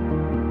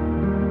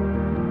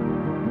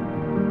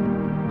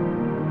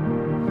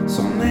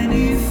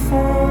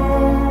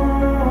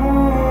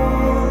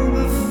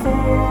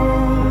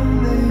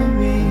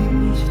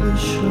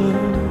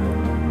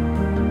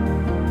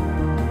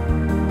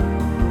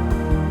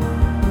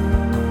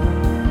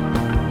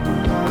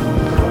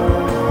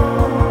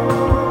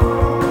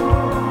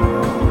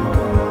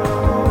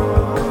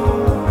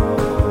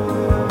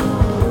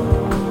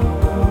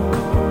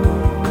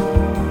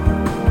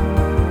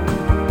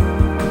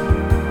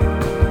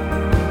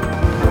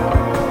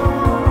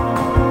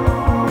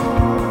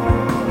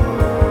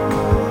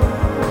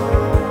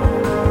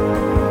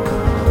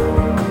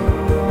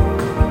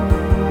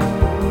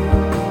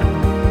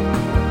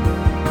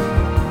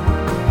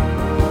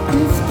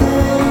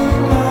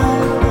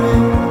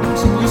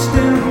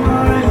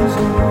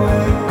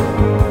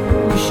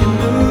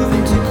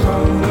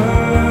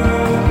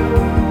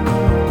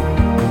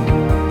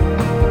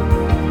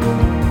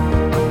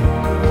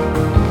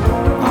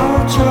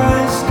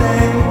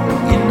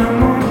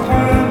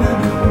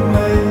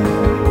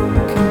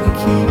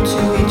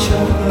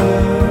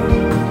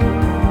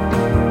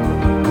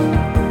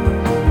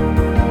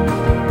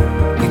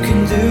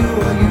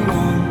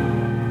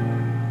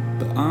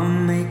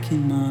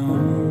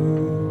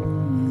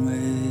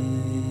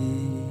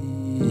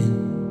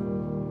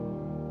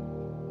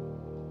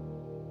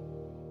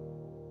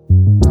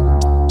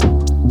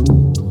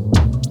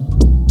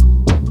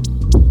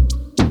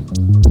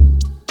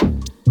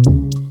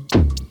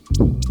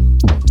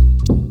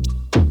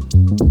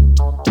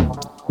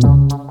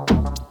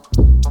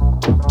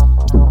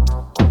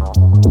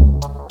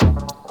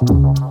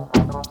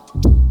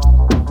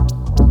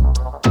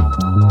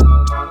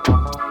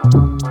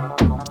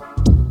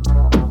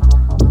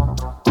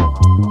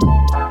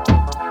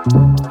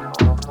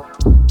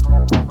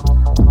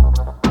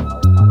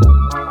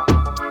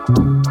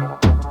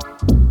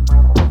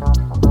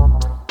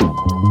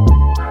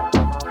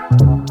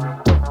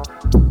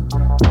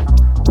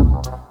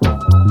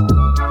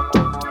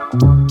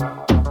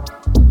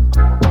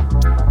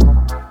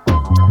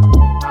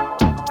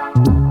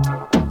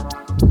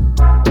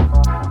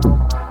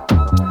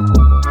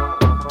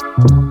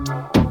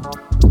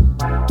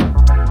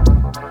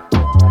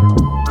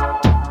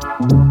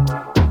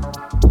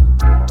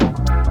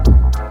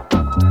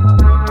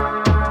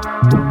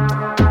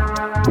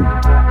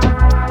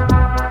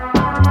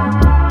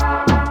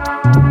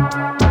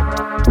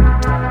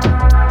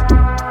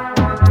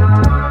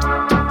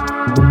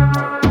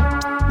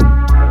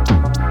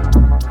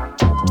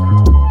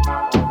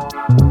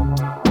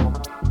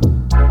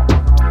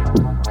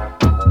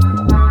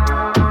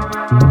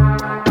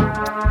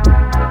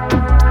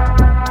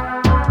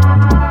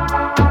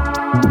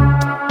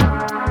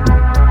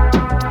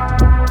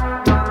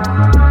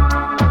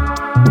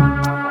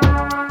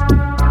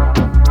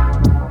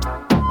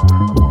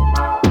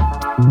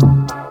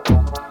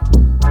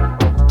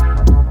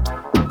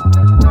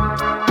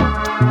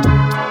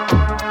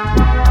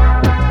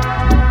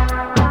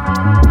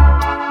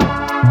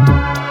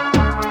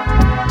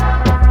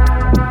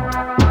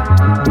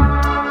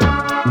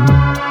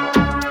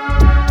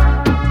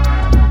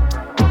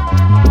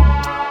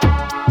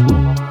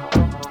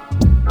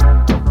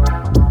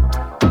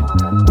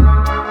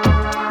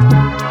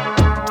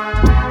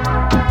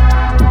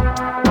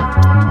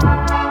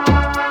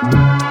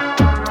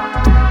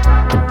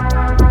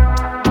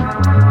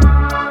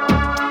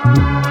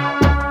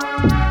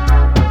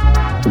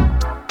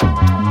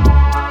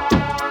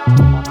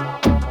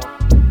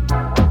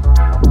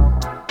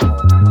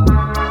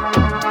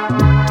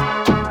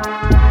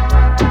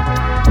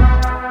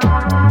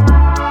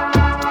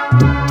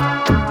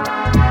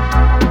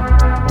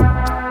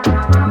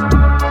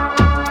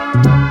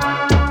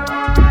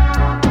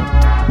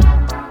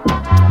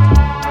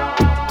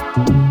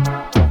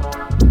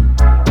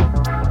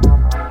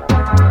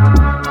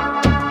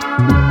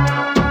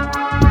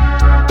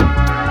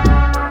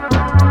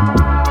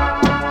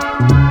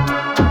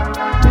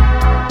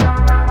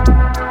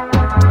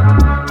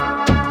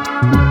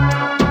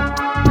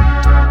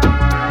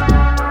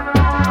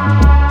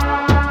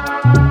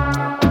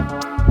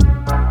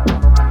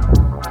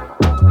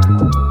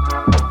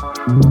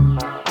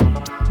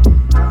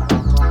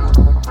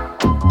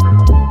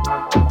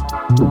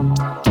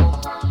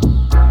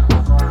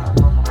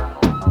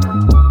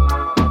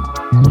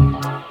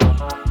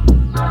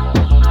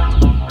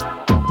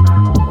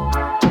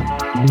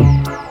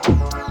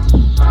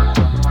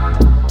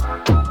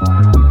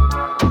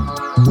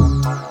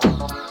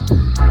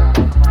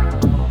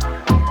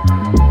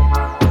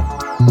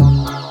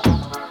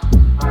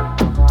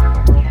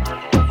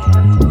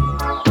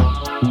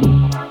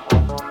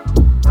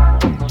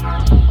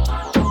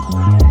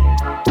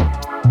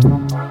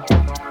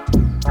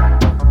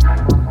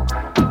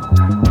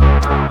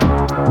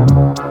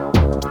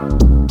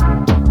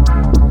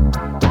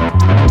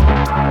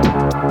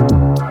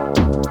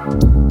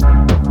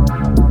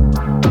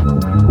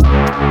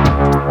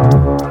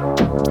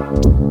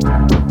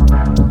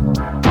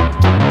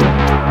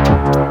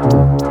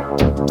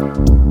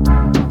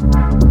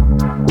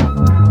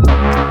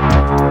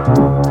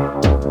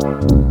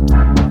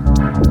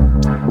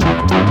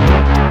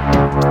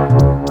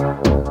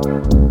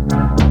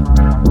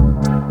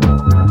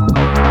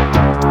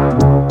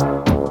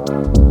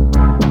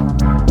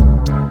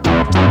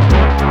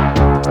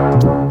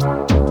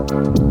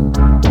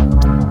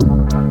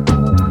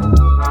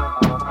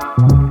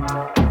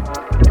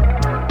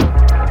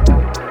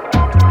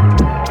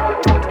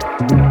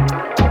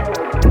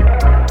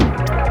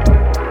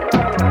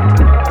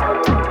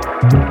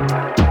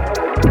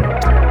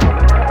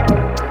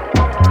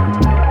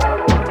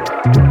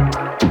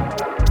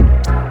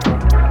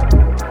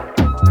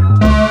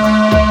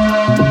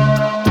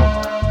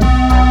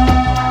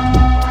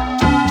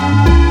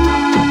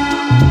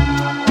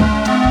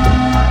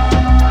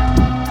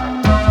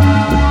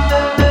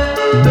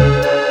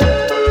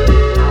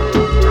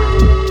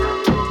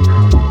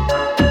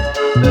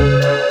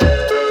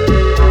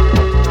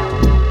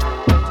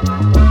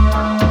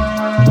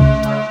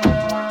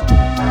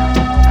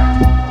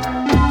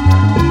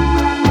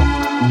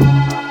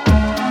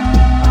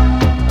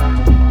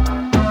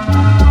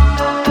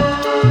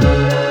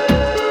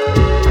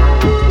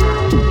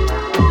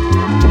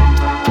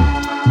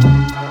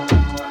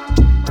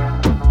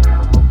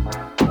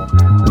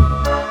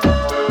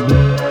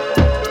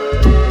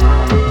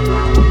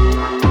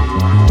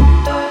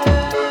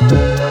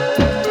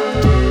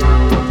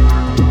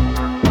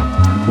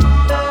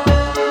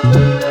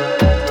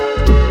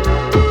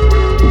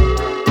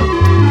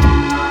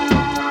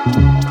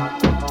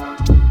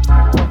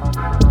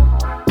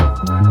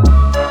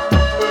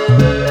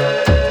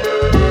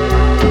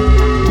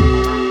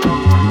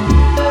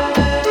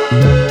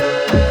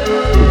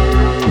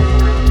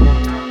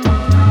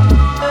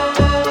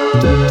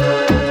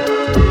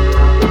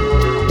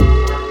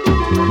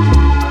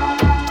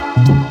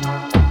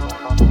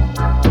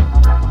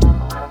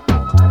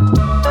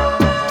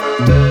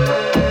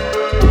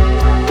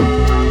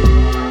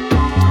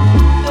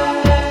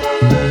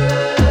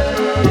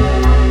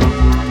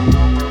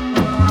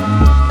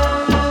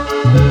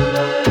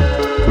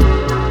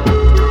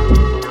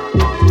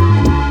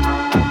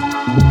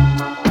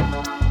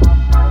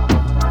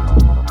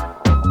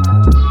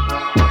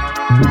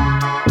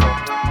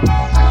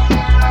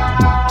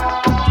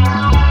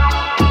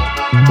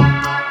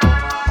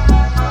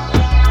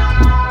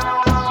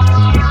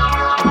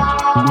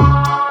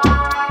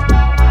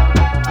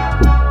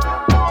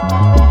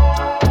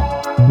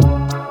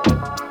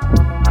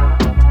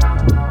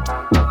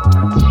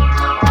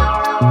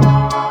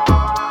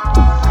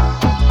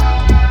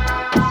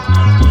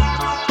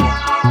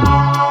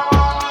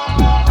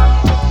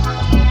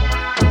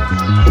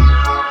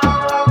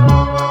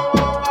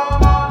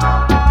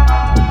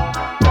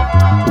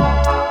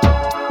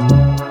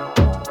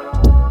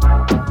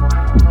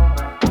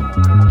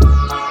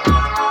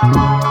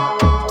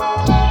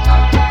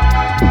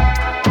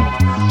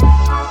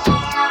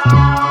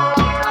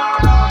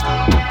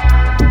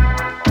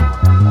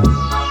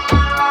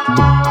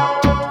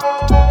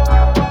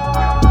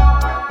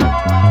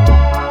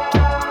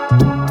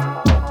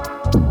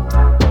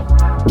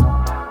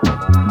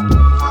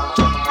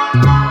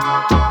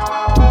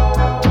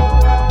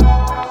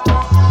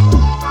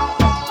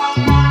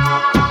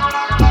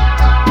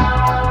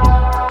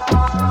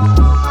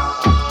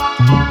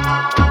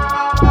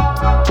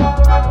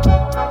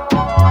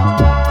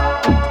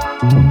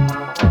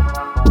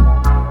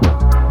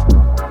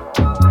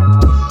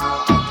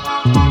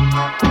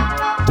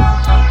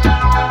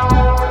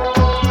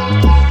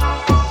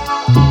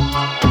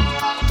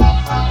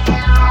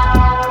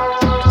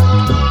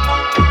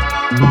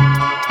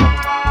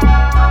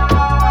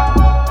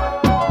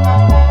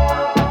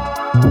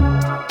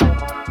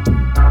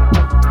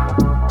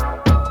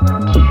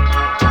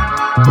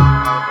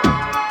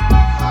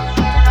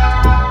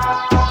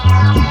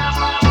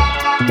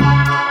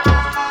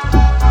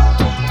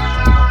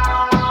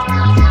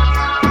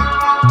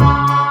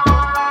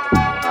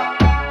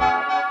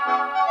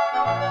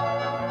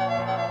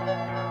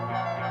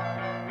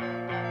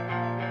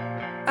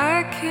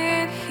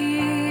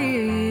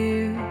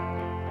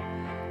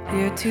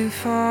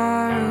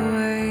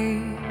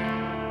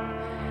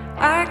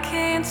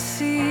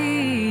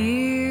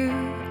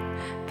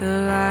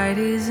 light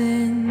is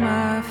in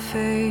my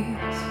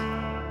face.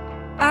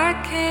 I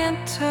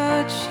can't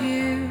touch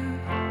you.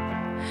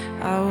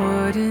 I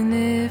wouldn't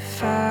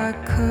if I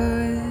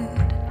could.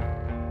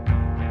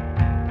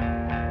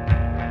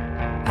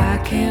 I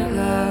can't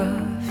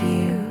love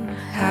you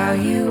how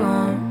you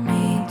want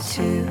me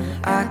to.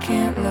 I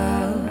can't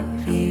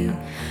love you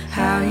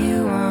how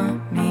you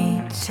want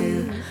me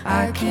to.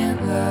 I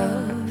can't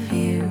love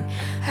you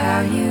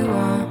how you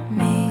want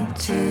me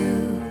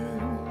to.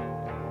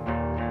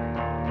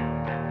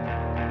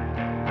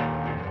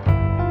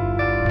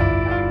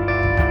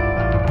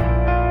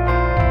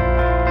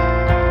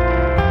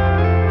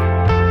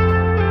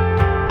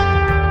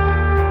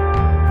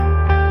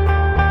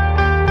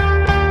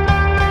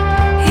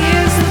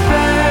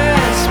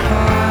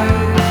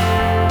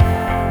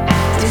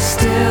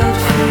 Distilled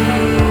for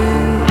you,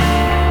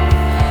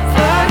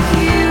 but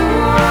you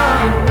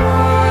want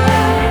what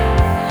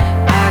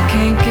I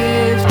can't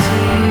give to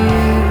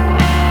you.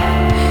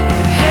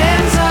 Your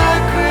hands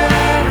are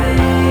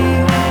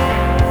grabbing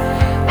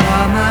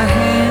while my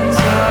hands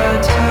are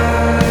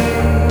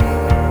tied.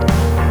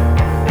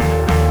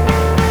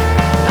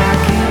 I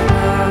can't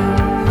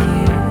love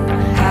you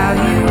how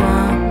you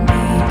want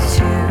me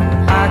to.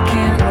 I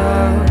can't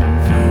love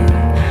you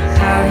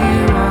how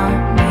you want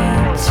me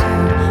to.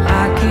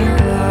 I can't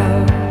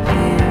love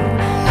you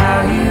how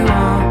you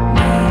want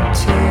me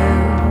to.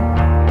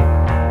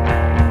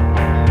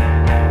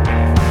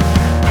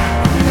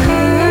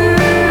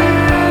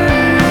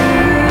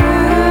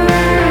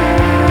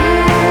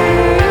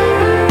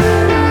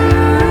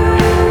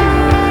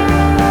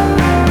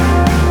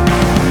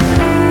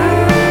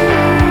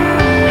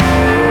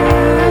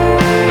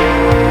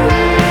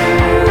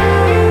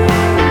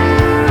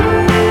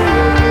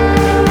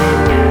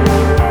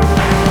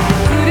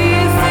 Who do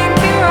you think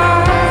you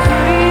are? Who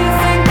do you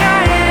think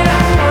I am?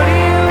 What do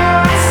you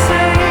want to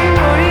say?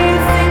 What do you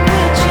think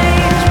will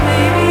change?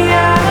 Maybe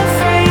I'm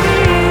afraid of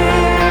you.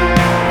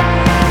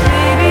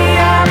 Maybe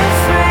I'm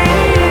afraid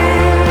of you.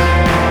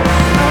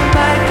 I'm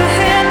like the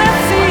hand that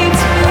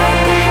feeds me.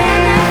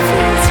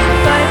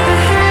 Like the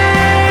hand.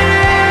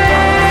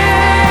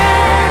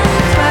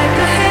 Like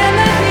the hand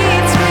that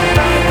needs me.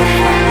 Like the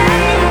hand.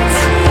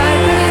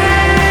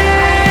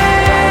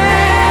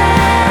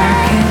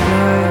 I can't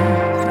love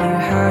you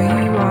how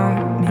you want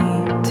me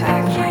to. I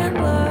can't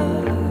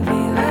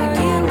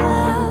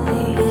love you.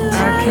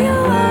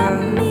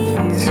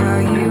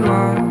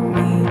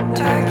 I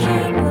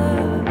can't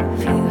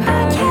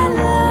love you. I can't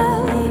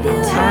love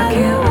you how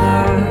you want me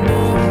to.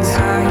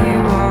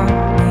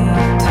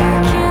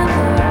 I can't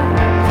love you.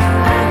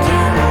 I can't love you. I can't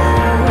love you how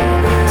you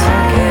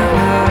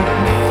want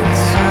me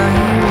to.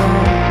 I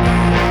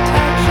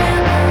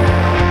can't love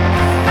you.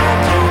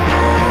 I can't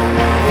love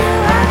you.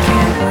 I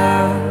can't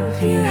love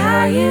you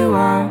how you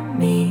want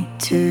me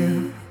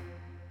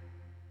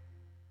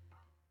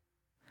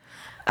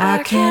to. I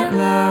can't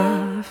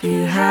love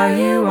you how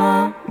you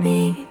want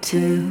me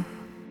to.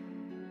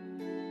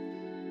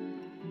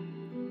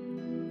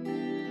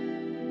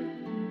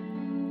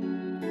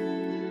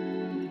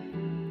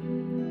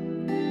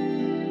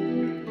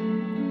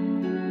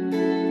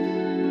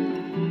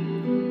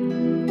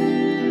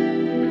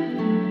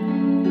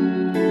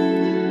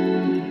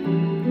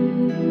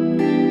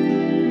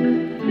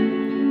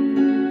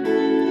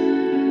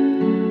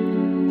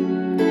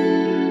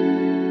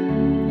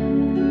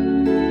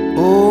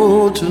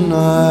 Oh,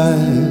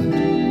 tonight,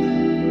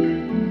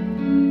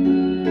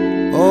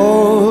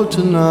 oh,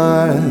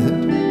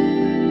 tonight,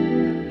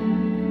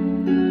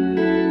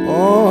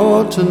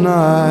 oh,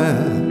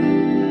 tonight,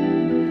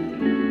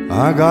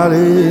 I got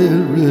it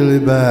really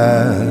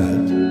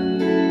bad.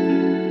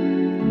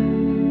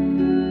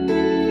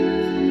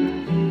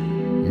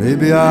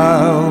 Maybe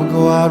I'll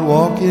go out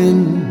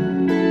walking,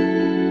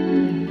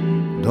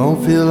 don't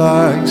feel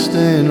like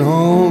staying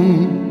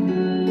home.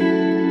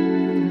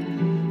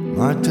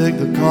 Might take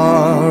the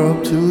car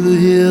up to the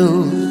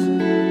hills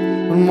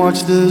and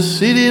watch the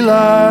city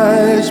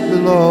lights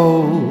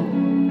below.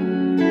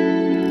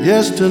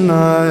 Yes,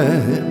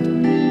 tonight,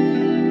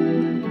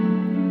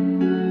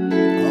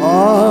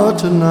 oh,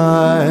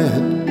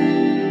 tonight,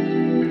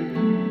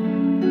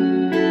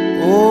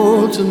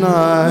 oh,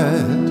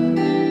 tonight,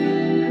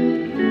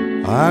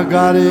 I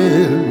got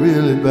it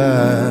really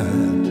bad.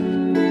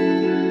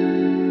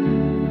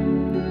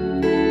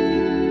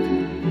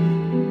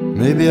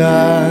 Maybe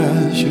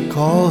I should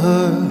call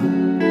her,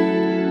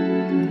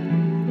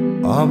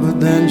 oh, but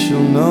then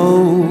she'll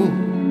know.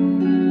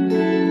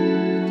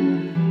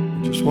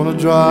 Just wanna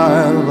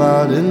drive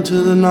out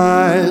into the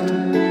night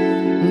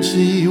and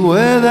see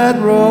where that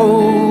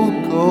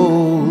road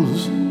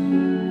goes.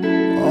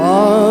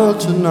 Oh,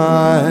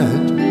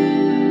 tonight,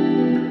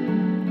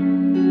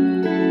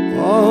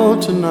 oh,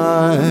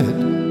 tonight,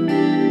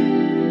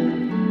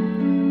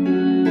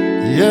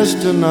 yes,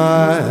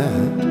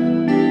 tonight,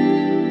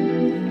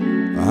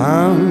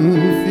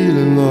 I'm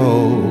feeling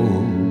low.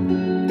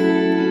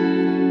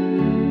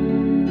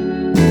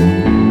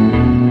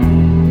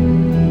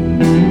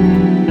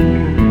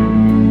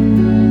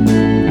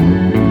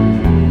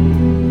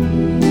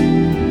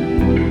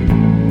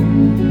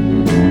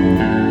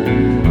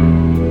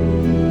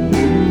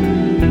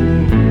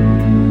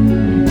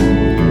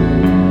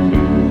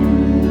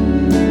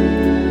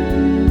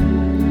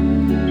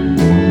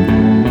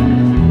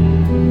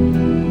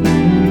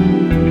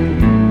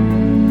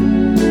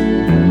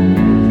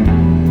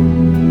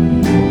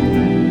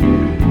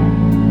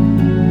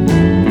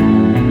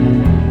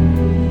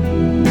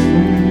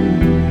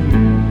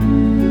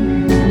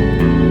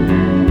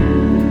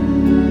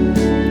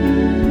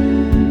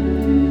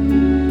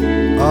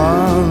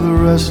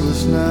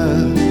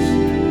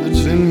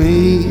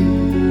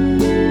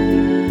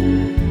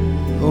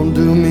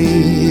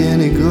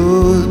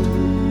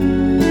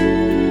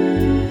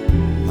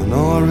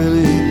 No, I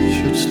really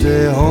should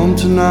stay home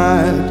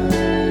tonight,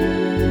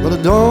 but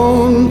I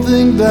don't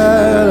think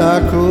that I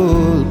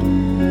could.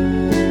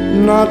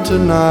 Not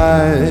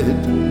tonight.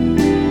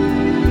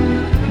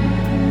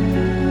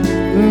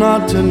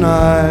 Not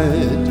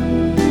tonight.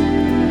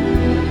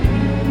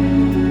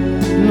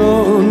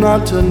 No,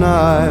 not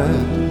tonight.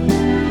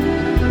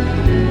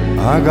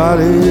 I got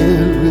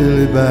it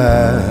really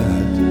bad.